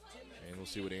 And we'll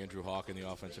see what Andrew Hawken, the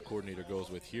offensive coordinator, goes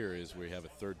with here is we have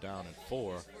a 3rd down and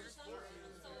 4.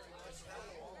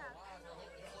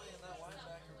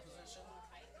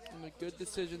 And a good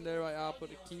decision there by Apple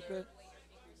to keep it.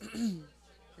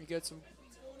 We get some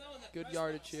good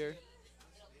yardage here.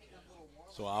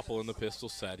 So Apple in the pistol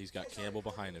set. He's got Campbell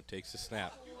behind him. Takes the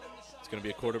snap. It's going to be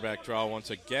a quarterback draw once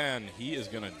again. He is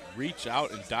going to reach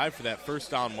out and dive for that 1st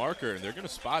down marker, and they're going to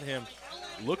spot him.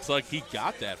 Looks like he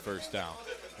got that 1st down,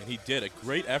 and he did. A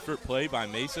great effort play by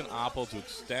Mason Apple to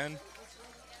extend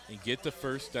and get the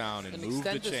 1st down and move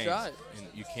the chains. And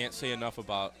you can't say enough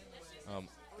about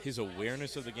his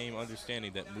awareness of the game,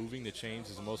 understanding that moving the chains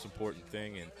is the most important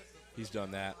thing, and he's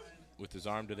done that with his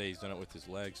arm today. He's done it with his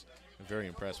legs. I'm very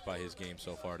impressed by his game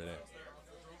so far today.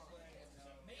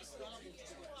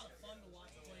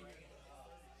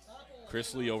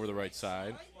 Chris Lee over the right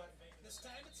side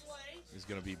is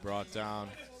going to be brought down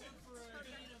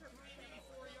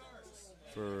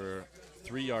for a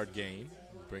 3-yard gain.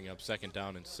 Bring up 2nd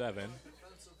down and 7.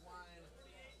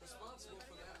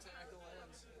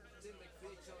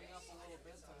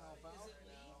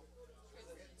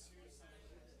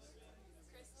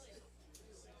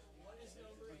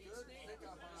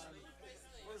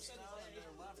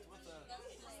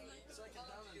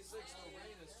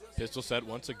 Pistol set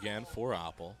once again for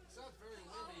Apple.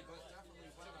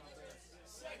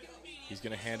 He's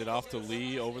going to hand it off to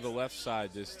Lee over the left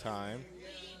side this time.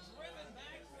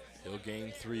 He'll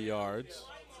gain 3 yards.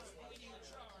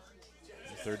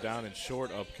 3rd down and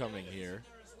short upcoming here.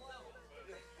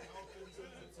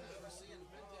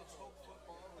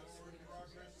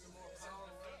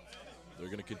 They're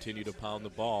going to continue to pound the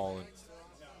ball and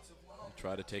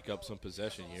try to take up some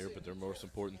possession here, but their most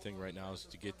important thing right now is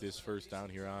to get this 1st down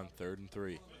here on 3rd and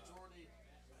 3.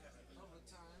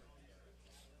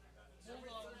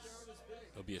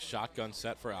 There'll be a shotgun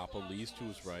set for Apple. Lee's to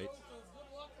his right,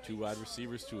 2 wide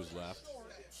receivers to his left,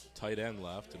 tight end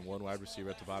left, and 1 wide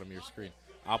receiver at the bottom of your screen.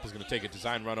 Apple's going to take a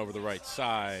design run over the right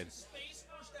side.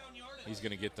 He's going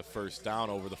to get the 1st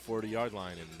down over the 40-yard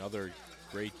line, and another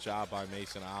great job by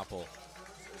Mason Apple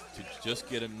to just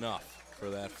get enough for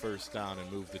that 1st down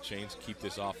and move the chains, keep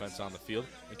this offense on the field,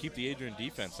 and keep the Adrian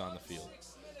defense on the field.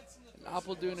 And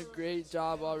Apple doing a great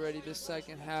job already this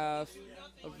 2nd half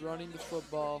of running the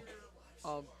football.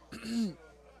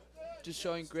 Just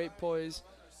showing great poise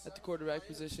at the quarterback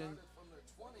position.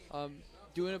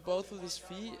 Doing it both with his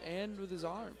feet and with his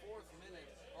arm.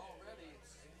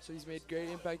 So he's made great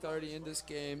impact already in this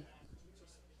game.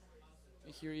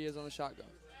 And here he is on the shotgun.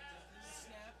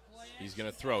 He's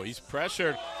going to throw. He's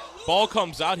pressured. Ball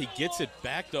comes out. He gets it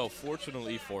back, though.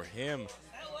 Fortunately for him,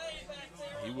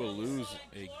 he will lose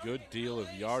a good deal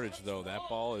of yardage, though. That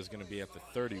ball is going to be at the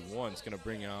 31. It's going to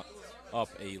bring up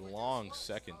a long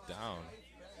 2nd down.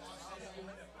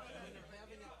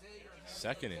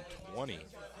 2nd and 20.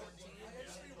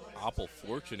 Apple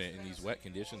fortunate in these wet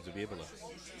conditions to be able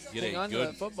to get a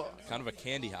good, kind of a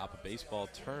candy hop, a baseball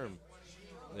term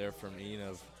there from Ian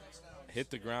of hit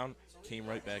the ground, came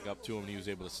right back up to him, and he was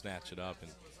able to snatch it up,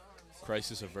 and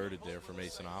crisis averted there for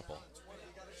Mason Apple.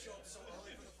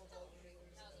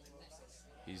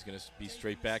 He's going to be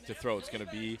straight back to throw. It's going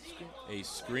to be a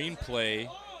screen play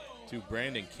to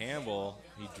Brandon Campbell.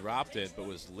 He dropped it but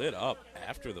was lit up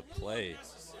after the play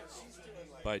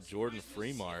by Jordan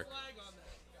Freemark.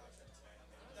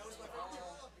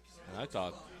 And I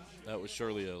thought that was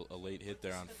surely a late hit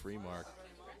there on Freemark.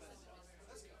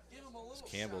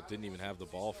 Campbell didn't even have the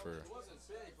ball for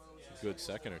a good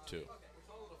 2nd or 2.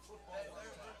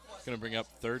 It's going to bring up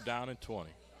 3rd down and 20.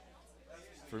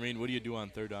 Fermin, what do you do on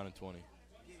 3rd down and 20?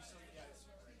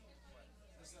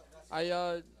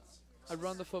 I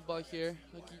run the football here.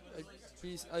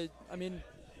 I mean,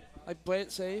 I play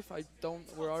it safe.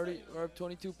 We're up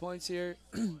 22 points here.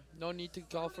 No need to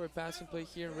call for a passing play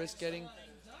here and risk getting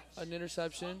an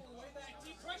interception.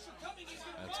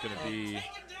 That's going to be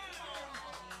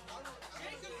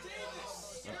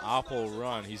an Apple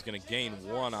run. He's going to gain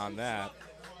 1 on that.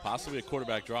 possibly a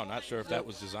quarterback draw. Not sure if that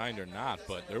was designed or not,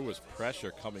 but there was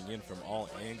pressure coming in from all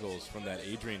angles from that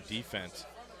Adrian defense.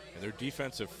 And their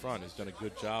defensive front has done a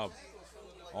good job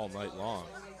all night long.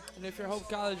 And if you're Hope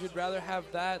College, you'd rather have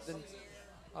that than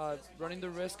running the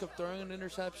risk of throwing an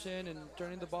interception and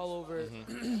turning the ball over.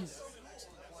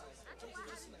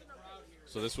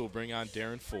 So this will bring on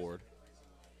Darren Ford.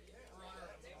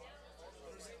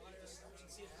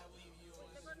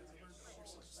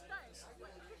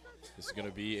 This is going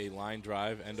to be a line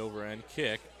drive, end-over-end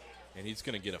kick, and he's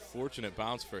going to get a fortunate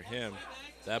bounce for him.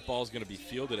 That ball is going to be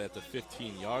fielded at the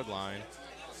 15-yard line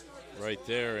right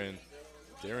there, and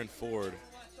Darren Ford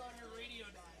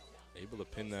able to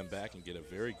pin them back and get a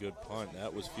very good punt.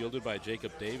 That was fielded by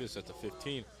Jacob Davis at the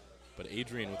 15, but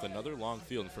Adrian with another long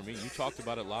field. And for me, you talked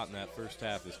about it a lot in that first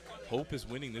half, is Hope is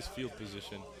winning this field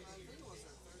position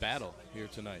battle here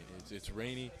tonight. It's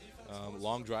rainy.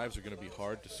 Long drives are going to be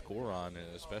hard to score on,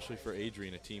 especially for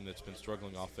Adrian, a team that's been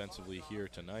struggling offensively here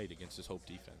tonight against this Hope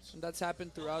defense. And that's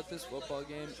happened throughout this football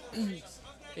game.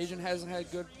 Adrian hasn't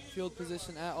had good field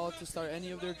position at all to start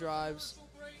any of their drives.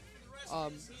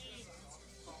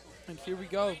 And here we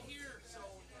go.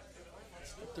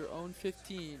 At their own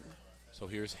 15. So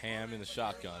here's Ham in the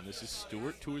shotgun. This is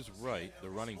Stewart to his right, the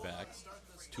running back.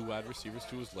 2 wide receivers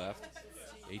to his left.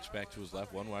 H-back to his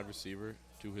left, 1 wide receiver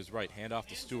to his right. Hand off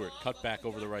to Stewart, cut back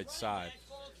over the right side.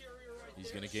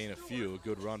 He's going to gain a few. A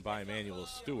good run by Emmanuel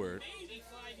Stewart.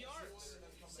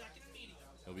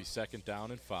 It'll be 2nd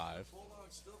down and 5.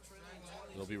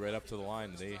 They'll be right up to the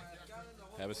line. They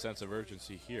have a sense of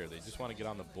urgency here. They just want to get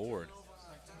on the board.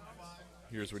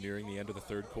 Here's we're nearing the end of the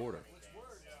 3rd quarter.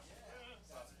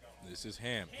 This is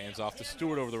Ham. Hands off to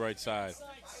Stewart over the right side.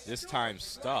 This time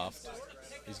stuffed.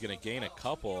 He's going to gain a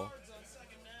couple,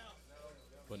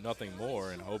 but nothing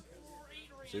more, and Hope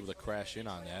is able to crash in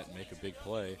on that and make a big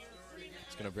play.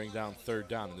 It's going to bring down 3rd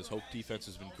down, and this Hope defense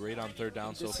has been great on 3rd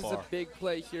down so far. This is a big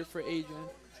play here for Adrian.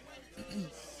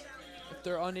 If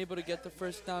they're unable to get the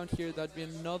 1st down here, that'd be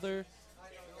another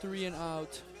 3 and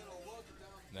out.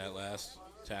 And that last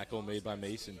tackle made by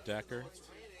Mason Decker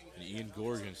and Ian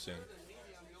Gorgensen.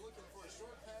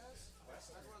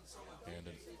 And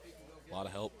a lot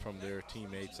of help from their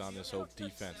teammates on this Hope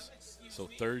defense. So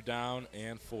 3rd down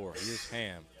and 4. Here's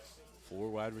Ham. 4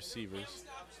 wide receivers.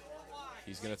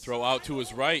 He's going to throw out to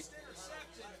his right.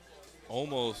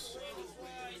 Almost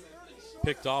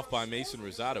picked off by Mason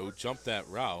Rosado, who jumped that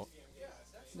route.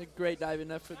 A great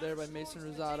diving effort there by Mason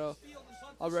Rosado.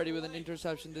 Already with an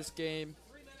interception this game.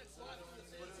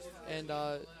 And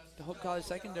the Hope College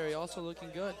secondary also looking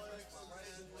good.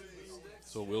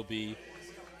 So it will be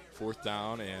 4th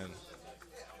down, and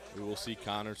we will see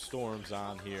Connor Storms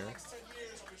on here.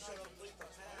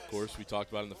 Of course, we talked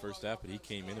about it in the first half, but he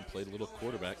came in and played a little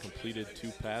quarterback, completed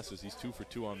 2 passes. He's 2 for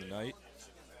 2 on the night.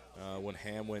 When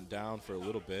Ham went down for a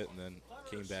little bit and then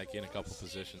came back in a couple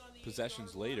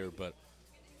possessions later, but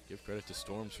give credit to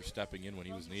Storms for stepping in when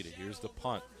he was needed. Here's the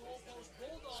punt.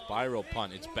 Spiral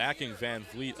punt. It's backing Van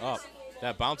Vliet up.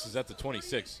 That bounces at the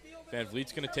 26. Van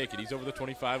Vliet's going to take it. He's over the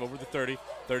 25, over the 30,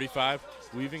 35,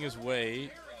 weaving his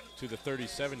way to the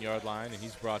 37-yard line, and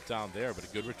he's brought down there. But a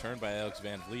good return by Alex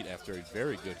Van Vliet after a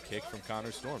very good kick from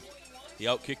Connor Storms. He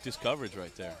outkicked his coverage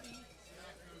right there.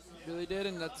 Really did,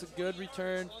 and that's a good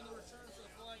return.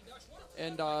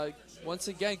 And once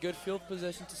again, good field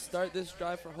position to start this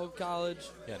drive for Hope College.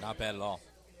 Yeah, not bad at all.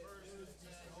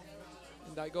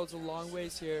 And that goes a long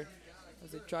ways here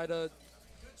as they try to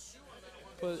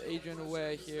put Adrian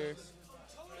away here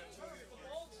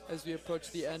as we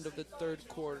approach the end of the 3rd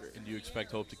quarter. And do you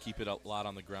expect Hope to keep it a lot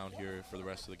on the ground here for the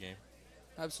rest of the game?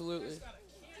 Absolutely.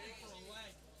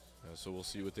 So we'll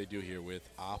see what they do here with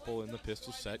Oppel in the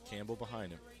pistol set, Campbell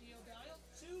behind him.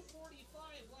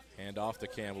 Hand off to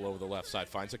Campbell over the left side,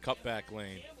 finds a cutback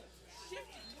lane.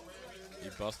 He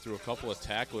busts through a couple of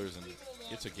tacklers and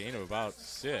gets a gain of about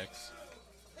 6.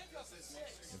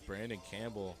 And Brandon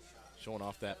Campbell showing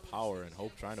off that power, and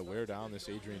Hope trying to wear down this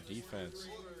Adrian defense.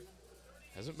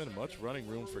 Hasn't been much running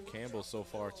room for Campbell so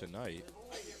far tonight.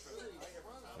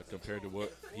 But compared to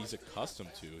what he's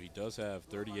accustomed to, he does have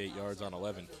 38 yards on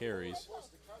 11 carries.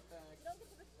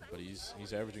 But he's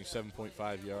averaging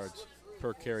 7.5 yards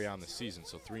per carry on the season,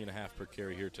 so 3.5 per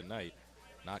carry here tonight.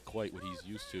 Not quite what he's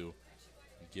used to.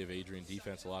 Give Adrian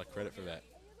defense a lot of credit for that.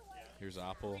 Here's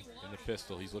Oppel in the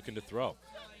pistol. He's looking to throw.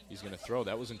 He's going to throw.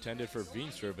 That was intended for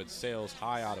Veenstra, but sails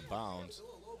high out of bounds.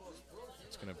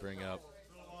 It's going to bring up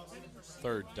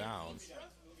 3rd down.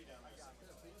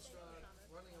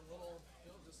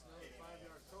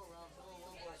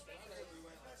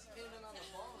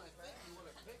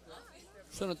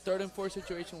 So in a 3rd and 4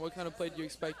 situation, what kind of play do you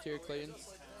expect here, Clayton?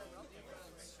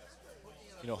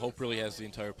 You know, Hope really has the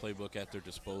entire playbook at their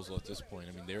disposal at this point.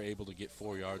 I mean, they're able to get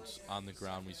 4 yards on the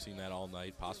ground. We've seen that all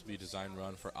night. Possibly a design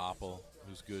run for Oppel,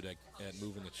 who's good at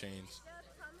moving the chains.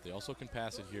 They also can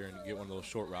pass it here and get one of those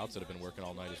short routes that have been working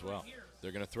all night as well.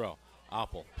 They're going to throw.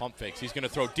 Oppel, pump fakes. He's going to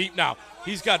throw deep now.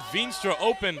 He's got Veenstra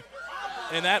open,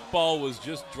 and that ball was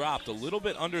just dropped. A little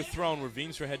bit underthrown where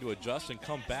Veenstra had to adjust and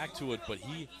come back to it, but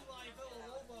he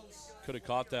could have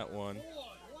caught that one.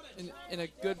 In a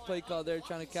good play call there,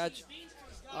 trying to catch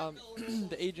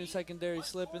the Adrian secondary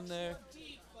slip in there.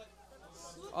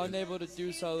 Unable to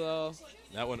do so, though.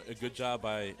 That one, a good job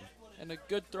by... And a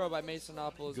good throw by Mason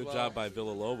Oppel as well. Good job by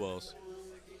Villalobos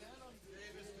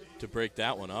to break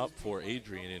that one up for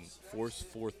Adrian and force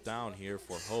 4th down here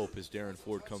for Hope as Darren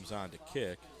Ford comes on to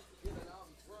kick.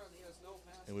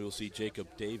 And we will see Jacob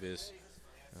Davis,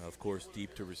 of course,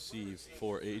 deep to receive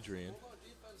for Adrian.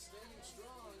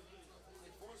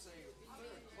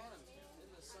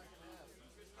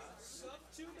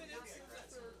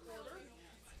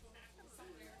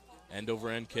 End over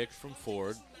end kick from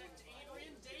Ford.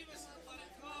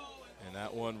 And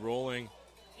that one rolling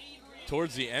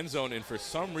towards the end zone, and for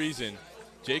some reason,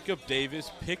 Jacob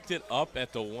Davis picked it up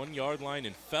at the 1 yard line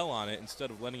and fell on it instead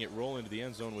of letting it roll into the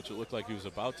end zone, which it looked like he was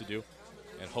about to do.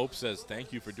 And Hope says,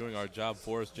 "Thank you for doing our job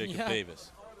for us, Jacob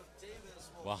Davis."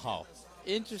 Wow.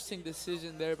 Interesting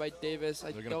decision there by Davis.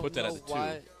 They're going to put that at the 2.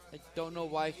 I don't know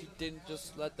why he didn't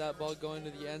just let that ball go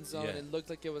into the end zone. Yeah. It looked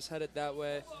like it was headed that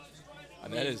way.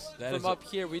 And that is from up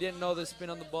here, we didn't know the spin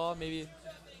on the ball. Maybe.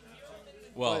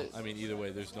 Well, I mean, either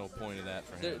way, there's no point in that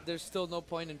for him. There's still no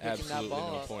point in picking that ball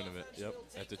Absolutely no up. point of it. Yep,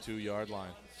 at the 2 yard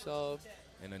line. So.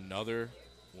 And another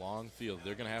long field.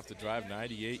 They're going to have to drive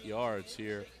 98 yards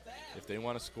here if they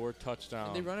want to score a touchdown.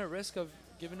 And they run a risk of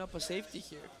giving up a safety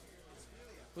here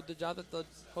with the job that the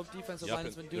Hope defensive line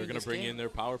has been doing. They're going to bring in their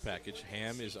power package.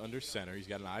 Ham is under center. He's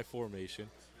got an I formation.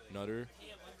 Nutter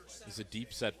is a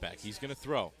deep setback. He's going to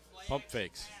throw. Pump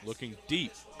fakes. Looking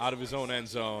deep out of his own end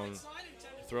zone.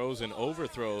 Throws and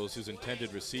overthrows his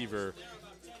intended receiver,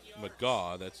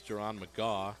 McGaw. That's Jerron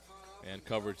McGaw. And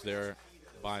coverage there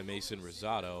by Mason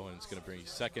Rosado. And it's going to bring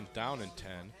 2nd down and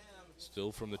 10.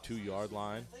 Still from the 2 yard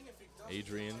line.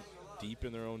 Adrian deep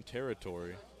in their own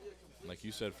territory. And like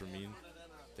you said, Fermin,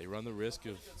 they run the risk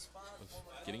of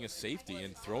getting a safety.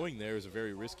 And throwing there is a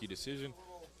very risky decision.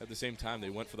 At the same time, they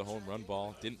went for the home run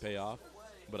ball. Didn't pay off.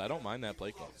 But I don't mind that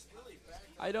play call.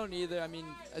 I don't either. I mean,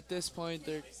 at this point,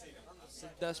 they're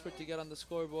desperate to get on the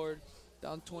scoreboard.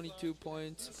 Down 22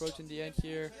 points, approaching the end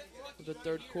here of the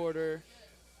 3rd quarter.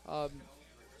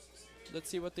 Let's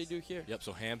see what they do here. Yep,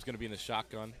 so Ham's going to be in the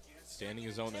shotgun, standing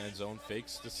his own end zone,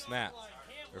 fakes the snap,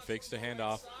 or fakes the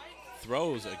handoff,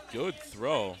 throws a good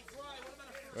throw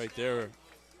right there,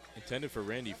 intended for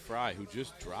Randy Fry, who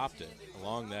just dropped it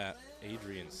along that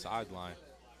Adrian sideline.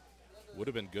 Would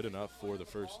have been good enough for the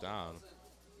 1st down.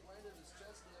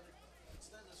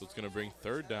 So it's going to bring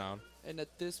 3rd down. And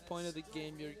at this point of the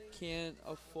game, you can't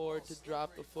afford to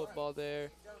drop the football there.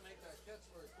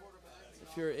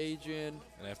 If you're Adrian.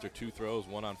 And after 2 throws,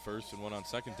 one on 1st and one on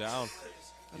 2nd down,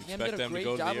 you Ham expect did a them to great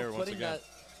go to job the air of once putting again.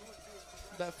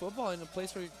 that football in a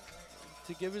place where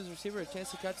to give his receiver a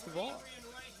chance to catch the ball.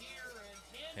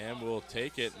 Ham will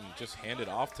take it and just hand it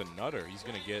off to Nutter. He's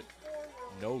going to get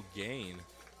no gain.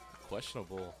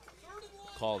 Questionable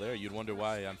call there. You'd wonder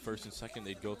why on 1st and 2nd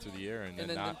they'd go through the air and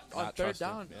then not on 3rd trust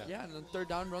down. him. Yeah, and on 3rd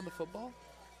down, run the football.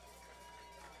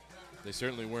 They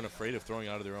certainly weren't afraid of throwing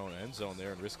out of their own end zone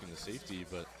there and risking the safety,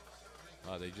 but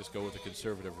they just go with a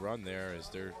conservative run there as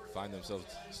they find themselves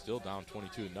still down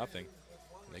 22-0.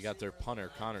 They got their punter,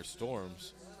 Connor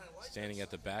Storms, standing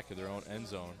at the back of their own end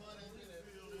zone.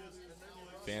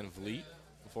 Van Vliet,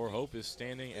 for Hope, is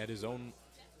standing at his own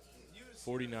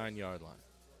 49-yard line.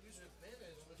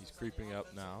 He's creeping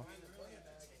up now.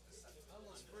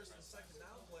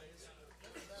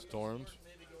 Storms,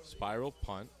 spiral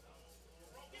punt.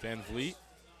 Van Vliet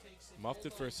muffed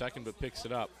it for a second but picks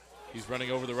it up. He's running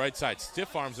over the right side,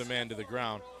 stiff arms a man to the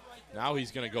ground. Now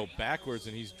he's going to go backwards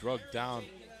and he's drugged down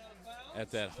at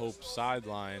that Hope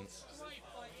sideline.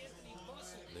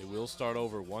 They will start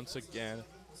over once again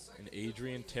in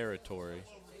Adrian territory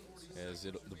as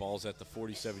the ball's at the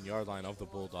 47-yard line of the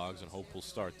Bulldogs, and Hope will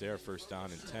start there, 1st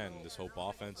down and 10. This Hope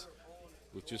offense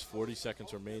with just 40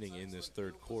 seconds remaining in this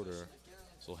 3rd quarter.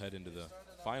 So we'll head into the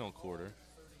final quarter.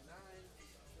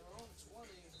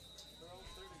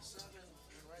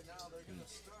 And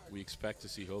we expect to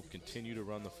see Hope continue to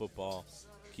run the football,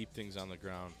 keep things on the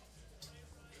ground,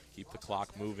 keep the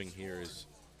clock moving here as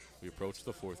we approach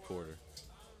the 4th quarter.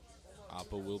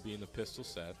 Appa will be in the pistol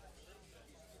set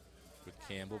with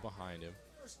Campbell behind him.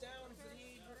 First down for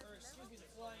the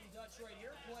Flying Dutchman.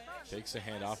 Takes the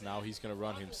handoff. Now he's going to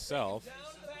run himself.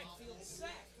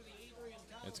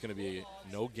 It's going to be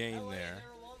no gain there.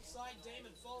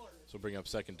 So bring up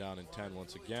 2nd down and 10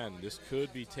 once again. This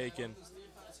could be taken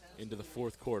into the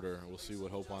 4th quarter. We'll see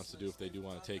what Hope wants to do if they do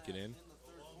want to take it in.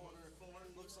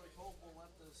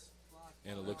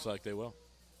 And it looks like they will.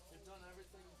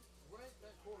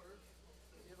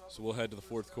 So we'll head to the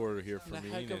 4th quarter here for me.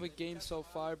 A heck of a game so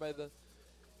far by the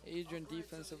Adrian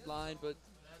defensive line, but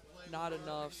not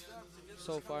enough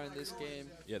so far in this game.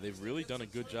 Yeah, they've really done a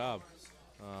good job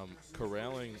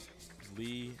corralling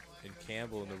Lee and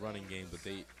Campbell in the running game, but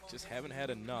they just haven't had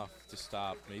enough to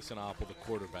stop Mason Oppel, the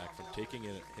quarterback, from taking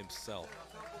it himself.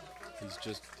 He's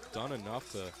just done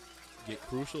enough to get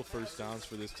crucial first downs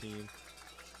for this team.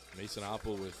 Mason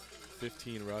Oppel with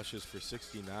 15 rushes for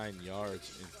 69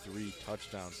 yards and 3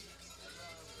 touchdowns.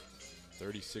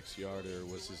 36-yarder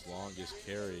was his longest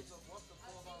carry.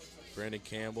 Brandon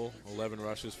Campbell, 11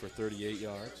 rushes for 38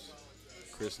 yards.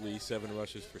 Chris Lee, 7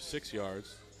 rushes for 6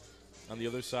 yards. On the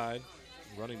other side,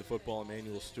 running the football,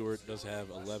 Emmanuel Stewart does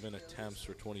have 11 attempts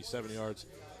for 27 yards.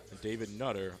 And David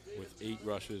Nutter with 8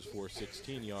 rushes for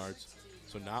 16 yards.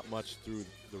 So not much through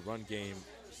the run game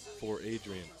for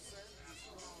Adrian.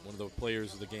 One of the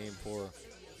players of the game for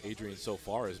Adrian so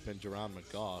far has been Jerron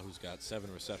McGaw, who's got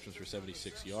 7 receptions for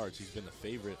 76 yards. He's been the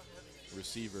favorite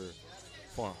receiver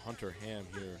for Hunter Ham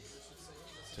here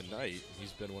tonight.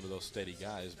 He's been one of those steady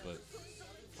guys, but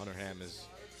Hunter Ham has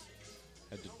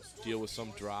had to deal with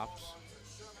some drops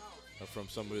from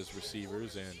some of his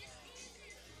receivers, and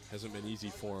hasn't been easy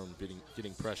for him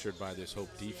getting pressured by this Hope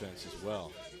defense as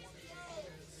well,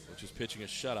 which is pitching a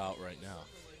shutout right now.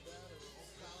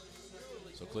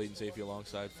 So Clayton Safety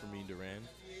alongside Fermin Duran,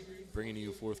 bringing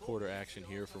you 4th quarter action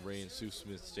here from Ray and Sue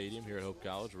Smith Stadium here at Hope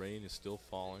College. Rain is still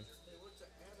falling.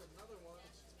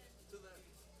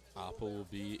 Oppel will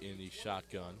be in the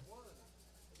shotgun.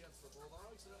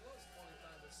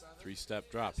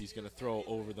 3-step drop. He's going to throw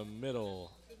over the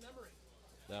middle.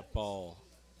 That ball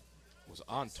was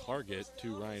on target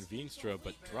to Ryan Veenstra,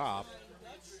 but dropped.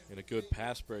 And a good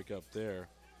pass break up there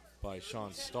by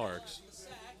Sean Starks.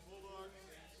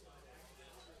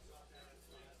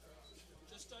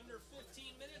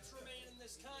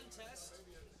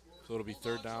 So it'll be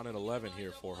 3rd down and 11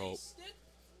 here for Hope.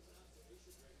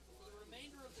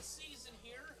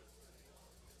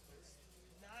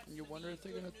 And you wonder if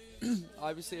they're going to,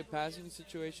 obviously a passing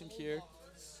situation here.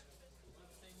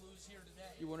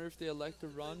 You wonder if they elect to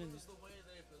run and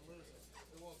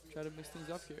try to mix things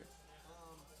up here.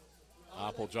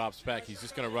 Oppel drops back. He's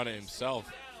just going to run it himself,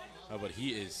 but he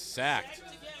is sacked.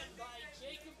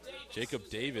 Jacob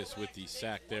Davis with the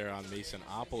sack there on Mason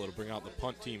Oppel. It'll bring out the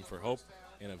punt team for Hope,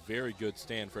 and a very good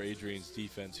stand for Adrian's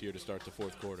defense here to start the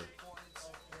 4th quarter.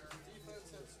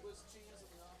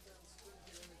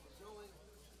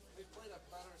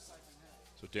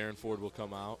 So Darren Ford will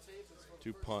come out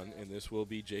to punt, and this will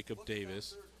be Jacob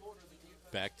Davis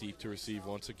back deep to receive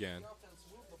once again.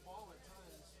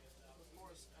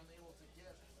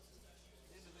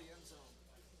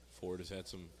 Ford has had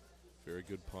some very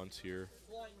good punts here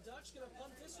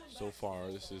so far.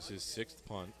 This is his 6th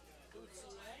punt.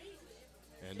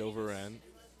 End over end.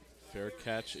 Fair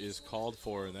catch is called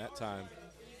for, and that time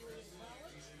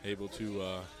able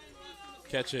to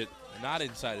catch it not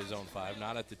inside his own 5,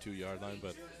 not at the 2-yard line,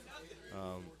 but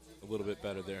a little bit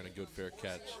better there, and a good fair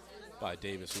catch by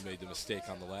Davis, who made the mistake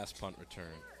on the last punt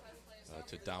return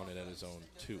to down it at his own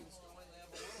 2.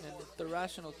 And the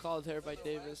rational call there by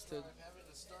Davis to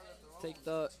take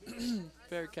the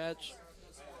fair catch.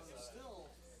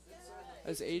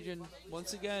 As Adrian,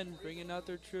 once again, bringing out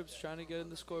their troops, trying to get in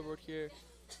the scoreboard here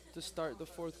to start the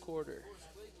 4th quarter.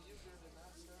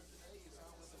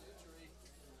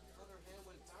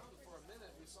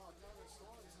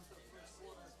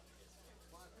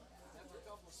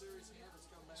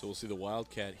 So we'll see the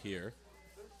Wildcat here.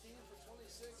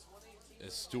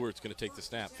 As Stewart's going to take the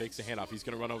snap, fakes the handoff. He's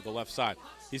going to run over the left side.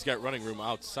 He's got running room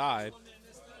outside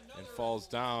and falls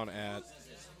down at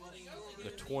the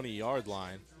 20-yard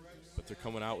line. But they're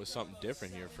coming out with something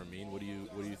different here from Mean. What do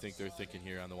you think they're thinking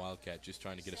here on the Wildcat? Just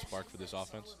trying to get a spark for this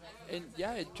offense? And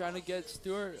yeah, trying to get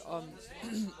Stewart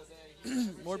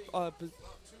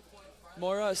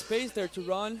more space there to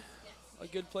run. A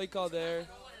good play call there.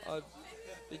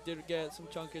 They did get some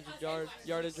chunkage of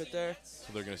yardage right there.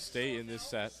 So they're going to stay in this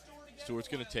set. Stewart's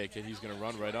going to take it. He's going to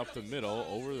run right up the middle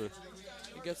over the.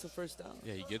 He gets the first down.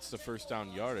 Yeah, he gets the first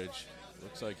down yardage.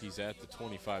 Looks like he's at the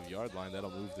 25-yard line. That'll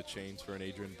move the chains for an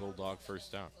Adrian Bulldog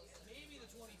first down.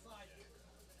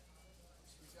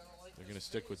 They're going to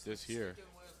stick with this here.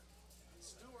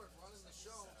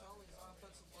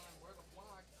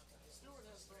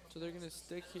 So they're going to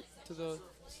stick to the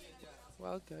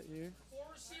Wildcat here.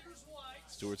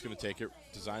 Stewart's going to take it,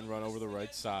 design run over the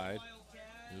right side.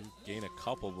 He'll gain a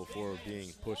couple before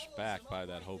being pushed back by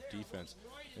that Hope defense.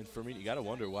 And for me, you got to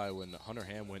wonder why when Hunter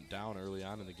Ham went down early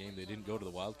on in the game, they didn't go to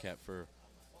the Wildcat for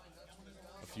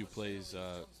a few plays.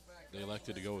 They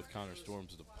elected to go with Connor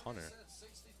Storms, the punter,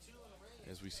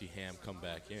 as we see Ham come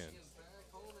back in.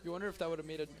 You wonder if that would have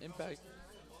made an impact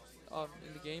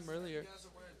in the game earlier.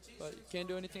 But you can't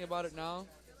do anything about it now.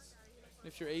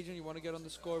 If you're Adrian, you want to get on the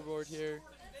scoreboard here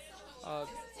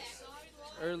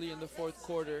early in the fourth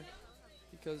quarter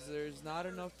because there's not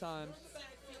enough time.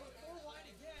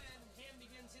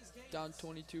 Down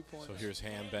 22 points. So here's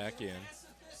Ham back in.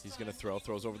 He's going to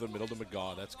throws over the middle to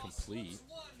McGaw. That's complete.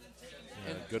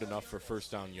 And good enough for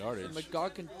first down yardage. And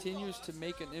McGaw continues to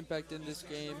make an impact in this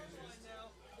game.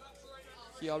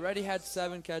 He already had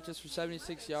 7 catches for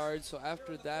 76 yards, so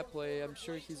after that play, I'm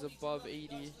sure he's above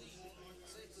 80.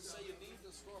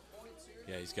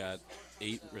 Yeah, he's got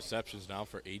 8 receptions now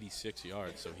for 86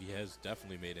 yards, so he has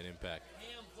definitely made an impact.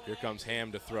 Here comes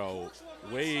Ham to throw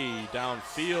way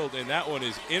downfield, and that one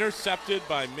is intercepted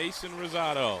by Mason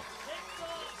Rosado.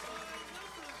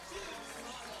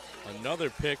 Another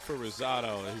pick for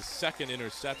Rosado, his second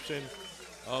interception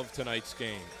of tonight's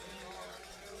game.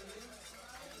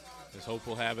 As Hope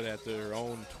will have it at their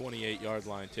own 28-yard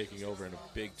line, taking over in a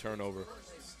big turnover,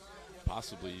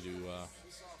 possibly to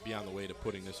be on the way to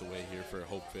putting this away here for a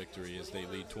Hope victory as they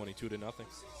lead 22-0.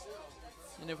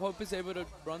 And if Hope is able to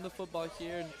run the football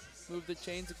here and move the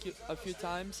chains a few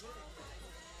times,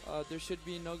 there should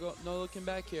be no looking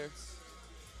back here.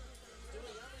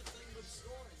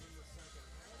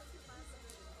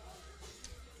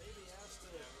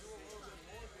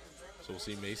 So we'll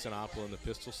see Mason Oppel in the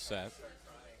pistol set.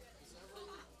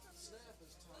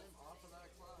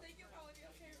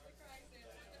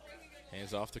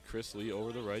 Hands off to Chris Lee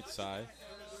over the right side.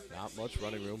 Not much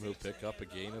running room. He'll pick up a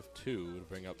gain of 2 to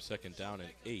bring up second down and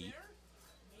 8.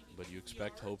 But you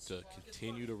expect Hope to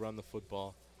continue to run the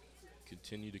football,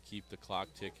 continue to keep the clock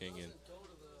ticking, and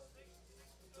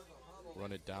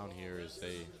run it down here as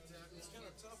they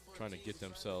trying to get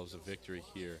themselves a victory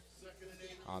here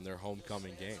on their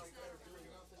homecoming game.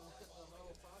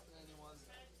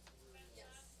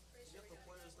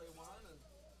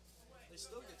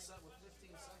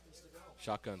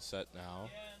 Shotgun set now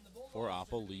for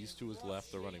Oppel. Lees to his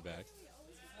left, the running back.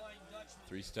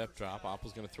 3-step drop.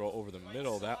 Oppel's going to throw over the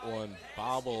middle. That one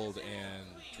bobbled and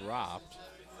dropped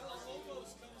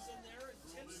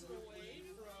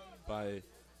by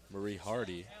Marie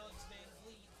Hardy.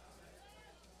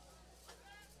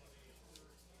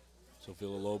 So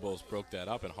Villalobos broke that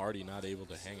up, and Hardy not able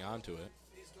to hang on to it.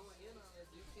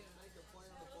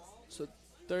 So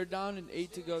 3rd down and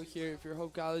 8 to go here. If you're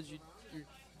Hope College, you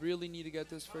really need to get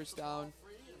this first down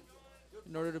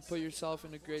in order to put yourself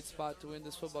in a great spot to win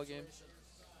this football game.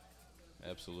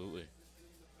 Absolutely.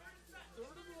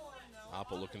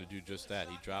 Oppel looking to do just that.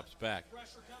 He drops back.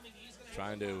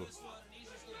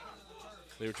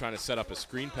 They were trying to set up a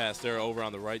screen pass there over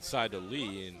on the right side to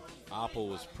Lee, and Oppel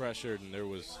was pressured, and there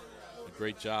was a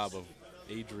great job of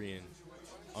Adrian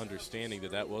understanding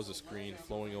that was a screen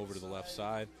flowing over to the left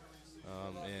side,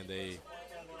 and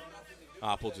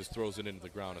Oppel just throws it into the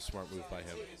ground, a smart move by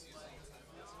him.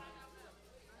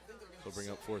 They'll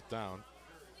bring up 4th down.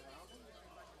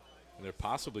 And they're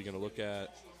possibly going to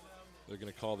they're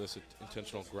going to call this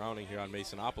intentional grounding here on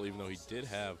Mason Oppel, even though he did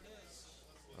have,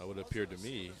 what appeared to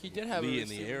me, he did have Lee in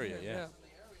the area, yeah.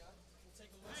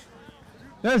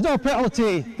 There's no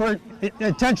penalty for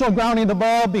intentional grounding the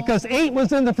ball because 8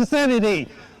 was in the vicinity.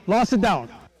 Lost it down.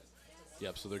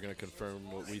 Yep, so they're going to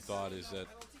confirm what we thought is that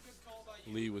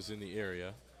Lee was in the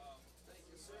area.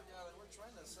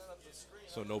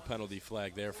 So no penalty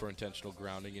flag there for intentional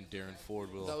grounding, and Darren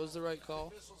Ford will. That was the right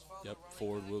call. Yep,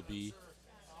 Ford will be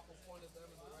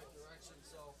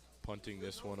punting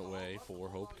this one away for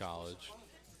Hope College.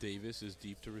 Davis is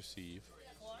deep to receive.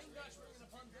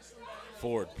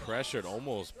 Ford pressured,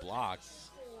 almost blocked.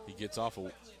 He gets off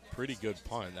a pretty good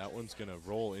punt. That one's going to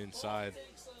roll inside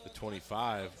the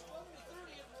 25,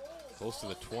 close to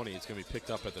the 20. It's going to be picked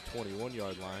up at the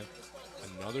 21-yard line.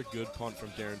 Another good punt from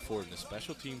Darren Ford. And the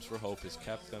special teams for Hope has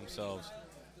kept themselves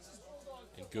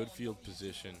in good field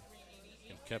position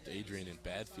and kept Adrian in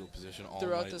bad field position all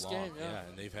throughout night this long. game, Yeah,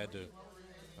 and they've had to,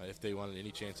 if they wanted any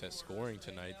chance at scoring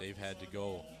tonight, they've had to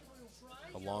go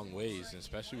a long ways, and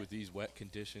especially with these wet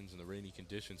conditions and the rainy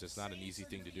conditions, it's not an easy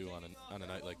thing to do on a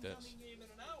night like this.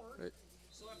 Right.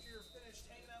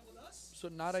 So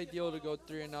not ideal to go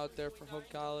 3 and out there for Hope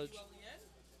College.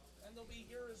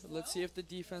 But let's see if the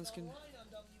defense can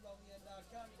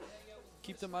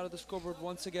keep them out of the scoreboard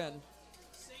once again.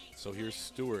 So here's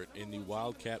Stewart in the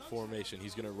Wildcat formation.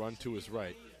 He's going to run to his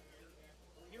right.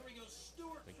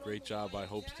 A great job by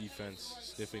Hope's defense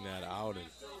sniffing that out and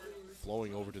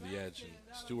flowing over to the edge. And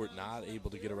Stewart not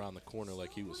able to get around the corner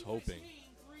like he was hoping.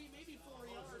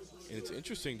 And it's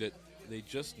interesting that they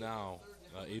just now,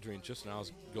 Adrian just now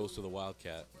goes to the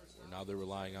Wildcat. Now they're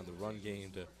relying on the run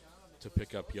game to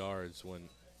pick up yards when,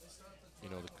 you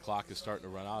know, the clock is starting to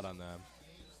run out on them.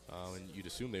 And you'd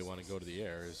assume they want to go to the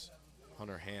air as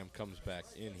Hunter Ham comes back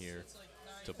in here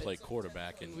to play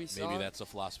quarterback, and maybe that's a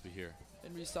philosophy here.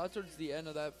 And we saw towards the end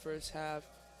of that first half,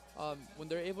 when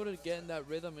they're able to get in that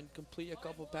rhythm and complete a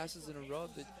couple passes in a row,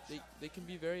 they can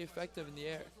be very effective in the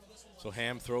air. So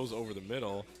Ham throws over the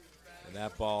middle, and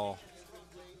that ball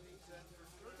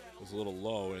was a little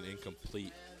low and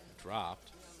incomplete,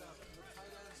 dropped.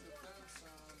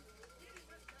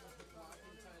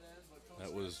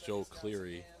 That was Joe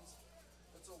Cleary,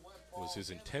 was his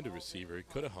intended receiver. He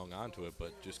could have hung on to it,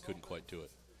 but just couldn't quite do it.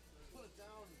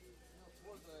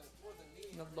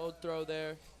 And a low throw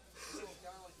there.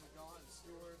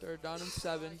 3rd down and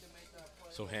 7.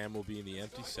 So Ham will be in the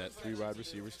empty set. 3 wide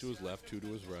receivers to his left, 2 to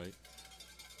his right.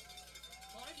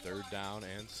 3rd down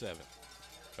and 7.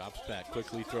 Drops back,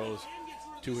 quickly throws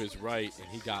to his right, and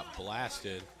he got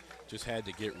blasted. Just had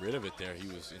to get rid of it there. He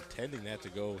was intending that to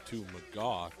go to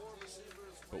McGaw.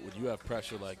 But when you have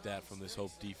pressure like that from this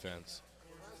Hope defense,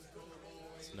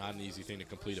 it's not an easy thing to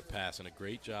complete a pass. And a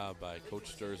great job by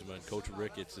Coach Sturzman and Coach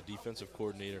Ricketts, the defensive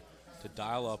coordinator, to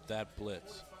dial up that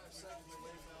blitz.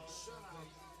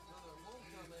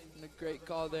 And a great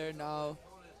call there now.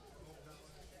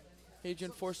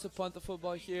 Adrian forced to punt the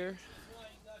football here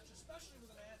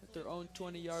at their own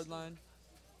 20-yard line.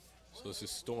 So this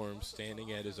is Storm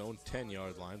standing at his own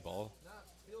 10-yard line. Ball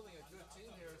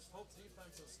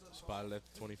spotted at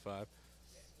the 25.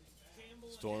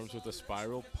 Storms with a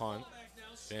spiral punt.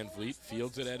 Van Vliet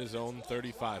fields it at his own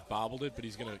 35. Bobbled it, but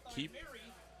he's going to keep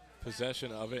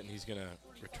possession of it, and he's going to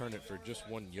return it for just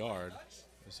 1 yard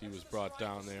as he was brought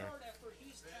down there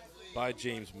by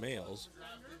James Males.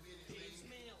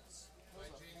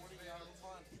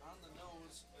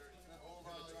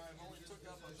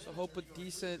 So Hope with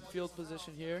decent field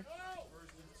position here.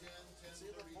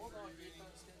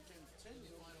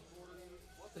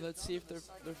 And let's see if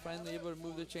they're finally able to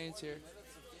move the chains here.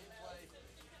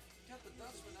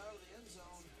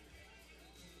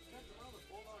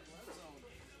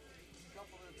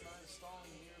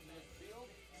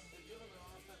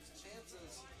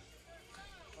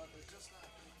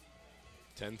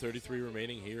 .10:33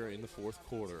 remaining here in the 4th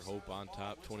quarter. Hope on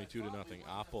top, 22-0.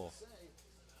 Oppel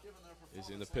is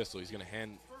in the pistol. He's going to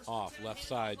hand off left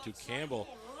side to Campbell,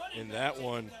 and that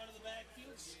one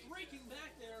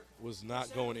was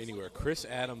not going anywhere. Chris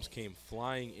Adams came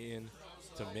flying in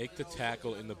to make the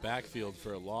tackle in the backfield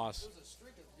for a loss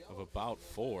of about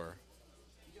 4.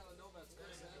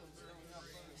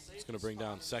 It's going to bring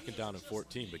down 2nd down and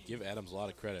 14, but give Adams a lot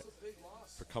of credit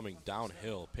for coming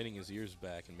downhill, pinning his ears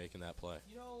back, and making that play.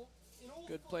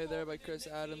 Good play there by Chris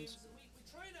Adams.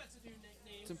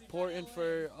 It's important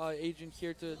for Adrian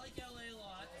here to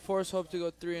force Hope to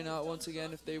go 3 and out once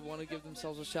again if they want to give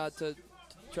themselves a shot to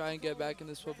try and get back in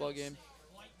this football game.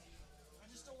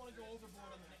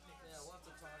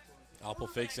 Oppel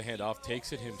fakes the handoff,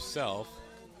 takes it himself.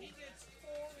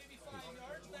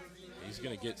 He's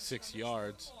going to get 6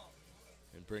 yards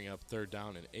and bring up 3rd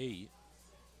down and 8.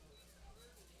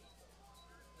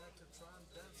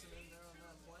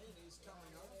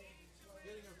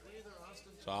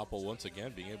 So Oppel once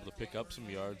again being able to pick up some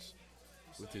yards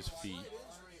with his feet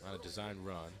on a design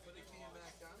run.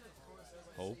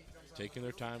 Hope taking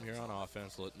their time here on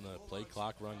offense, letting the play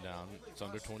clock run down. It's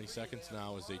under 20 seconds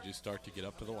now as they just start to get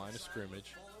up to the line of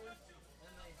scrimmage.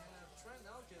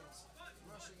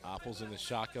 Oppel's in the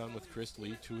shotgun with Chris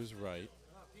Lee to his right.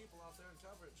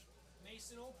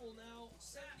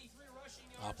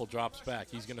 Oppel drops back.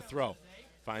 He's going to throw.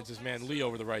 Finds his man Lee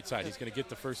over the right side. He's going to get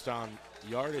the 1st down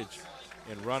yardage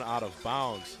and run out of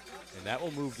bounds. And that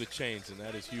will move the chains, and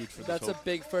that is huge for this That's Hope. a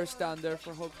big 1st down there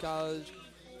for Hope College.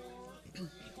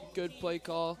 Good play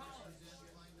call.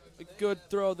 A good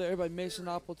throw there by Mason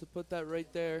Oppel to put that right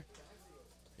there.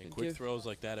 And quick throws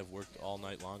like that have worked all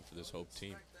night long for this Hope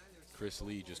team. Chris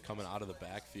Lee just coming out of the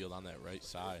backfield on that right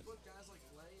side.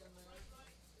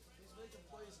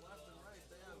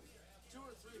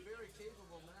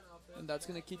 And that's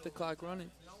going to keep the clock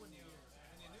running.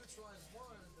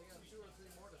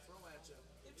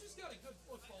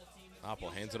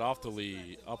 Oppel hands it off to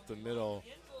Lee, up the middle.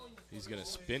 He's going to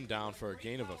spin down for a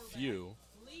gain of a few.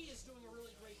 Lee is doing a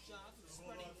really great job of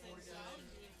spreading things out and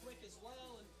being quick as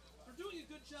well. And they're doing a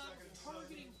job of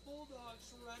targeting Bulldogs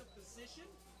who are out of position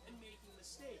and making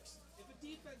mistakes. If a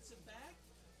defensive back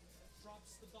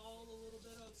drops the ball a little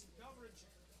bit on some coverage,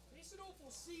 Mason Opal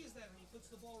sees that and he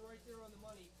puts the ball right there on the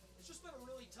money. It's just been a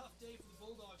really tough day for the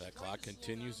Bulldogs. That clock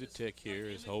continues to tick here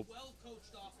as Hope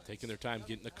taking their time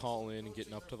getting the call in and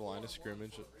getting up to the line of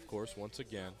scrimmage, of course, once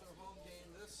again.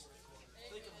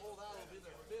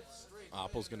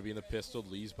 Oppel's going to be in the pistol.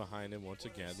 Lee's behind him once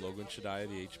again. Logan Shadaya,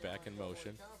 the H-back in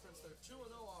motion.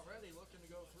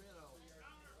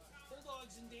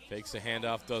 Fakes the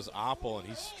handoff, does Oppel, and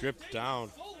he's stripped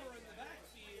down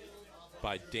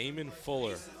by Damon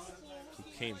Fuller, who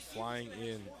came flying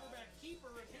in.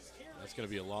 That's going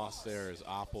to be a loss there as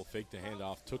Oppel faked the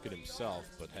handoff, took it himself,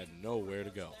 but had nowhere to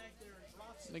go.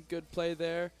 And a good play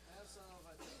there.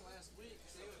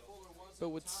 But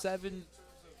with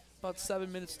about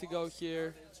 7 minutes to go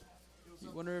here, you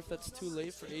wonder if that's too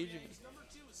late for Adrian.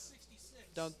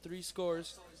 Down 3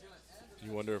 scores.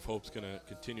 You wonder if Hope's going to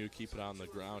continue to keep it on the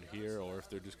ground here or if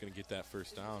they're just going to get that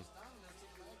first down,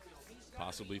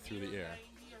 possibly through the air.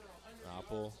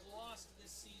 Oppel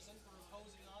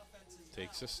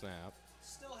takes a snap.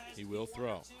 He will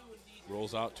throw.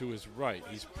 Rolls out to his right.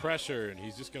 He's pressured, and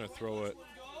he's just going to throw it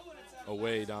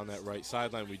away down that right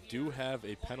sideline. We do have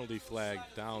a penalty flag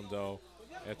down, though,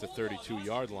 at the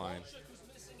 32-yard line,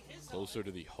 closer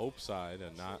to the Hope side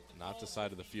and not the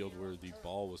side of the field where the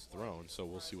ball was thrown. So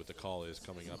we'll see what the call is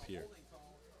coming up here.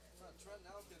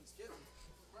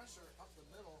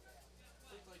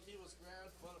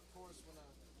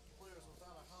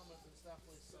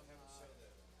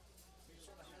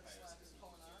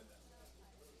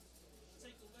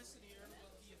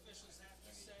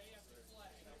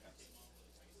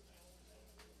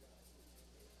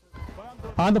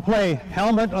 On the play,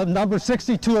 helmet of number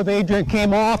 62 of Adrian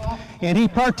came off, and he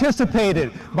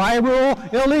participated. By rule,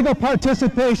 illegal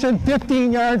participation,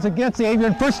 15 yards against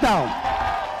Adrian, first down.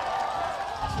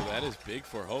 So that is big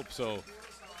for Hope. So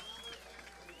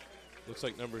looks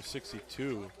like number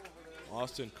 62,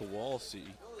 Austin Kowalski,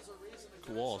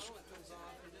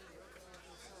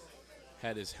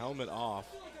 had his helmet off,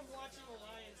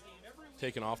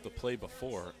 taken off the play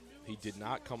before. He did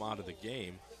not come out of the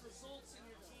game.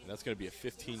 And that's going to be a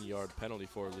 15-yard penalty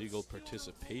for illegal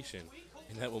participation,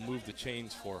 and that will move the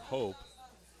chains for Hope,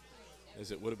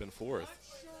 as it would have been 4th.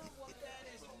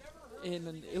 In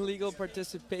an illegal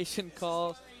participation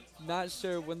call, not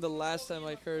sure when the last time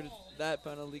I heard that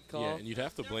penalty call. Yeah, and you'd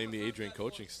have to blame the Adrian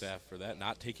coaching staff for that,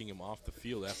 not taking him off the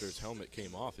field after his helmet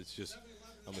came off. It's just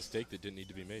a mistake that didn't need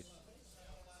to be made.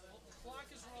 Clock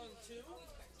is wrong too.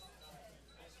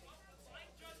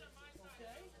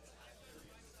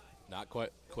 Not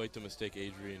quite the mistake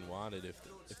Adrian wanted.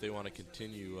 If they want to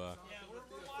continue,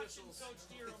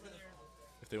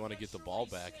 if they want to get the ball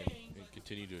back and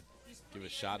continue to give a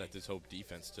shot at this Hope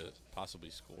defense to possibly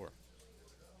score.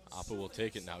 Appa will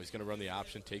take it now. He's going to run the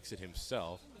option, takes it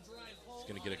himself. He's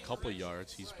going to get a couple of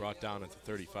yards. He's brought down at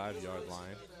the 35-yard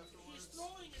line. He's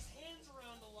throwing his hands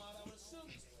around a lot. I would assume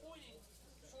he's pointing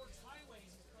towards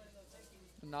highways.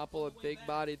 Napoli, a big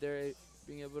body there,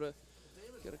 being able to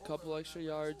get a couple extra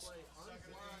yards.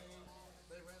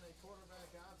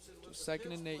 So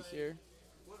 2nd and 8 here.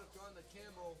 Would have gone to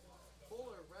Campbell.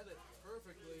 Fuller read it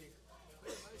perfectly.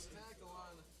 Made a nice tackle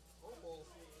on Opal.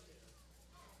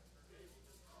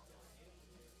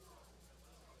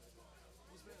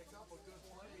 He's made a couple good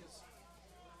plays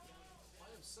by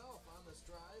himself on this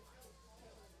drive.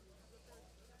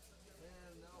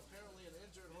 And now apparently an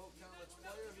injured Hope College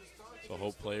player who's talking. So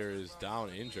Hope player is down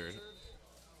injured.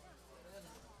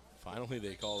 Finally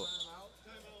they call it.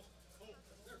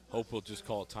 Hope will just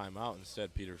call a timeout.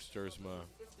 Instead, Peter Sturzma,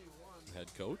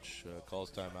 head coach, calls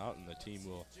timeout, and the team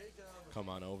will come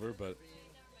on over. But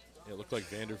it looked like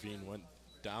Vanderveen went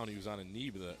down. He was on a knee,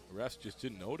 but the refs just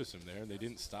didn't notice him there, and they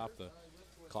didn't stop the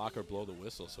clock or blow the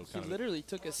whistle. So he literally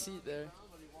took a seat there.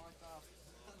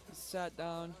 He sat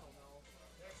down.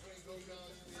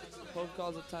 Hope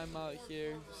calls a timeout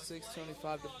here.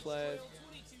 6:25 to play.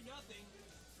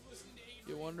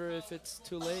 You wonder if it's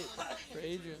too late for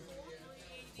Adrian.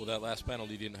 Well, that last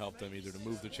penalty didn't help them either to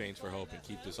move the chains for Hope and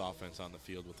keep this offense on the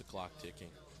field with the clock ticking.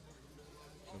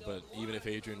 But even if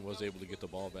Adrian was able to get the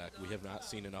ball back, we have not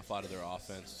seen enough out of their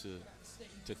offense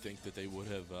to think that they would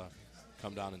have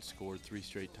come down and scored 3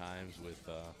 straight times with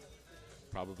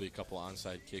probably a couple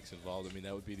onside kicks involved. I mean,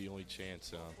 that would be the only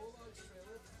chance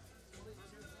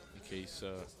in case,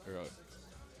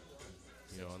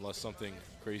 unless something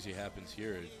crazy happens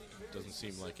here, it doesn't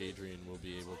seem like Adrian will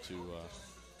be able to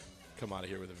come out of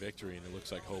here with a victory, and it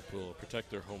looks like Hope will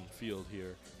protect their home field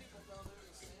here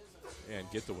and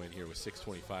get the win here with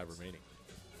 6:25 remaining.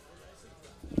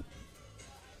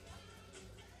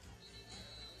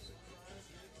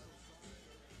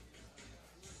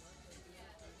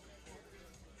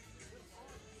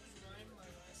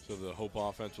 the Hope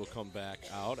offense will come back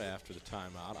out after the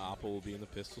timeout. Opple will be in the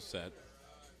pistol set.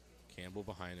 Campbell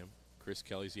behind him. Chris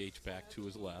Kelly's the H-back to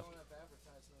his left.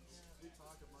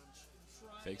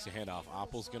 Fakes a handoff.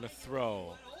 Apple's going to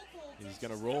throw. He's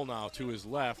going to roll now to his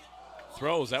left.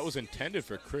 Throws. That was intended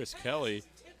for Chris Kelly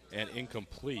and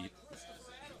incomplete.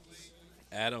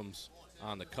 Adams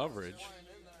on the coverage.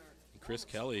 Chris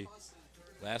Kelly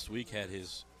last week had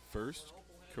his first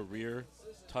career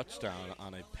touchdown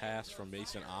on a pass from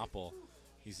Mason Opple.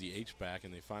 He's the H-back,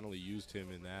 and they finally used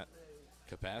him in that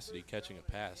capacity, catching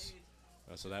a pass.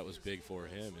 So that was big for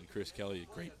him. And Chris Kelly,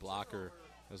 a great blocker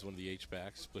as one of the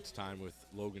H-backs, splits time with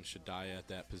Logan Shadaya at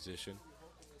that position.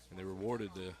 And they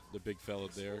rewarded the big fella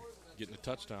there getting a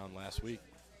touchdown last week.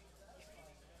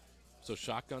 So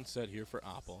shotgun set here for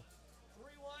Opple.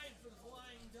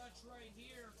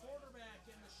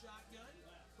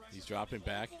 He's dropping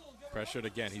back, pressured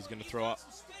again. He's going to throw up.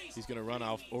 He's going to run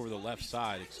off over the left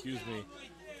side,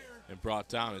 and brought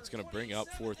down. It's going to bring up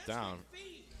 4th down.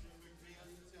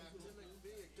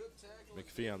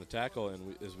 McPhee on the tackle,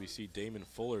 and as we see Damon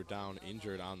Fuller down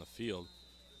injured on the field.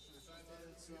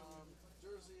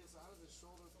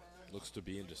 Looks to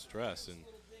be in distress, and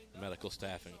the medical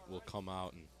staffing will come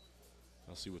out, and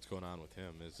I'll see what's going on with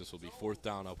him, as this will be 4th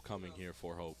down upcoming here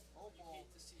for Hope.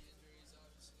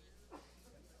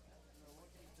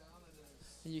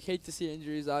 And you hate to see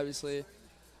injuries, obviously,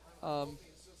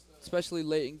 especially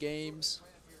late in games.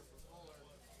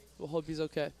 We'll hope he's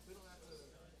okay.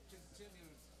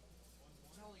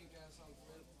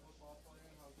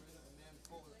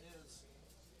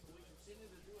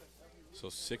 So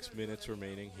 6 minutes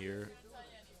remaining here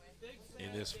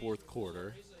in this 4th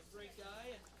quarter.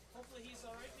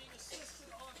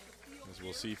 As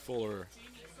we'll see Fuller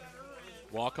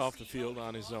walk off the field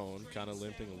on his own, kind of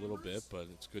limping a little bit, but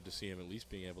it's good to see him at least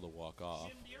being able to walk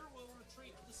off.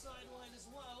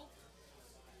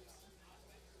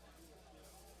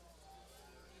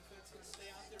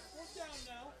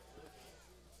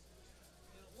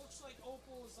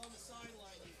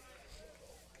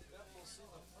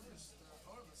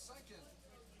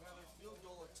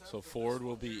 So Ford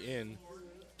will be in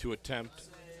to attempt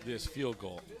this field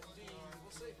goal.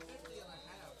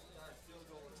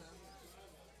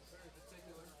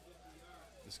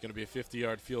 It's going to be a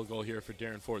 50-yard field goal here for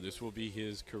Darren Ford. This will be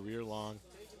his career long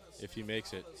if he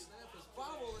makes it.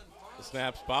 The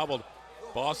snap's bobbled.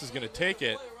 Boss is going to take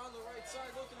it.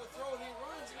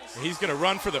 He's going to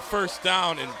run for the 1st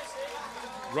down and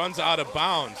runs out of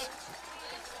bounds.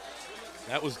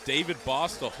 That was David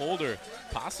Boss, the holder,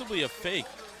 possibly a fake.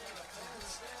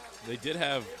 They did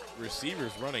have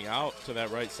receivers running out to that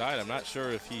right side. I'm not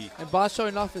sure if he... And Boss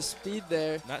showing off his speed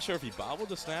there. Not sure if he bobbled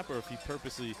the snap or if he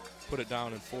purposely put it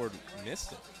down and Ford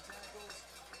missed it.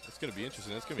 It's going to be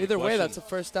interesting. That's going to be Either way, that's a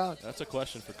 1st down. That's a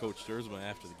question for Coach Sturzman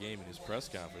after the game in his press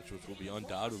conference, which will be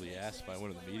undoubtedly asked by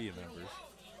one of the media members.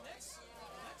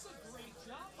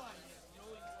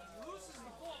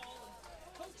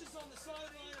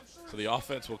 So the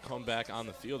offense will come back on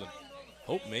the field, and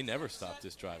Hope may never stop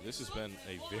this drive. This has been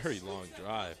a very long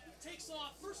drive.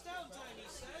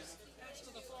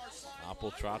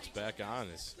 Opple trots back on.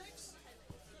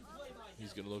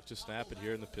 He's going to look to snap it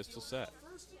here in the pistol set.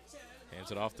 Hands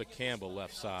it off to Campbell,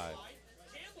 left side.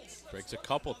 Breaks a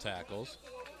couple tackles.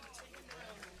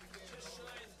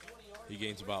 He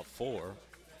gains about 4.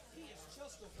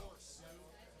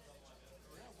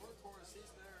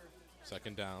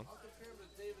 Second down.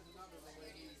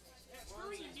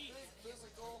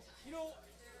 You know,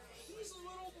 he's a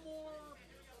little more,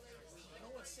 I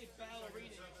don't want to say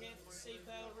ballerina. You can't say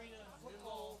ballerina in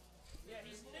football. Yeah,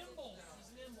 he's nimble.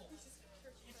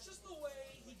 It's just the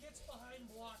way he gets behind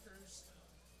blockers.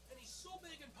 And he's so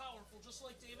big and powerful, just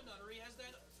like David Nutter. He has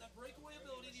that breakaway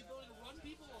ability, the ability to run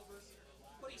people over.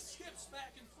 But he skips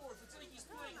back and forth. It's like he's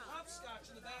playing hopscotch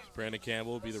in the back. Brandon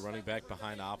Campbell will be the running back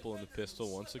behind Opple in the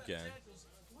pistol once again.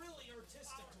 Really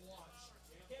artistic to watch.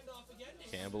 Handoff again.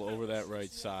 Campbell over that right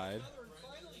side.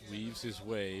 Weaves his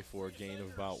way for a gain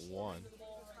of about 1.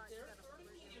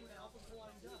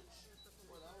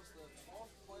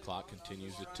 Clock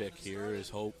continues to tick here as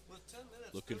Hope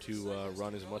looking to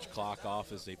run as much clock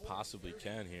off as they possibly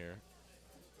can here.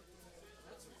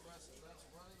 That's impressive. That's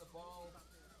running the ball.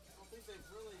 I don't think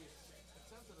they've really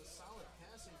attempted a solid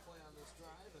passing play on this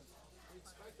drive, and we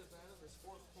expected that in this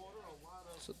 4th quarter.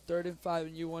 So 3rd and 5,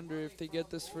 and you wonder if they get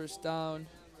this 1st down,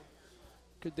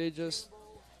 could they just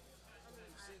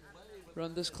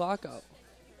run this clock out?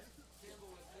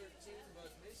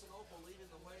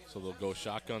 So they'll go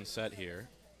shotgun set here.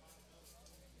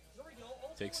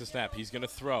 Takes a snap. He's going to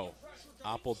throw.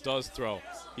 Opple does throw.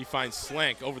 He finds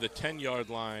Slank over the 10-yard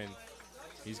line.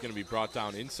 He's going to be brought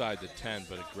down inside the 10,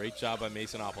 but a great job by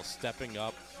Mason Oppel stepping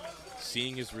up,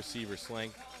 seeing his receiver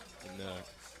slank in the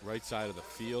right side of the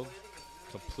field,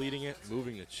 completing it,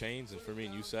 moving the chains. And for me,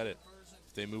 and you said it,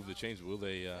 if they move the chains, will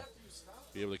they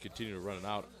be able to continue to run it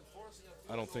out?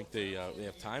 I don't think they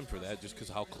have time for that just because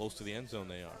of how close to the end zone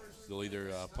they are. They'll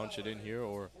either punch it in here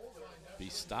or be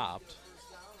stopped.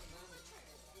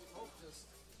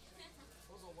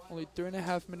 Only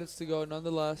 3.5 minutes to go,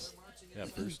 nonetheless. Yeah,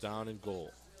 first down and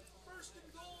goal. First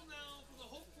and goal now for the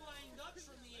Hope Flying Ducks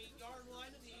from the 8-yard line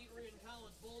of the Adrian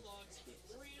College Bulldogs.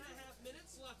 3.5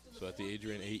 minutes left in the So at the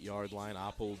Adrian 8-yard line,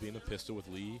 Oppel will be in the pistol with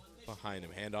Lee behind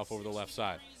him. Handoff over the left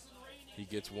side. He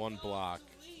gets one block,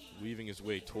 weaving his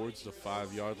way towards the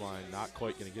 5-yard line. Not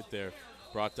quite going to get there.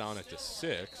 Brought down at the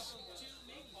 6.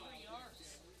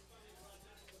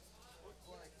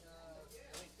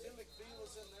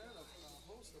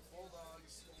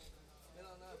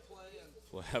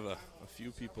 We'll have a few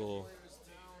people.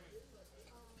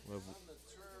 We'll have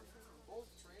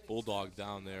Bulldog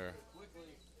down there.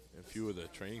 And a few of the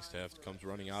training staff comes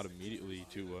running out immediately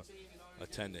to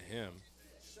attend to him.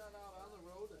 Shut out on the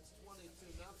road, it's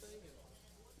 22-0.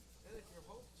 And if you're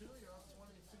Hope too, you're up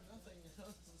 22-0. You know,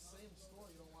 it's the same score.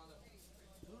 You don't want to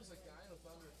lose a guy with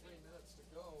under 3 minutes to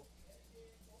go.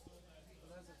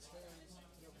 And as it stands,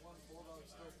 you have one Bulldog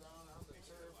still down on the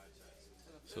turf.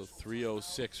 So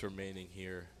 3:06 remaining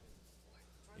here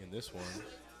in this one.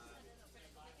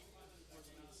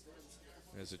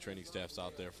 As the training staff's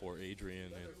out there for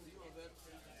Adrian, and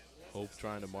Hope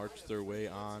trying to march their way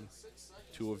on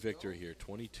to a victory here,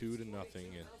 22-0. And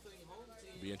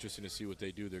it'll be interesting to see what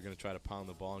they do. They're going to try to pound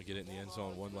the ball and get it in the end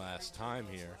zone one last time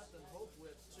here.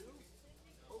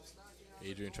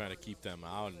 Adrian trying to keep them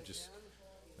out and just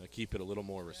keep it a little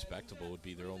more respectable would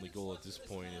be their only goal at this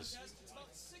point. Is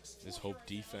this Hope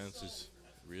defense has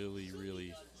really,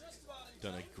 really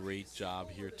done a great job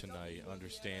here tonight,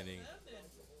 understanding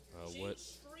what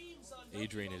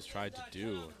Adrian has tried to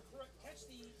do.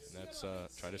 And that's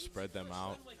try to spread them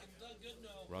out,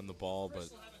 run the ball, but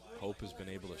Hope has been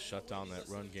able to shut down that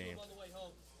run game.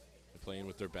 They're playing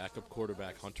with their backup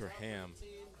quarterback, Hunter Ham.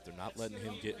 They're not letting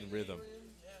him get in rhythm.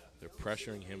 They're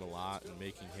pressuring him a lot and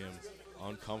making him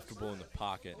uncomfortable in the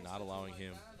pocket, not allowing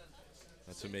him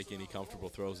to make any comfortable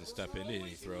throws and step into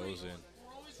any throws. And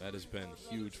that has been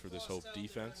huge for this Hope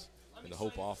defense. And the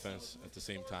Hope offense, at the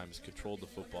same time, has controlled the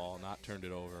football, not turned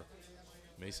it over.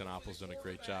 Mason Oppel's done a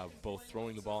great job both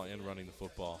throwing the ball and running the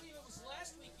football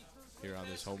here on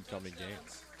this homecoming game.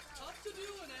 Tough to do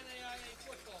in NAIA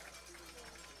football.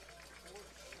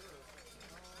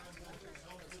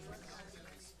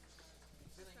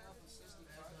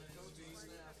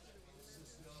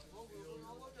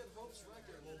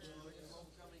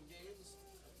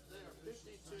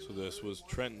 So this was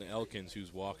Trenton Elkins,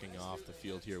 who's walking off the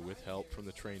field here with help from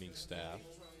the training staff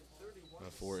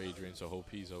for Adrian, so hope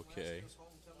he's okay.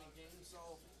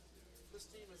 This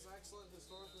team is excellent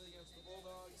historically against the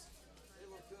Bulldogs. They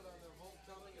look good on their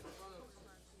homecoming in front of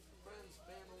friends,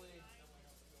 family,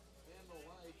 and the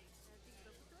like.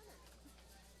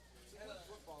 It's a good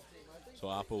football team. I think So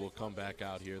Apple will come back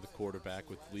out here, the quarterback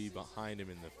with Lee behind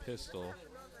him in the pistol.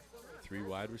 3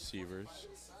 wide receivers.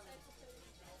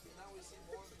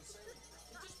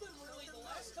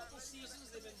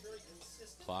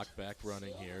 Clock back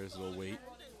running here as they'll wait.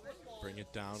 Bring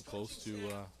it down close to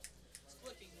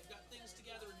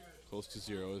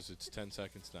 0 as it's 10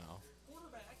 seconds now.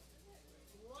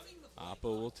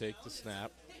 Apple will take the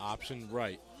snap. Option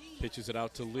right. Pitches it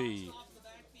out to Lee.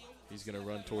 He's going to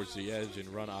run towards the edge and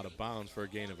run out of bounds for a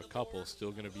gain of a couple.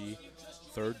 Still going to be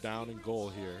 3rd down and goal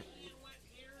here.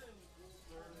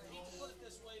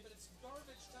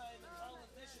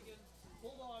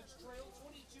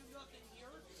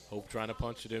 Hope trying to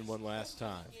punch it in one last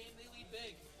time.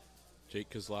 Jake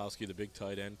Kozlowski, the big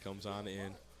tight end, comes on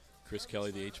in. Chris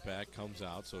Kelly, the H-back, comes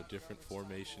out. So different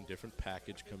formation, different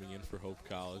package coming in for Hope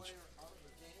College.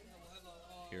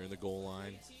 Here in the goal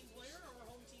line.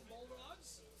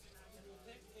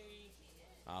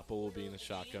 Apple will be in the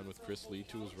shotgun with Chris Lee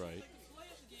to his right.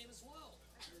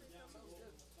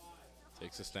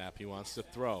 Takes a snap. He wants to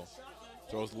throw.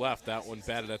 Throws left. That one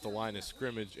batted at the line of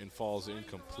scrimmage and falls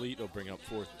incomplete. It'll bring up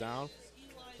 4th down.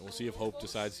 And we'll see if Hope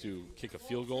decides to kick a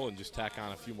field goal and just tack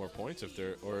on a few more points if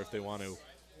they want to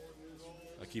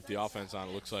keep the offense on.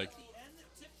 It looks like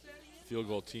the field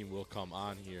goal team will come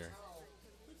on here.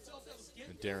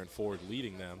 And Darren Ford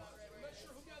leading them.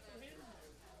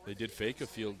 They did fake a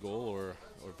field goal or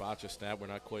botch a snap. We're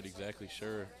not quite exactly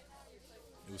sure.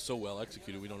 It was so well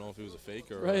executed, we don't know if it was a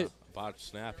fake or a botched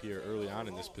snap here early on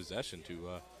in this possession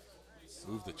to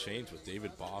move the chains with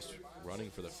David Boss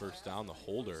running for the first down. The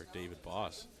holder, David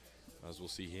Boss, as we'll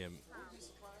see him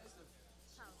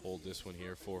hold this one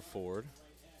here for Ford.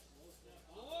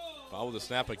 Foul with the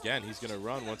snap again. He's going to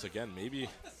run once again. Maybe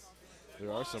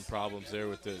there are some problems there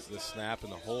with the snap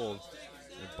and the hold.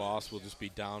 And Boss will just be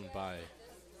down by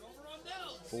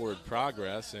forward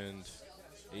progress, and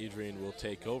Adrian will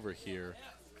take over here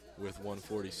with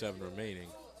 1:47 remaining,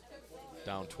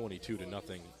 down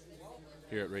 22-0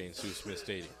 here at Ray and Sue Smith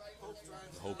Stadium.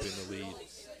 Hope in the lead,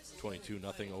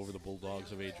 22-0 over the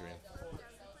Bulldogs of Adrian.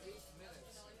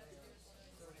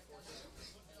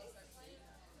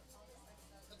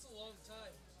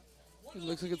 It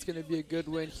looks like it's going to be a good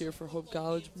win here for Hope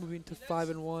College, moving to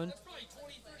 5-1.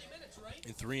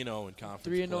 And 3-0 in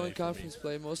conference 3-0 in conference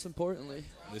play, most importantly.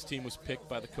 This team was picked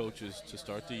by the coaches to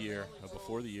start the year,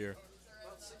 before the year,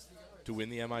 to win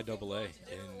the MIAA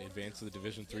and advance to the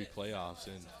Division III playoffs,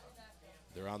 and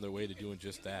they're on their way to doing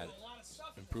just that,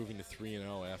 improving to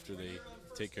 3-0 after they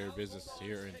take care of business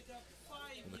here. And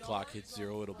when the clock hits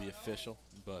 0, it'll be official.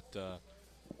 But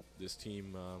this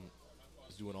team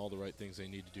is doing all the right things they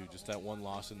need to do. Just that one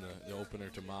loss in the opener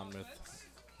to Monmouth,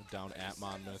 down at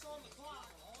Monmouth.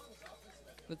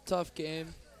 A tough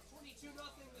game.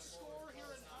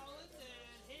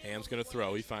 Ham's going to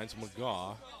throw. He finds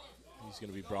McGaw. He's going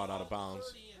to be brought out of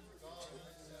bounds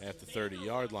at the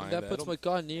 30-yard line. That puts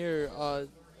McGaw near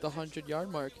the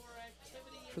 100-yard mark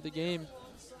for the game.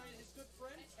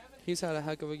 He's had a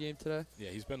heck of a game today.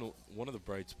 Yeah, he's been one of the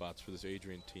bright spots for this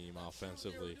Adrian team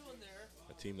offensively.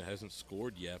 A team that hasn't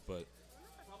scored yet, but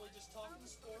probably just talking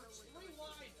sports. 3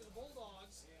 wide for the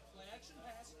Bulldogs. Play action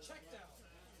pass, check down.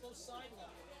 Close sideline.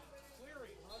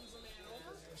 Cleary runs a man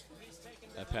over. He's taken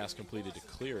that pass completed to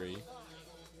Cleary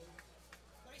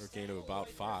for a gain of about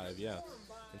 5. Yeah,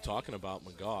 and talking about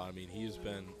McGaw, I mean, he has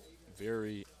been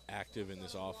very active in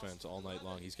this offense all night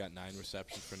long. He's got 9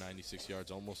 receptions for 96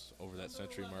 yards, almost over that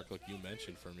century mark like you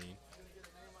mentioned for me.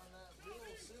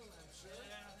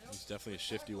 He's definitely a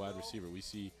shifty wide receiver. We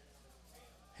see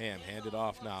Ham hand it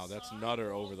off now. That's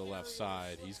Nutter over the left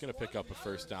side. He's going to pick up a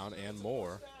first down and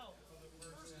more.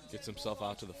 Gets himself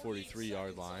out to the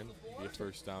 43-yard line. Be a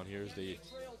first down here as the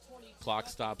clock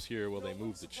stops here while they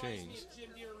move the chains.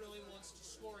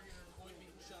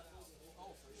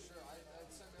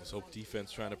 This Hope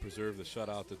defense trying to preserve the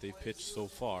shutout that they've pitched so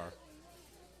far.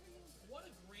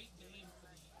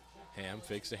 Ham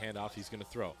fakes the handoff. He's going to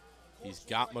throw. He's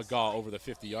got McGaw over the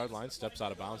 50-yard line, steps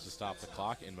out of bounds to stop the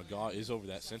clock, and McGaw is over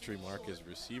that century mark as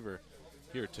receiver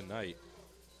here tonight.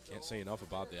 Can't say enough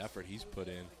about the effort he's put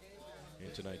in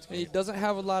tonight's game. He doesn't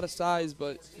have a lot of size,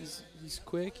 but he's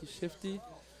quick, he's shifty,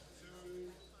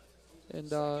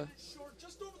 and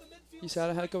he's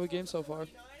had a heck of a game so far.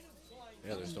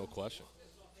 Yeah, there's no question.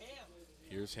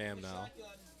 Here's Ham now.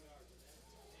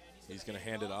 He's going to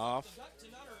hand it off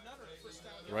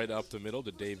right up the middle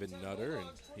to David Nutter, and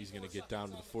he's going to get down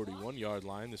to the 41-yard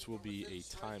line. This will be a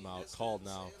timeout called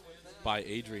now by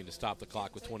Adrian to stop the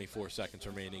clock with 24 seconds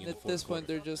remaining in the fourth At this point,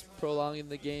 quarter. they're just prolonging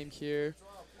the game here.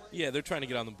 Yeah, they're trying to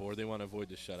get on the board. They want to avoid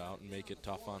the shutout and make it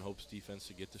tough on Hope's defense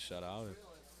to get the shutout. And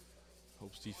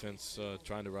Hope's defense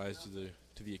trying to rise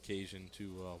to the occasion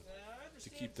to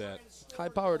keep that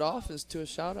high-powered offense to a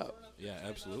shutout. Yeah,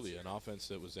 absolutely. An offense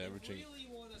that was averaging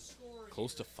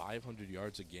close to 500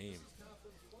 yards a game.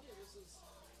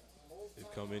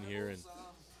 They've come in here and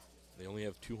they only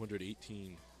have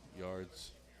 218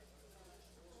 yards.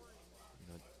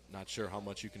 Not sure how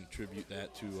much you can attribute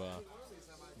that to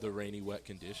the rainy, wet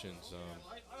conditions,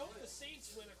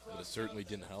 but it certainly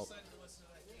didn't help.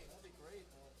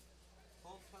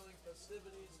 Homecoming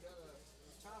festivities, got a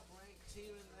top-ranked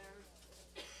team in there.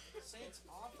 Saints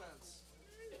offense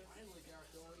finally got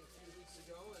going a few weeks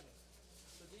ago, and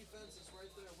the defense is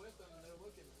right there with them, and they're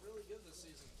looking really good this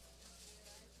season.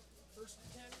 First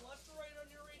and 10, left to right on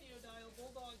your radio dial.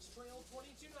 Bulldogs trail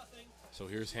 22-0. So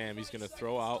here's Ham. He's going to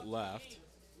throw out left.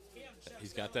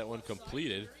 He's got that one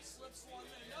completed.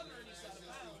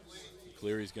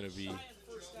 Cleary's going to be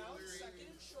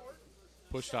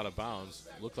pushed out of bounds.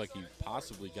 Looked like he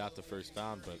possibly got the first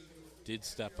down, but did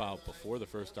step out before the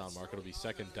first down mark. It'll be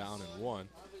 2nd down and 1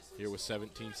 here with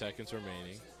 17 seconds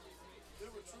remaining. They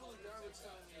were truly garbage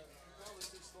time. You probably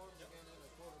see Storms again in the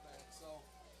quarterback, so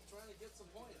trying to get some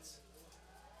points.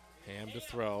 Ham to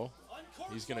throw.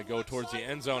 He's going to go towards the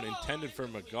end zone, intended for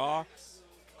McGaw.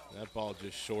 That ball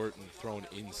just short and thrown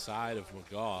inside of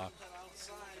McGaw.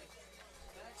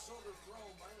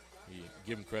 You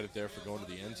give him credit there for going to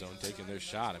the end zone, taking their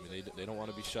shot. I mean, they don't want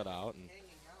to be shut out, and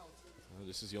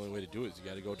this is the only way to do it. You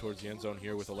got to go towards the end zone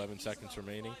here with 11 seconds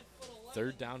remaining.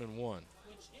 3rd down and 1.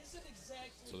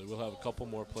 So they will have a couple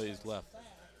more plays left.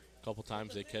 A couple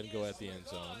times they can go at the end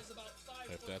zone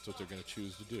if that's what they're going to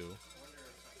choose to do.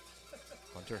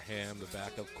 Hunter Ham, the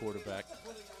backup quarterback,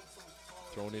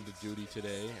 thrown into duty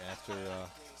today after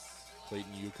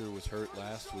Clayton Euchre was hurt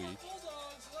last week.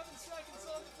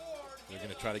 They're going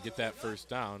to try to get that first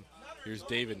down. Here's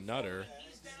David Nutter.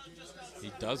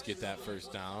 He does get that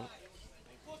first down.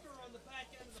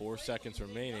 4 seconds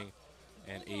remaining,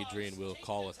 and Adrian will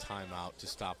call a timeout to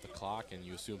stop the clock, and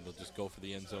you assume they'll just go for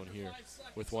the end zone here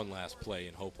with one last play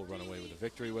and hope will run away with a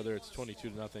victory, whether it's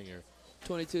 22-0 or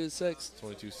 22-6.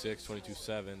 22-6,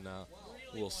 22-7.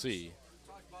 We'll see.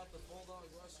 Talk about the Bulldog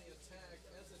rushing attack.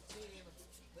 As a team,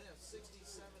 they have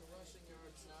 67 rushing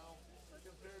yards now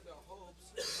compared to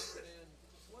Hope's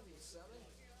 127.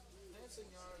 Passing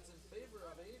yards in favor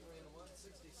of Adrian,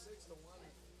 166 to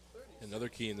 130. Another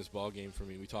key in this ball game for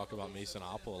me, we talk about Mason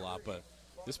Oppel a lot, but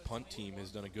this punt team has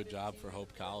done a good job for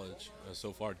Hope College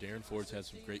so far. Darren Ford's had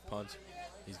some great punts.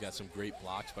 He's got some great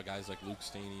blocks by guys like Luke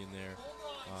Staney in there.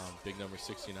 Big number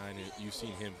 69. You've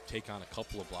seen him take on a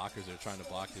couple of blockers that are trying to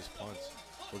block his punts.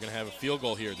 We're going to have a field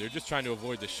goal here. They're just trying to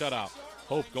avoid the shutout.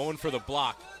 Hope going for the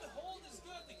block.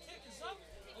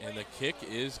 And the kick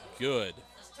is good.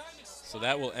 So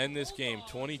that will end this game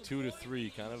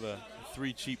 22-3. Kind of a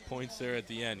 3 cheap points there at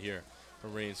the end here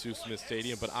from Ray and Sue Smith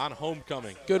Stadium. But on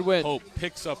homecoming, good win. Hope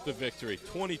picks up the victory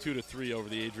 22-3 over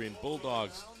the Adrian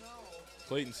Bulldogs.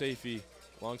 Clayton Safey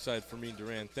alongside Fermin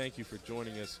Duran, thank you for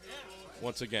joining us.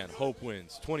 Once again, Hope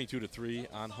wins 22-3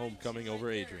 on homecoming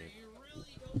over Adrian.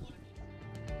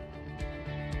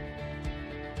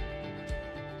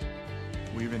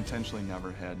 We've intentionally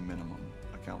never had minimum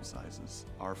account sizes.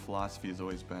 Our philosophy has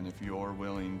always been if you're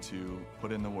willing to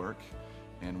put in the work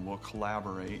and we'll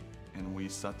collaborate and we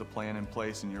set the plan in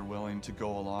place and you're willing to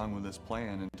go along with this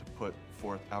plan and to put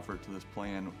forth effort to this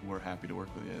plan, we're happy to work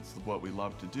with you. It's what we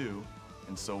love to do.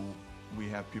 And so we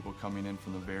have people coming in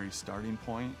from the very starting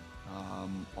point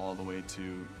all the way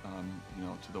to,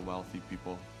 to the wealthy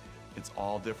people. It's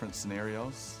all different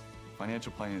scenarios.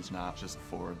 Financial planning is not just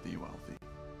for the wealthy.